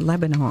in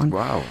Lebanon.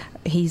 Wow.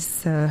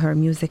 He's her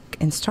music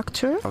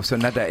instructor. Oh, so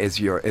Nada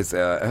is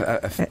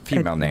a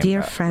female name.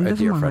 Dear friend of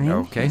mine.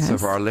 Okay, yes. So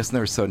for our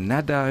listeners, so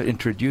Nada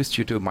introduced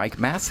you to Mike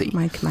Massey.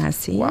 Mike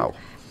Massey. Wow.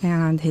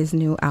 And his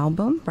new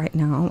album right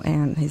now,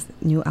 and his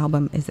new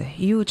album is a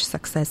huge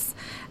success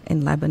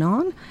in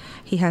Lebanon.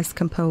 He has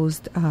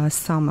composed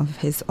some of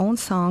his own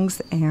songs,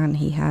 and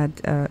he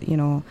had,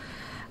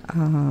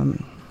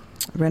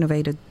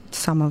 renovated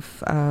some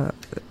of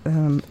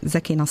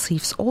Zaki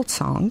Nassif's old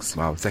songs.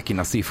 Wow, Zaki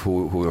Nassif,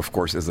 who of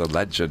course is a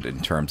legend in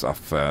terms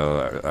of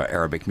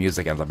Arabic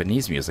music and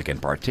Lebanese music in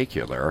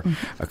particular,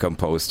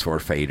 composed for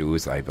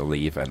Fayrouz, I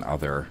believe, and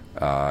other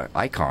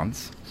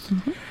icons.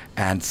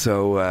 And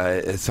so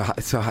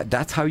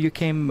that's how you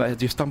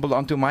you stumbled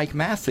onto Mike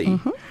Massey.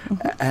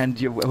 And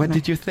what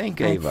did you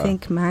think, Ava? I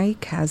think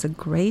Mike has a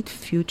great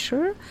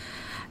future.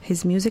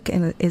 His music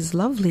is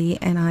lovely,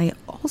 and I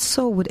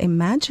also would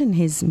imagine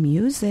his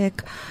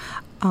music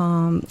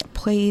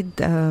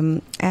played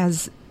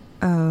as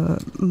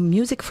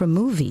music for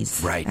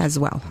movies as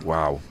well.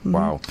 Wow,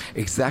 wow.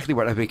 Exactly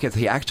because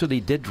he actually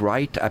did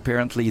write,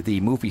 apparently,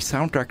 the movie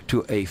soundtrack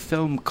to a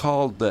film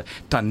called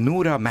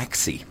Tanura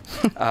Maxi.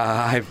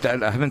 I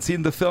haven't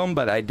seen the film,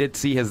 but I did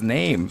see his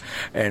name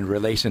in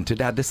relation to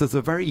that. This is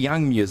a very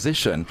young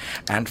musician,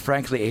 and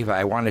frankly, Ava,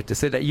 I wanted to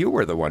say that you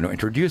were the one who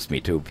introduced me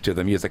to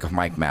the music of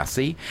Mike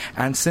Massey,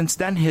 and since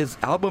then his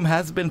album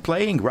has been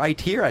playing right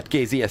here at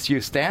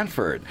KZSU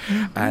Stanford,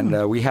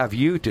 and we have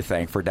you to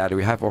thank for that.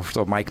 We have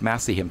also Mike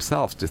Massey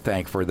himself to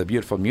thank for the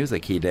beautiful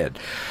music he did.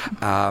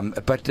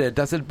 But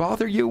does it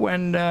bother you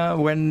when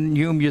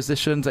new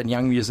musicians and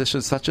young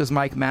musicians such as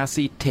Mike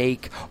Massey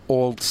take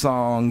old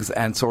songs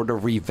and sort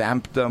of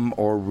revamp them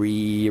or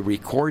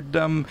re-record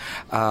them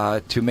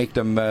to make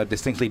them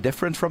distinctly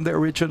different from the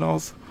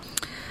originals?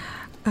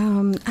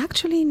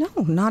 Actually, no,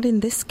 not in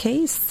this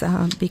case,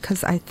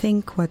 because I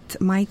think what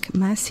Mike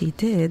Massey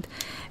did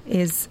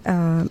is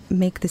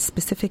make the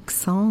specific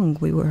song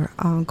we were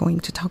going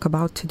to talk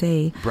about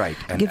today. Right.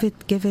 And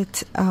give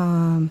it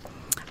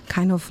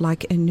kind of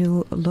like a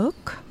new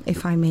look,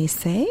 if I may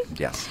say.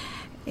 Yes.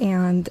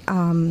 And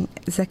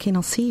Zaki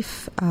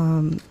Nassif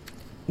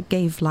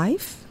gave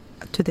life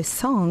to this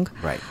song.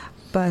 Right.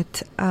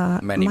 But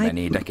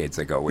many decades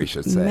ago, we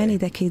should say. Many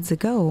decades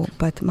ago,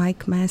 but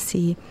Mike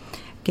Massey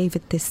gave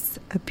it this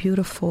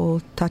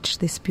beautiful touch,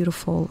 this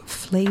beautiful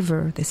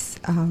flavor, this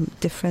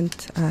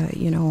different,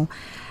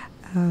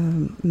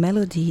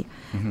 melody.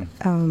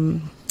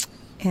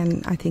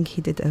 And I think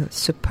he did a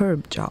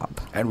superb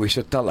job. And we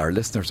should tell our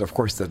listeners, of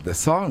course, that the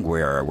song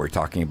we're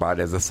talking about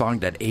is a song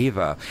that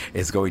Ava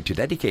is going to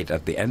dedicate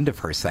at the end of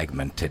her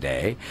segment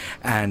today.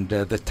 And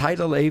the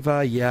title,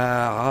 Ava,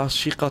 Ya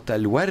Ashiqat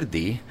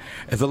al-Wardi,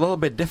 is a little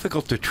bit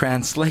difficult to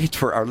translate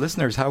for our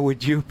listeners. How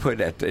would you put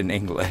it in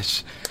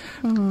English?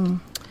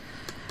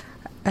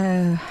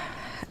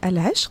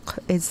 Al-Ishq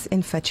is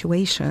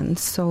infatuation.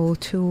 So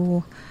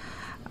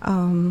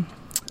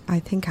I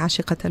think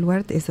Ashiqat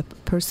al-Ward is a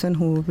person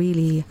who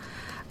really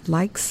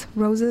likes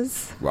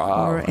roses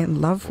or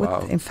in love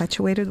with,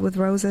 infatuated with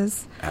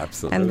roses.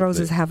 Absolutely. And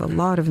roses have a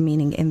lot of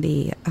meaning in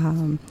the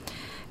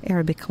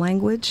Arabic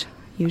language.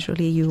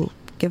 Usually you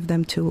give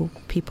them to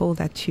people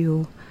that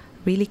you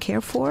really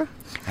care for.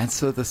 And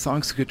so the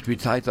songs could be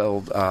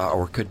titled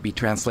or could be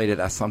translated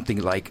as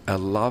something like a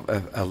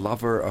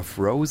lover of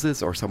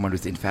roses, or someone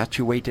who's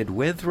infatuated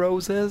with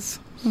roses.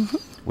 Mm-hmm.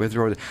 With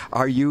roses.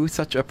 Are you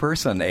such a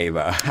person,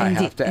 Ava? I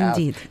have to ask.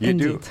 Indeed. You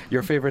do?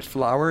 Your favorite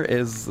flower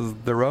is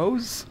the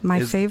rose? My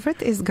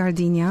favorite is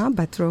gardenia,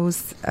 but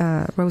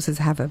roses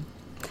have a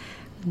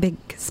big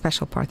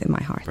special part in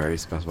my heart. Very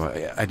special.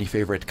 Any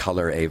favorite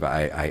color,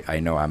 Ava?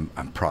 I know I'm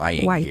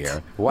prying White.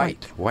 here.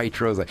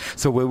 White rose.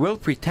 So we will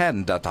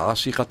pretend that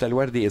Ashiqat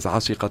al-Wardi is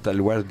Ashiqat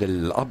al-Ward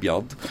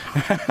al-Abyad,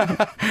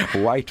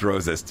 white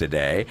roses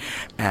today.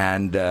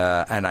 And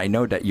I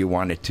know that you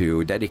wanted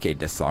to dedicate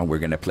this song. We're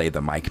going to play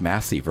the Mike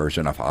Massey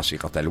version of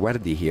Ashiqat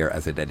al-Wardi here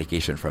as a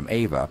dedication from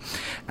Ava,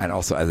 and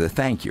also as a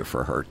thank you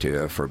for her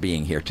for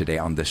being here today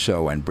on the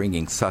show and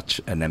bringing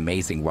such an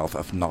amazing wealth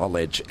of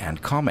knowledge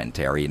and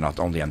commentary, not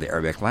only on the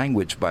Arabic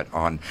language, but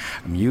on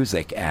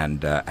music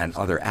and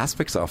other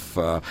aspects of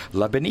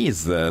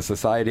Lebanese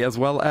society, as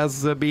well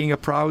as being a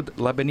proud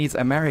Lebanese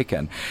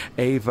American.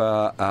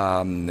 Ava,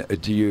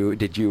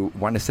 did you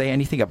want to say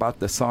anything about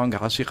the song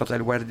Ashiqat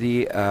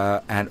al-Wardi?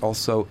 And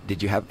also,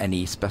 did you have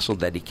any special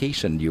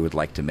dedication you would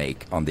like to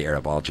make on the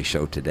Arabology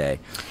show today?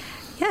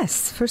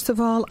 Yes. First of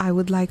all, I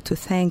would like to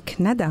thank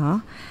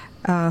Nada,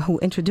 who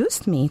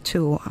introduced me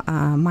to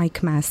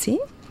Mike Massey.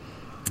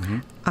 Mm-hmm.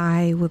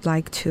 I would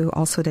like to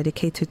also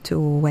dedicate it to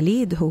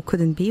Walid, who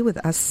couldn't be with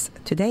us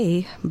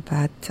today,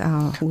 but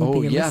who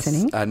will be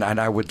listening. And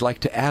I would like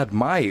to add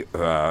my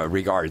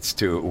regards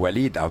to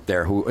Walid out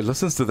there, who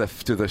listens to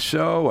the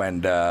show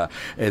and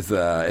is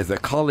a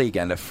colleague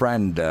and a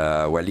friend.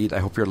 Walid, I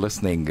hope you're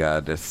listening.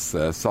 This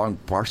song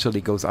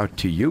partially goes out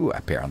to you,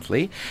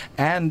 apparently.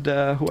 And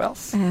who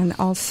else? And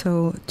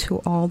also to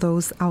all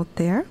those out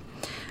there,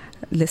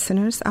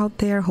 listeners out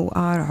there who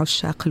are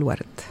Ushaq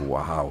al-Ward.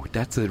 Wow,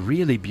 that's a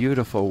really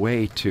beautiful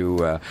way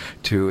to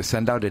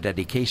send out a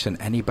dedication.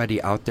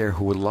 Anybody out there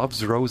who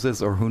loves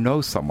roses or who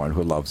knows someone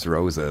who loves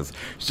roses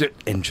should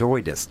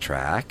enjoy this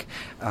track.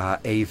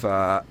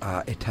 Ava,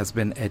 it has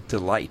been a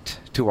delight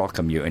to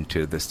welcome you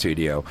into the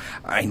studio.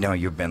 I know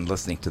you've been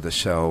listening to the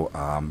show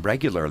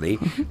regularly.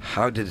 Mm-hmm.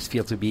 How did it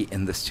feel to be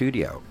in the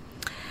studio?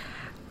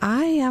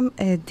 I am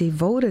a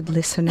devoted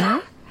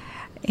listener.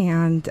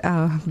 And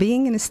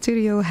being in a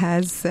studio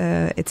has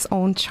its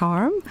own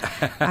charm.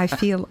 I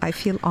feel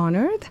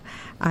honored.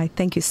 I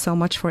thank you so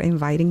much for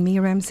inviting me,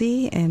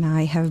 Ramzi. And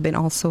I have been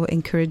also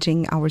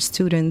encouraging our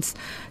students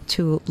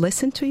to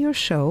listen to your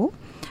show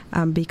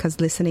because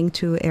listening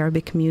to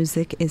Arabic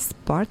music is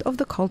part of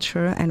the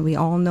culture. And we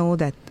all know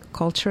that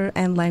culture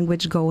and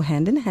language go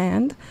hand in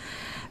hand.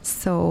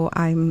 So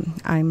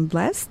I'm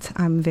blessed.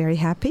 I'm very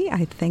happy.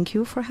 I thank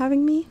you for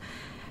having me.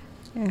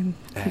 And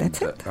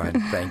that's it.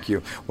 Thank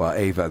you. Well,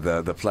 Ava,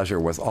 the pleasure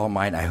was all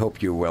mine. I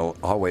hope you will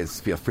always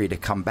feel free to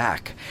come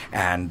back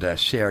and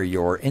share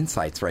your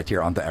insights right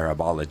here on the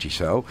Arabology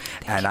show.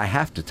 And I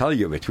have to tell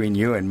you, between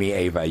you and me,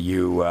 Ava,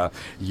 you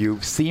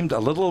seemed a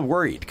little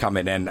worried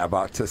coming in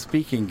about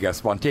speaking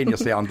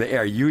spontaneously on the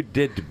air. You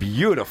did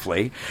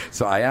beautifully.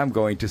 So I am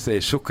going to say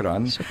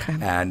shukran.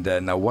 And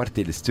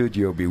nawarti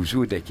al-studio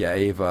biwujudek ya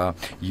Ava.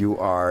 You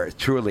are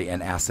truly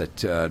an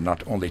asset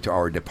not only to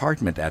our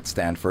department at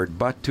Stanford,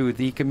 but to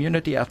the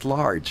community at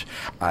large.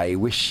 I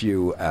wish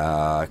you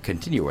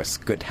continuous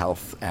good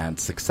health and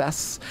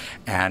success,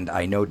 and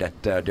I know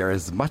that there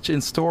is much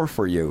in store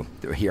for you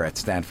here at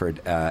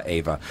Stanford,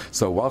 Ava.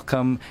 So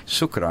welcome,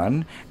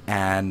 shukran,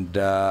 and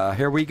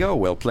here we go.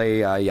 We'll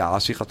play Ya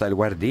Ashiqat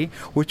al-Wardi,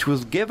 which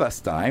will give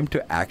us time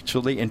to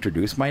actually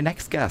introduce my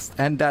next guest,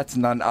 and that's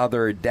none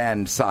other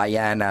than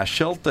Sayana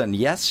Shilton.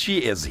 Yes, she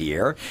is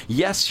here.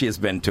 Yes, she's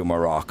been to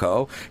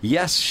Morocco.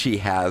 Yes, she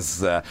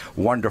has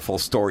wonderful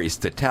stories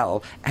to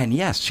tell. And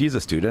yes, she's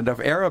a student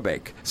of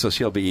Arabic, so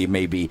she'll be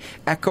maybe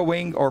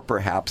echoing or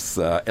perhaps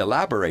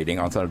elaborating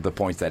on some of the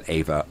points that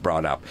Ava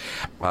brought up.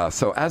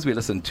 So as we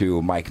listen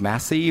to Mike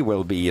Massey,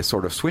 we'll be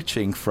sort of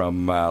switching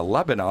from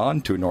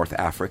Lebanon to North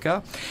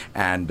Africa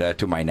and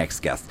to my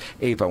next guest.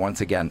 Ava, once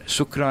again,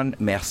 shukran,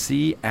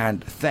 merci,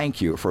 and thank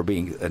you for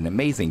being an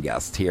amazing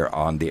guest here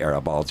on the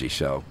Arabology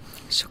show.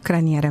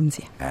 Shukran, ya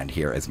Ramzi. And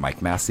here is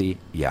Mike Massey,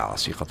 Ya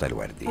Ashiqat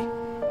al-Wardi.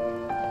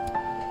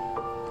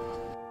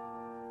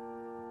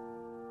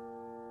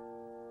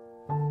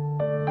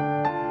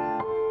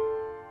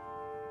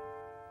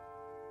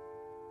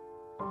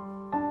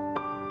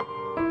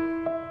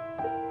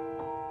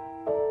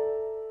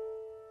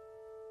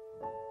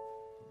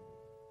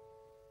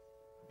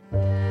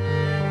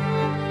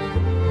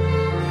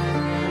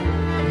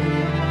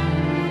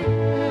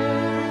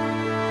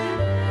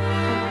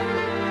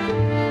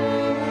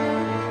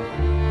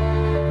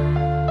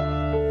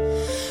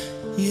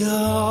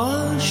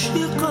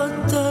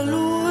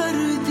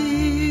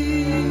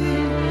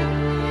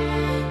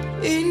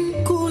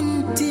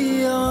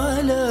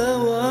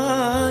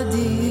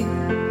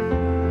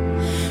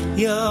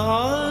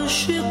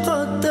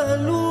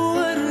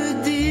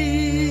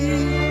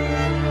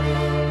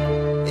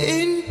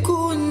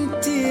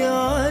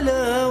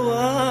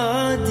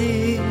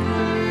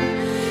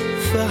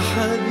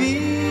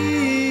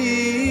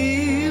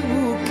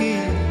 حبيبك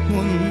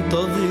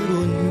منتظر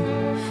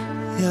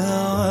يا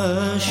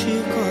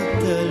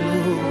عاشقة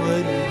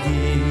الورد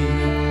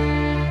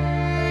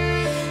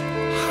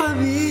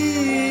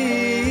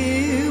حبيبك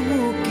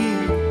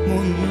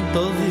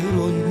منتظر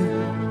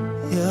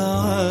يا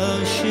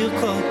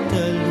عاشقة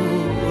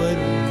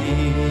الورد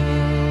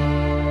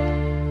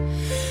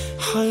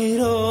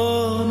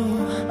حيران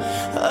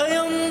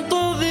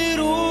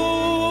أينتظر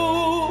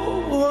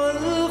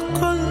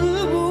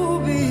والقلب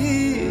به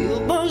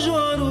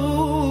ضجر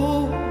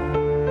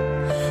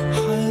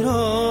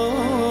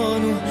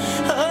حيران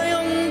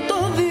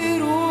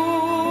أينتظر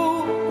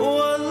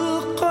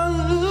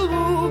والقلب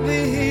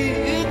به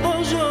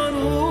ضجر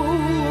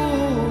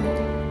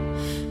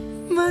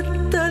ما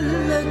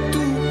التلة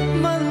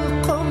ما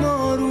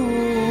القمر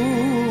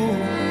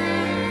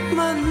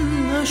ما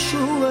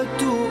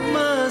النشوة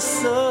ما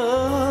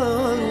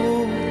السار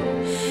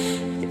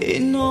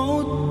إن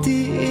عدت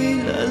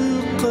إلى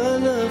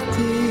القلق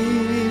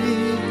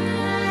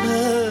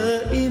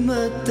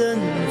هائمة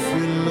في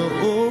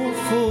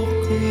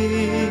الأفق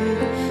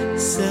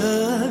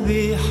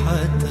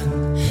سابحة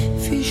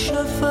في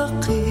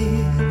شفقي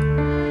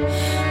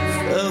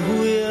فهو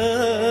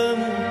يا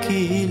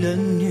مكيلا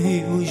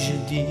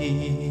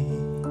يجدي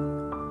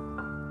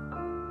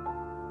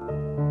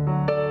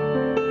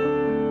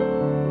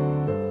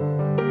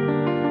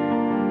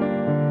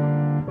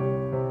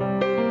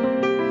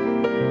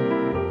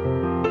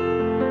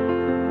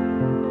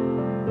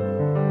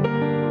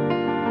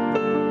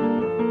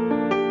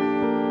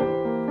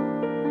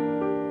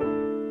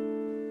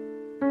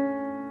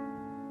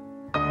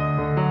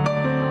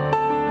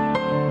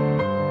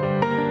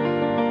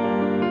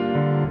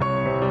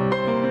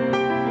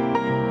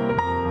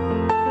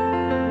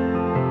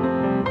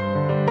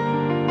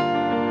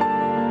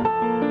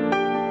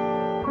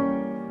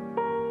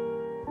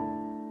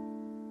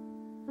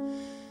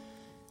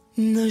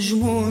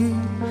نجم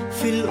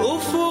في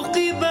الأفق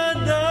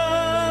بدا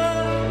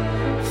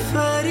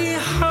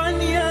فرحا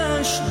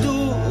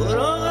يشدو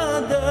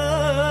رغدا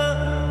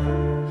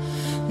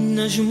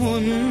نجم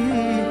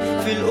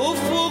في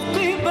الأفق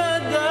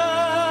بدا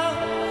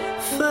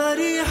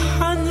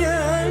فرحا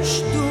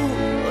يشدو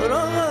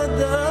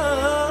رغدا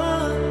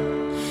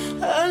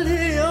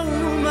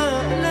اليوم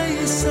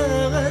ليس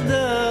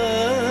غدا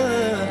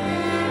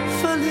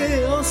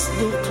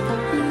فليصدق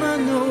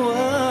من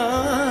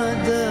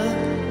وعدا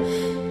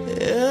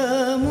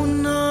يا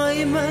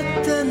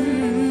منعمة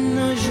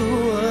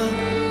النجوى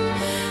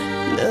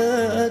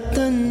لا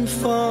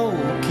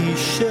تنفعك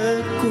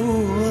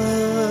شكوى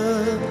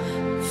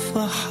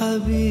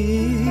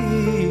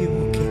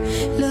فحبيبك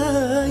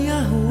لا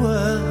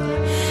يهوى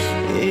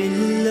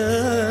إلا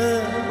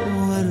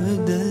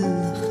ورد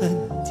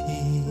الخد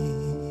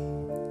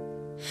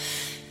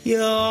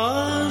يا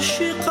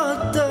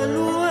عاشقة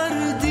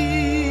الورد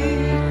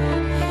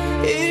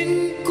إن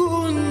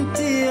كنت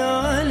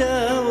على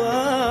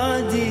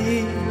وعدي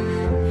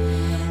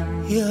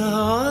يا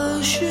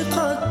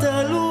عاشقة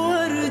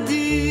الورد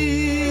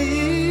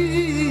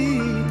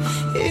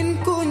إن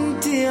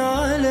كنت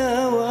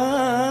على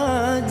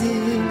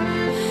وعدي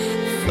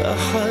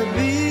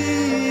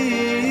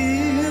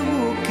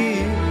فحبيبك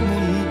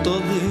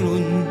منتظر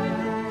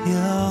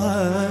يا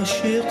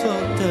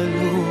عاشقة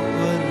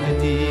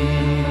الورد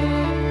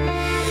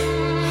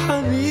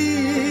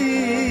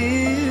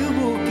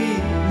حبيبك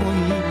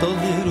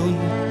منتظر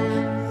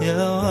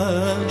يا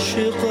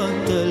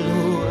عاشقة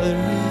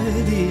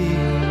الورد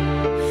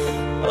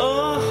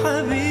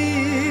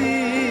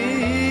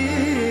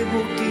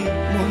حبيبك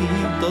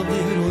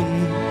منتظر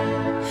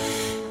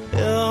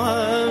يا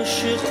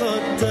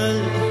عاشقة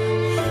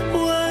الورد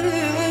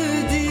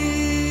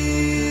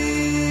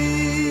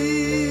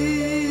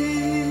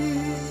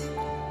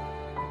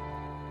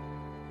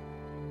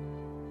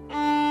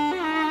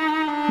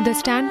The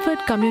Stanford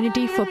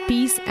Community for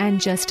Peace and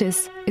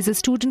Justice is a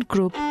student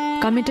group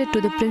committed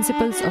to the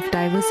principles of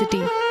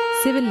diversity,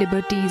 civil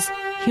liberties,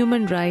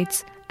 human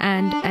rights,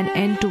 and an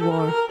end to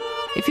war.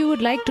 If you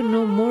would like to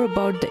know more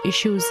about the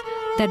issues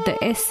that the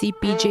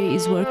SCPJ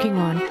is working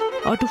on,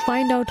 or to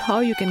find out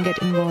how you can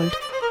get involved,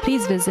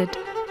 please visit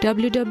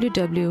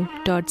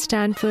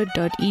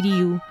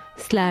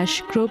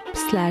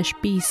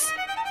www.stanford.edu/group/peace.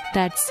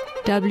 That's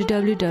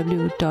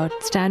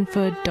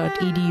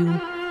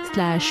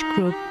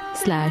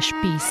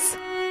www.stanford.edu/group/peace.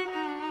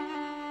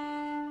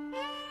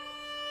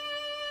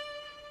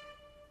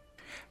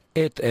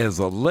 It is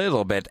a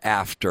little bit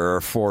after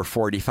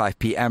 4:45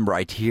 p.m.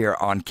 right here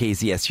on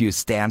KZSU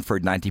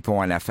Stanford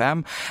 90.1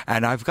 FM,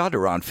 and I've got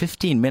around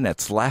 15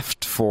 minutes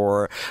left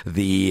for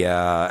the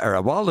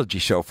Arabology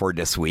show for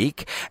this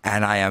week,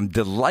 and I am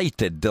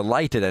delighted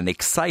and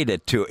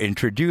excited to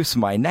introduce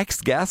my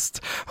next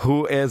guest,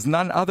 who is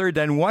none other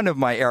than one of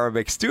my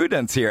Arabic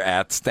students here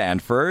at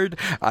Stanford.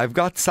 I've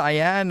got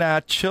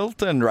Sayana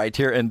Chilton right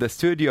here in the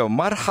studio.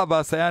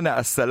 Marhaba Sayana,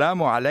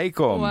 assalamu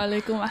alaikum. Wa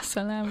alaikum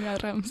assalam ya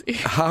Ramzi.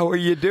 How How are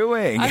you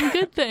doing? I'm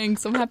good,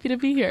 thanks. I'm happy to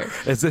be here.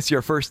 Is this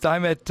your first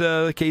time at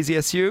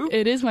KZSU?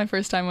 It is my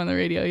first time on the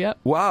radio, yep.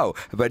 Wow.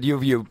 But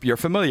you're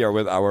familiar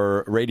with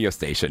our radio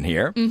station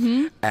here.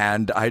 Mm-hmm.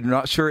 And I'm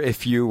not sure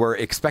if you were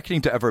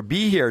expecting to ever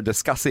be here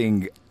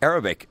discussing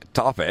Arabic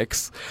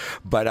topics,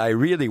 but I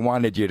really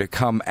wanted you to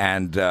come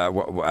and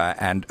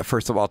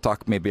first of all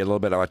talk maybe a little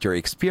bit about your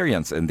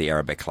experience in the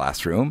Arabic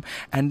classroom,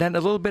 and then a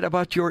little bit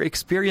about your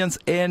experience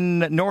in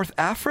North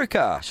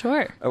Africa.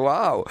 Sure.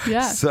 Wow.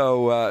 Yeah.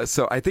 So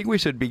I think we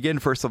should begin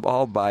first of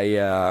all by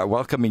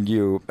welcoming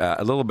you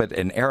a little bit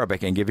in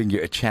Arabic and giving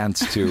you a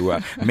chance to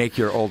make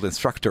your old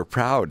instructor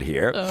proud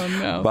here. Oh,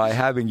 no. By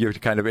having you to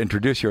kind of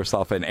introduce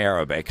yourself in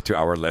Arabic to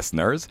our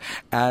listeners.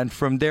 And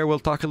from there, we'll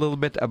talk a little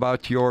bit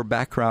about your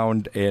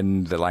background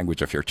in the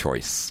language of your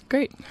choice.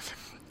 Great.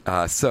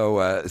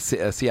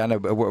 Siana,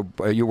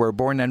 you were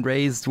born and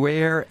raised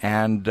where,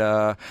 and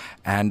how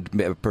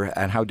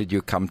did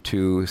you come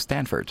to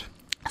Stanford?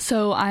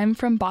 So I'm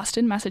from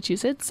Boston,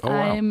 Massachusetts. Oh,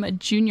 wow. I'm a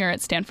junior at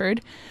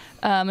Stanford.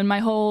 And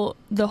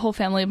the whole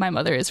family of my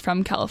mother is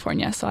from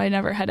California, so I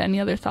never had any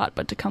other thought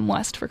but to come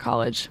west for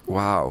college.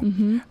 Wow.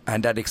 Mm-hmm.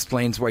 And that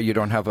explains why you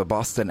don't have a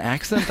Boston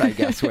accent, I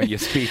guess, when you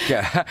speak.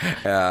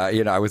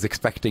 I was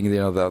expecting,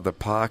 the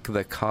pock,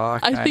 the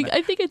cock. I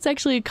think it's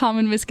actually a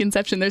common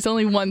misconception. There's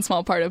only one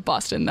small part of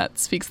Boston that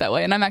speaks that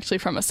way, and I'm actually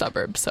from a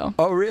suburb, so.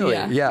 Oh, really?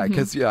 Yeah,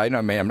 because I know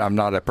I'm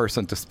not a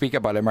person to speak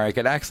about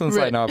American accents.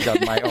 Right. I know I've got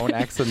my own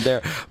accent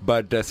there.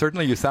 But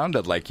certainly you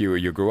sounded like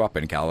you grew up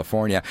in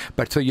California.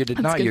 But so you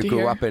did not. You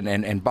grew up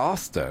in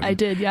Boston. I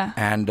did, yeah.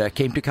 And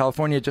came to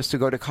California just to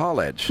go to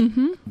college.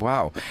 Mm-hmm.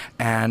 Wow.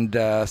 And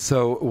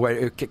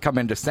so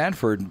coming to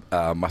Stanford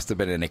must have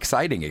been an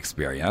exciting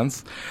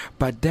experience.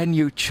 But then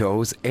you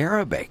chose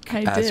Arabic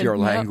as your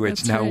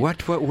language. Now,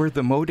 right. what were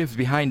the motives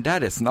behind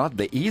that? It's not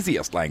the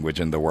easiest language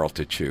in the world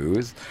to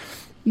choose.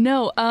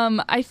 No,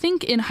 I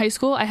think in high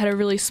school, I had a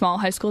really small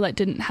high school that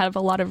didn't have a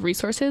lot of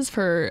resources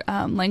for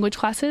language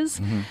classes.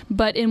 Mm-hmm.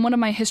 But in one of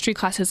my history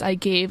classes, I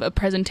gave a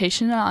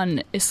presentation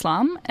on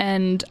Islam,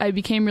 and I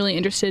became really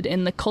interested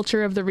in the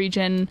culture of the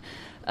region,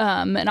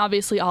 and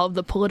obviously all of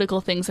the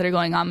political things that are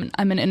going on.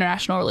 I'm an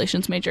international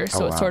relations major,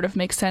 so it sort of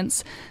makes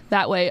sense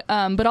that way.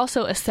 But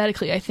also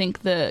aesthetically, I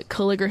think the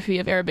calligraphy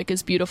of Arabic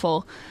is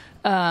beautiful.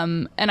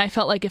 And I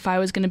felt like if I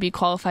was going to be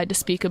qualified to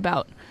speak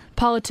about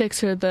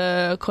politics or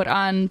the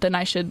Quran, then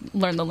I should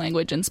learn the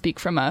language and speak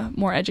from a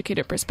more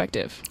educated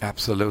perspective.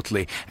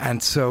 Absolutely.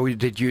 And so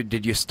did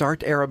you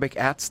start Arabic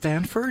at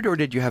Stanford, or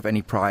did you have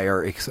any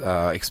prior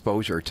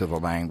exposure to the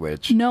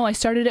language? No, I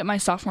started it my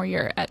sophomore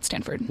year at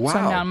Stanford. Wow. So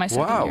I'm now in my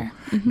second year.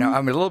 Mm-hmm. Now,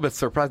 I'm a little bit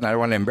surprised, and I don't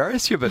want to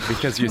embarrass you, but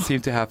because you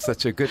seem to have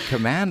such a good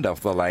command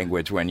of the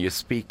language when you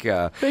speak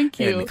Thank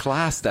you. in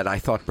class, that I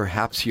thought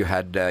perhaps you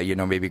had,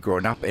 maybe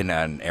grown up in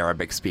an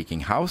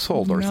Arabic-speaking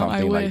household or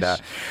something like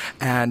that.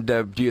 And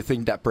do you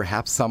think that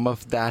perhaps some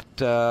of that,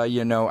 I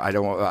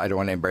don't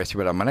want to embarrass you,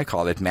 but I'm going to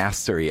call it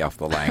mastery of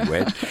the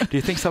language. Do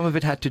you think some of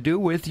it had to do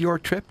with your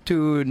trip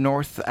to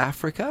North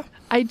Africa?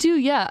 I do,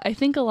 yeah. I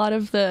think a lot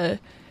of the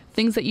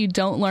things that you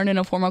don't learn in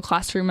a formal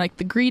classroom, like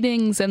the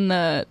greetings and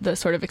the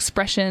sort of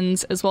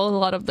expressions, as well as a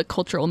lot of the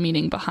cultural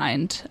meaning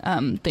behind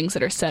things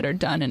that are said or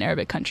done in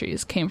Arabic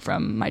countries, came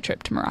from my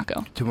trip to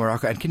Morocco. To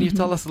Morocco. And can you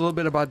tell us a little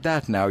bit about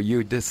that now?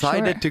 You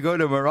decided to go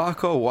to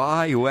Morocco.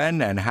 Why,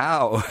 when, and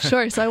how?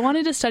 Sure. So I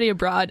wanted to study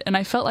abroad, and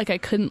I felt like I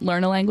couldn't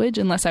learn a language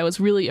unless I was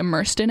really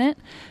immersed in it,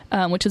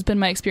 which has been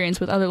my experience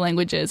with other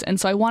languages.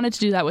 And so I wanted to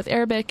do that with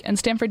Arabic, and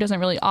Stanford doesn't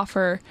really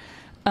offer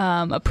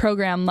a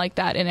program like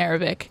that in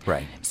Arabic.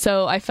 Right.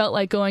 So I felt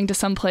like going to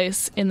some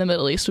place in the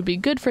Middle East would be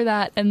good for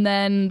that. And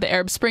then the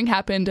Arab Spring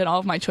happened, and all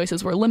of my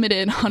choices were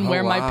limited on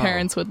where my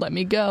parents would let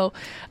me go.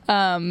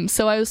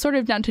 So I was sort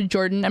of down to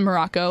Jordan and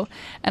Morocco,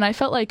 and I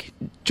felt like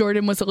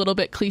Jordan was a little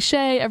bit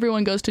cliche.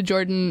 Everyone goes to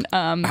Jordan.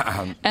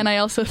 And I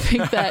also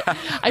think that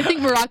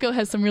Morocco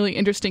has some really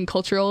interesting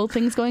cultural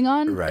things going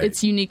on. Right.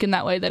 It's unique in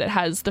that way that it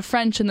has the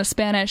French and the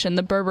Spanish and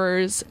the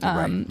Berbers.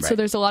 So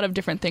there's a lot of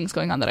different things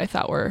going on that I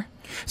thought were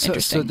So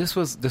this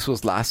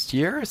was last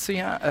year,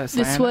 Siana?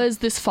 This was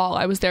this fall.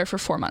 I was there for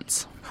 4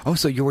 months. Oh,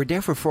 so you were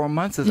there for 4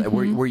 months?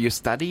 Mm-hmm. Were you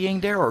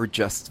studying there or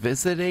just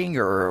visiting?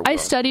 Or I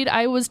studied.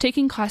 I was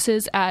taking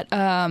classes at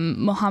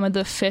Mohammed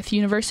V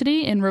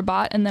University in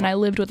Rabat, and then I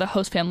lived with a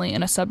host family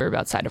in a suburb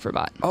outside of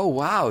Rabat. Oh,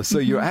 wow. So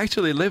you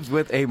actually lived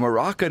with a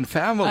Moroccan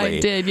family. I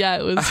did, yeah.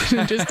 It was an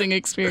interesting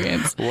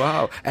experience.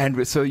 Wow.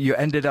 And so you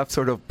ended up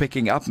sort of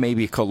picking up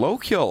maybe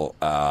colloquial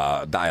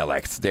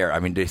dialects there. I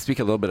mean, they speak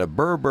a little bit of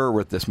Berber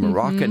with this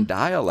Moroccan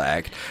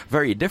dialect,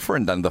 very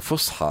different than the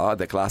Fusha,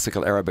 the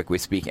classical Arabic we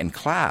speak in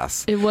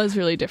class. It was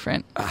really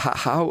different.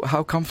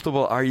 How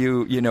comfortable are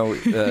you,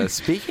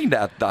 speaking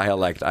that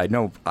dialect? I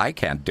know I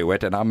can't do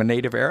it, and I'm a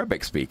native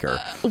Arabic speaker.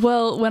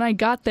 Well, when I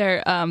got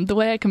there, the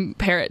way I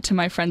compare it to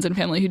my friends and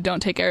family who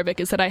don't take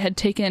Arabic is that I had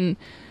taken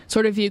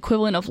sort of the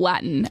equivalent of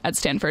Latin at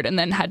Stanford and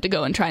then had to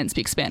go and try and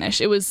speak Spanish.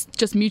 It was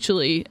just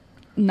mutually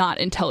not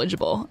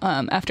intelligible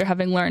after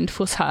having learned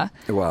Fusha.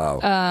 Wow.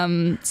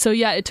 So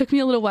yeah, it took me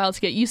a little while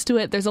to get used to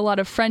it. There's a lot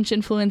of French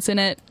influence in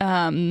it.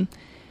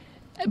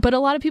 But a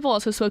lot of people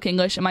also spoke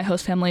English in my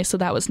host family, so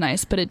that was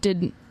nice. But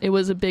it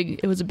was a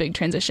big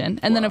transition.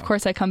 And then, of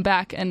course, I come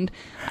back and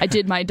I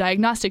did my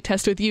diagnostic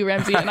test with you,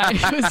 Ramsey, and I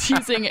was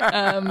using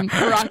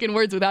Moroccan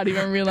words without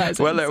even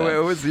realizing. Well,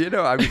 it was,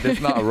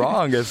 it's not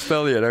wrong. It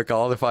still,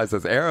 qualifies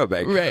as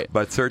Arabic. Right.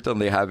 But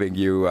certainly having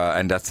you,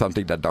 and that's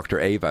something that Dr.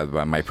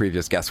 Ava, my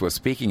previous guest, was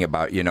speaking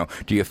about,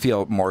 do you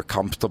feel more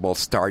comfortable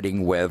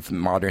starting with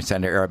modern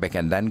Standard Arabic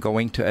and then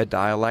going to a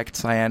dialect,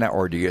 Sayana,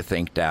 or do you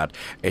think that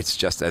it's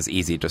just as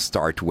easy to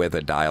start with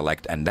a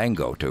dialect and then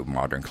go to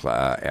modern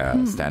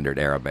Standard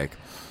Arabic?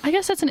 I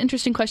guess that's an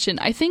interesting question.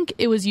 I think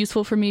it was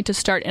useful for me to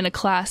start in a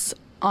class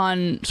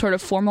on sort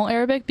of formal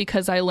Arabic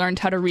because I learned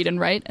how to read and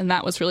write, and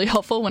that was really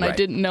helpful. When I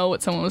didn't know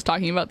what someone was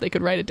talking about, they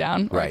could write it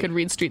down, or I could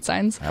read street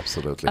signs.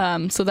 Absolutely.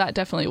 So that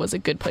definitely was a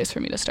good place for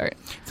me to start.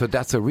 So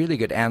that's a really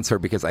good answer,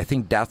 because I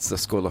think that's the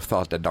school of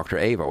thought that Dr.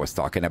 Ava was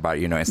talking about.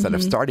 Instead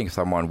of starting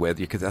someone with,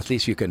 because at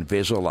least you can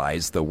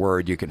visualize the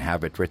word, you can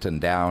have it written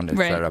down,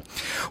 etc. Right.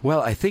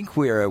 Well, I think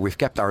we've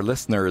kept our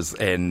listeners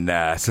in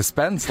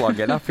suspense long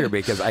enough here,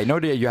 because I know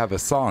that you have a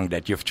song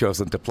that you've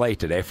chosen to play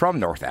today from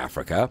North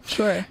Africa.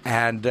 Sure.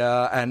 And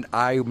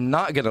I'm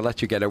not going to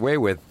let you get away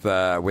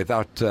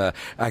without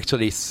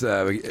actually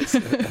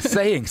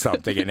saying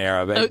something in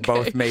Arabic. Okay.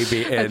 Both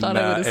maybe in. I thought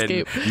I would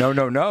escape.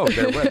 No.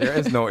 There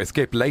is no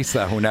escape. ليس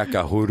هناك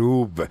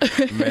هروب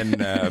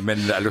من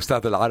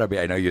الأستاذ العربي.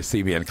 I know you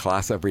see me in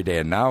class every day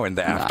and now in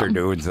the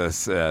afternoons,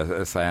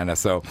 Sayana.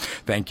 So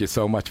thank you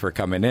so much for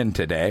coming in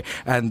today.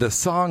 And the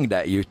song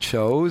that you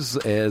chose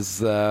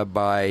is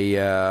by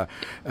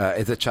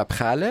is it Shab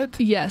Khalid?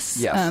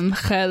 Yes.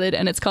 Khalid,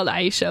 and it's called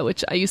Aisha,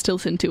 which I used to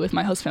listen to with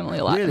my host family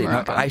a lot. Really?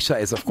 Now, Aisha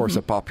is, of course,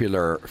 a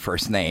popular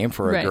first name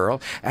for a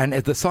girl. And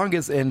the song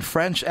is in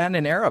French and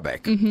in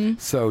Arabic.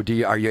 So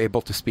are you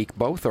able to speak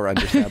both or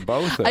understand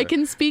both? Or? I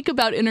can speak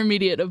about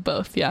intermediate of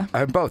both, yeah.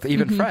 Both,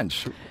 even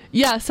French?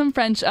 Yeah, some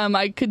French.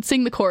 I could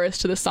sing the chorus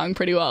to the song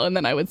pretty well, and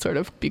then I would sort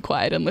of be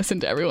quiet and listen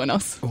to everyone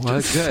else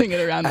sing it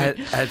around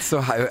me. And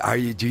so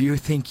do you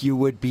think you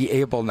would be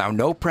able, now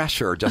no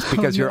pressure, just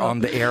because you're on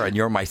the air and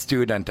you're my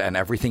student and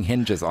everything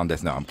hinges on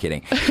this. No, I'm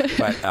kidding.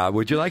 But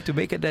would you like to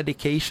make a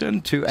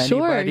dedication to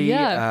anybody,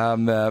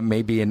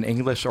 maybe in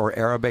English or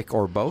Arabic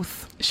or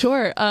both?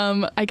 Sure.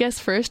 I guess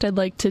first I'd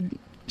like to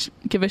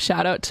give a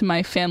shout out to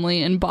my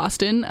family in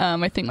Boston.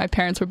 I think my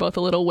parents were both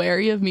a little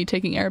wary of me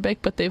taking Arabic,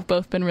 but they've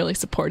both been really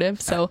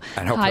supportive. So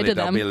and hi to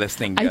them. They'll be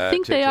listening. I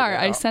think they are.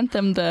 I sent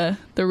them the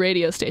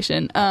radio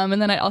station.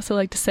 And then I'd also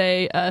like to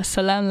say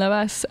salam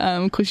labas,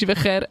 kushi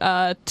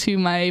b'khair, to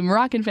my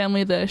Moroccan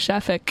family, the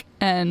Shafik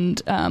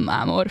and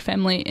Amor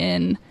family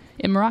in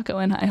Morocco,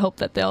 and I hope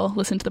that they'll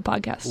listen to the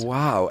podcast.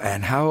 Wow.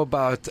 And how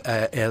about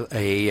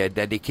a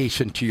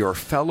dedication to your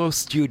fellow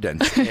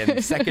students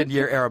in second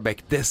year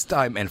Arabic, this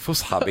time in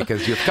Fusha,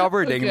 because you've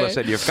covered English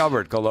and you've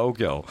covered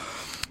colloquial.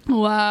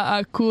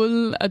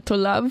 وكل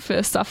الطلاب في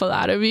الصف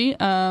العربي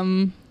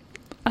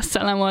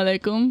السلام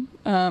عليكم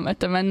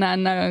أتمنى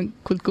أن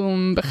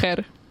كلكم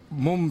بخير.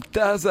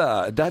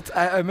 Mumtaza, that's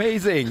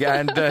amazing.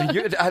 And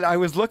I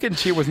was looking,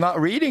 she was not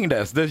reading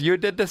this. You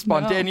did this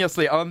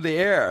spontaneously on the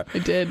air. I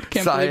did.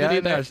 Can't believe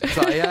it either.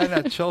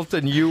 Sayana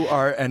Chilton, you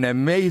are an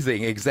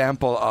amazing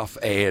example of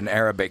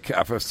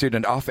a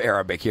student of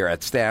Arabic here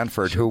at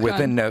Stanford, who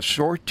within a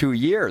short 2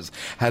 years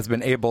has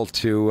been able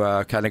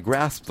to kind of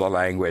grasp the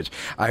language.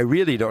 I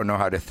really don't know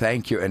how to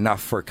thank you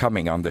enough for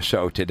coming on the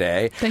show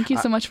today. Thank you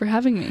so much for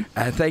having me.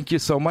 And thank you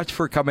so much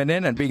for coming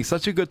in and being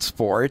such a good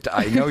sport.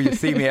 I know you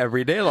see me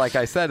every day, like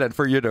I said, and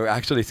for you to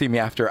actually see me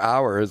after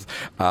hours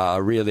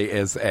really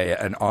is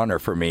an honor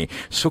for me.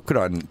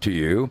 Shukran to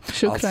you.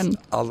 Shukran.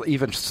 I'll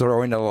even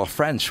throw in a little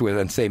French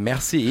and say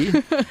merci.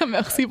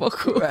 Merci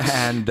beaucoup.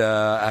 And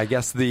I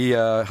guess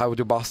how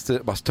do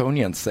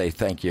Bostonians say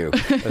thank you?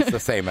 It's the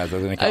same as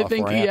in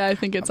California. I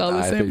think it's all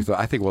the same.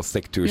 I think we'll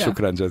stick to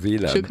Shukran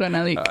Jazilan. Shukran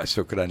alik.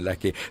 Shukran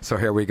laki. So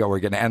here we go. We're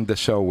going to end the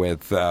show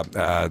with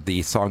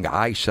the song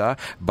Aisha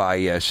by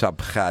Shab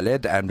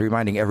Khalid, and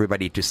reminding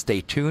everybody to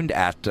stay tuned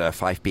at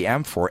 5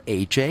 p.m. for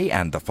AJ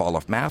and the Fall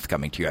of Math,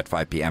 coming to you at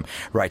 5 p.m.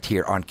 right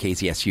here on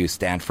KZSU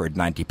Stanford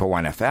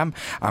 90.1 FM.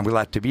 I'm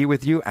glad to be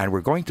with you, and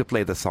we're going to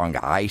play the song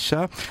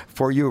Aisha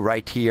for you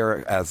right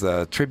here as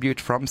a tribute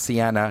from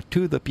Sienna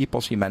to the people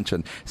she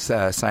mentioned.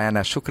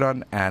 Sienna,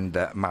 shukran and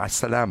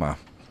ma'as-salama.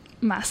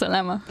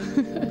 Ma'as-salama.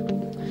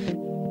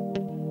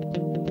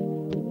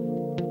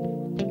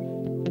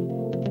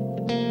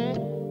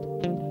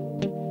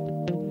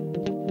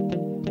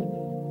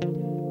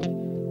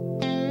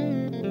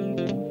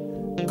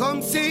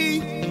 Comme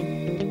si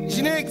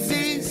je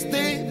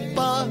n'existais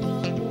pas.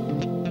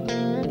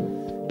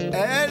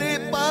 Elle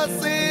est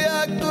passée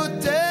à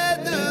côté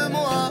de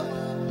moi,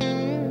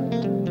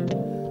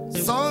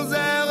 sans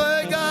un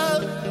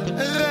regard,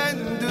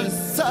 reine de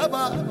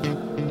Saba.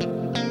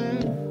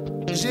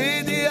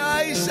 J'ai dit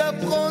Aïcha,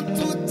 prends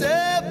tout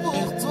est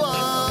pour toi.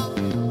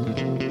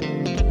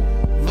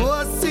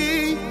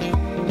 Voici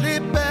les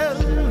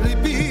perles, les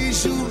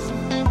bijoux.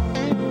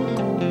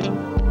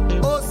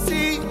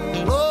 Aussi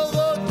au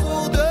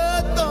retour de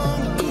ton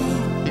cou,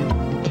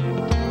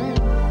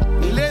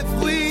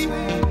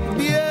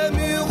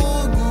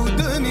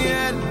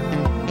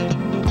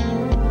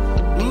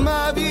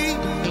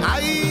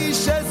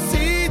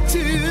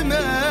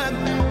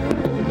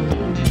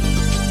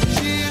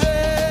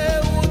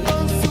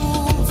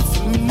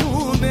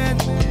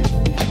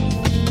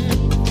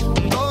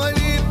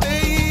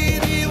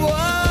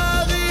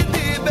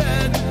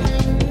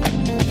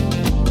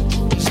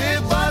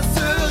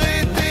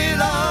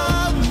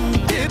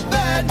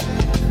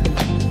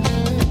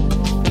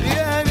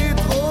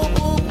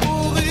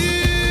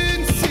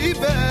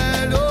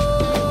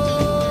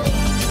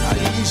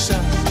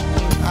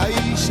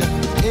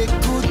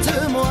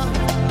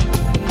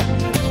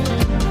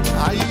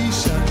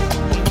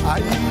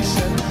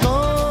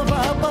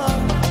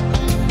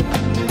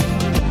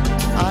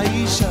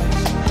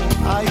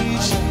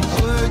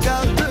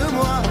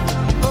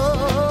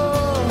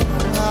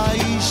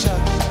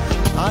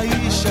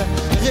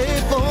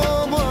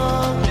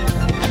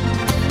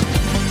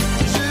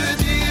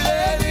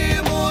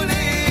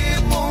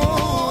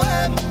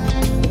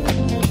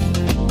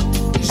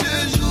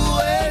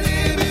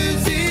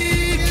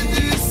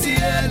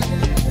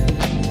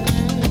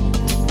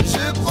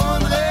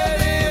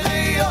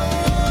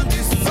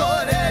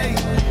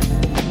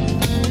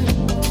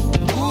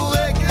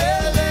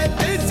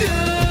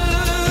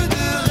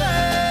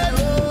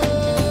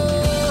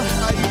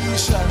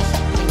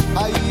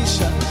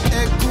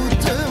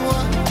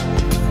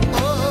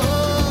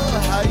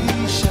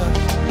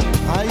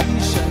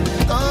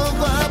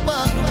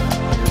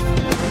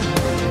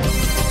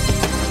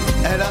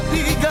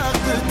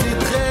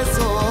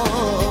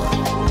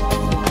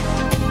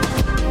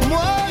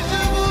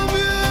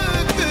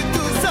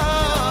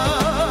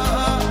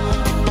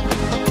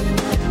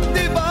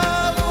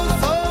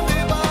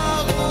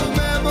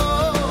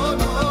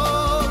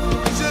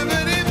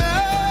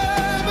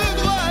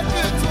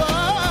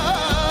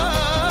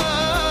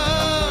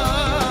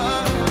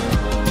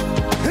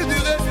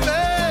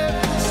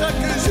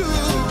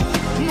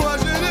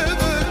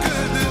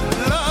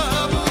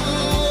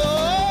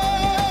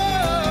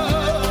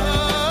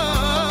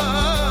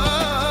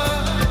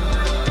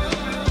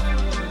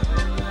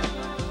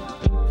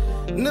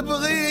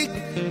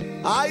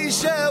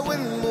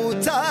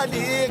 ونموت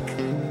عليك.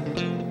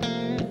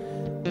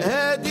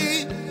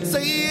 هادي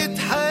سيد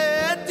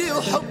حياتي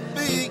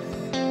وحبي،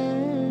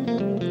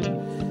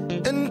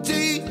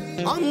 انتي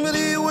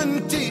عمري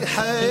وانتي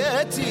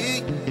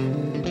حياتي.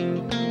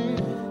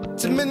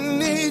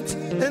 تمنيت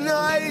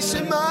نعيش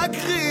معك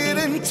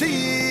غير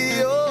انتي.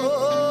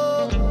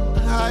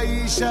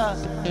 عايشة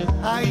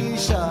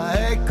عايشة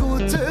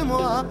écoute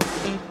moi.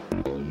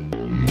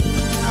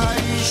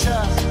 عايشة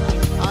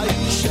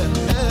عايشة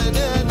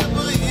أنا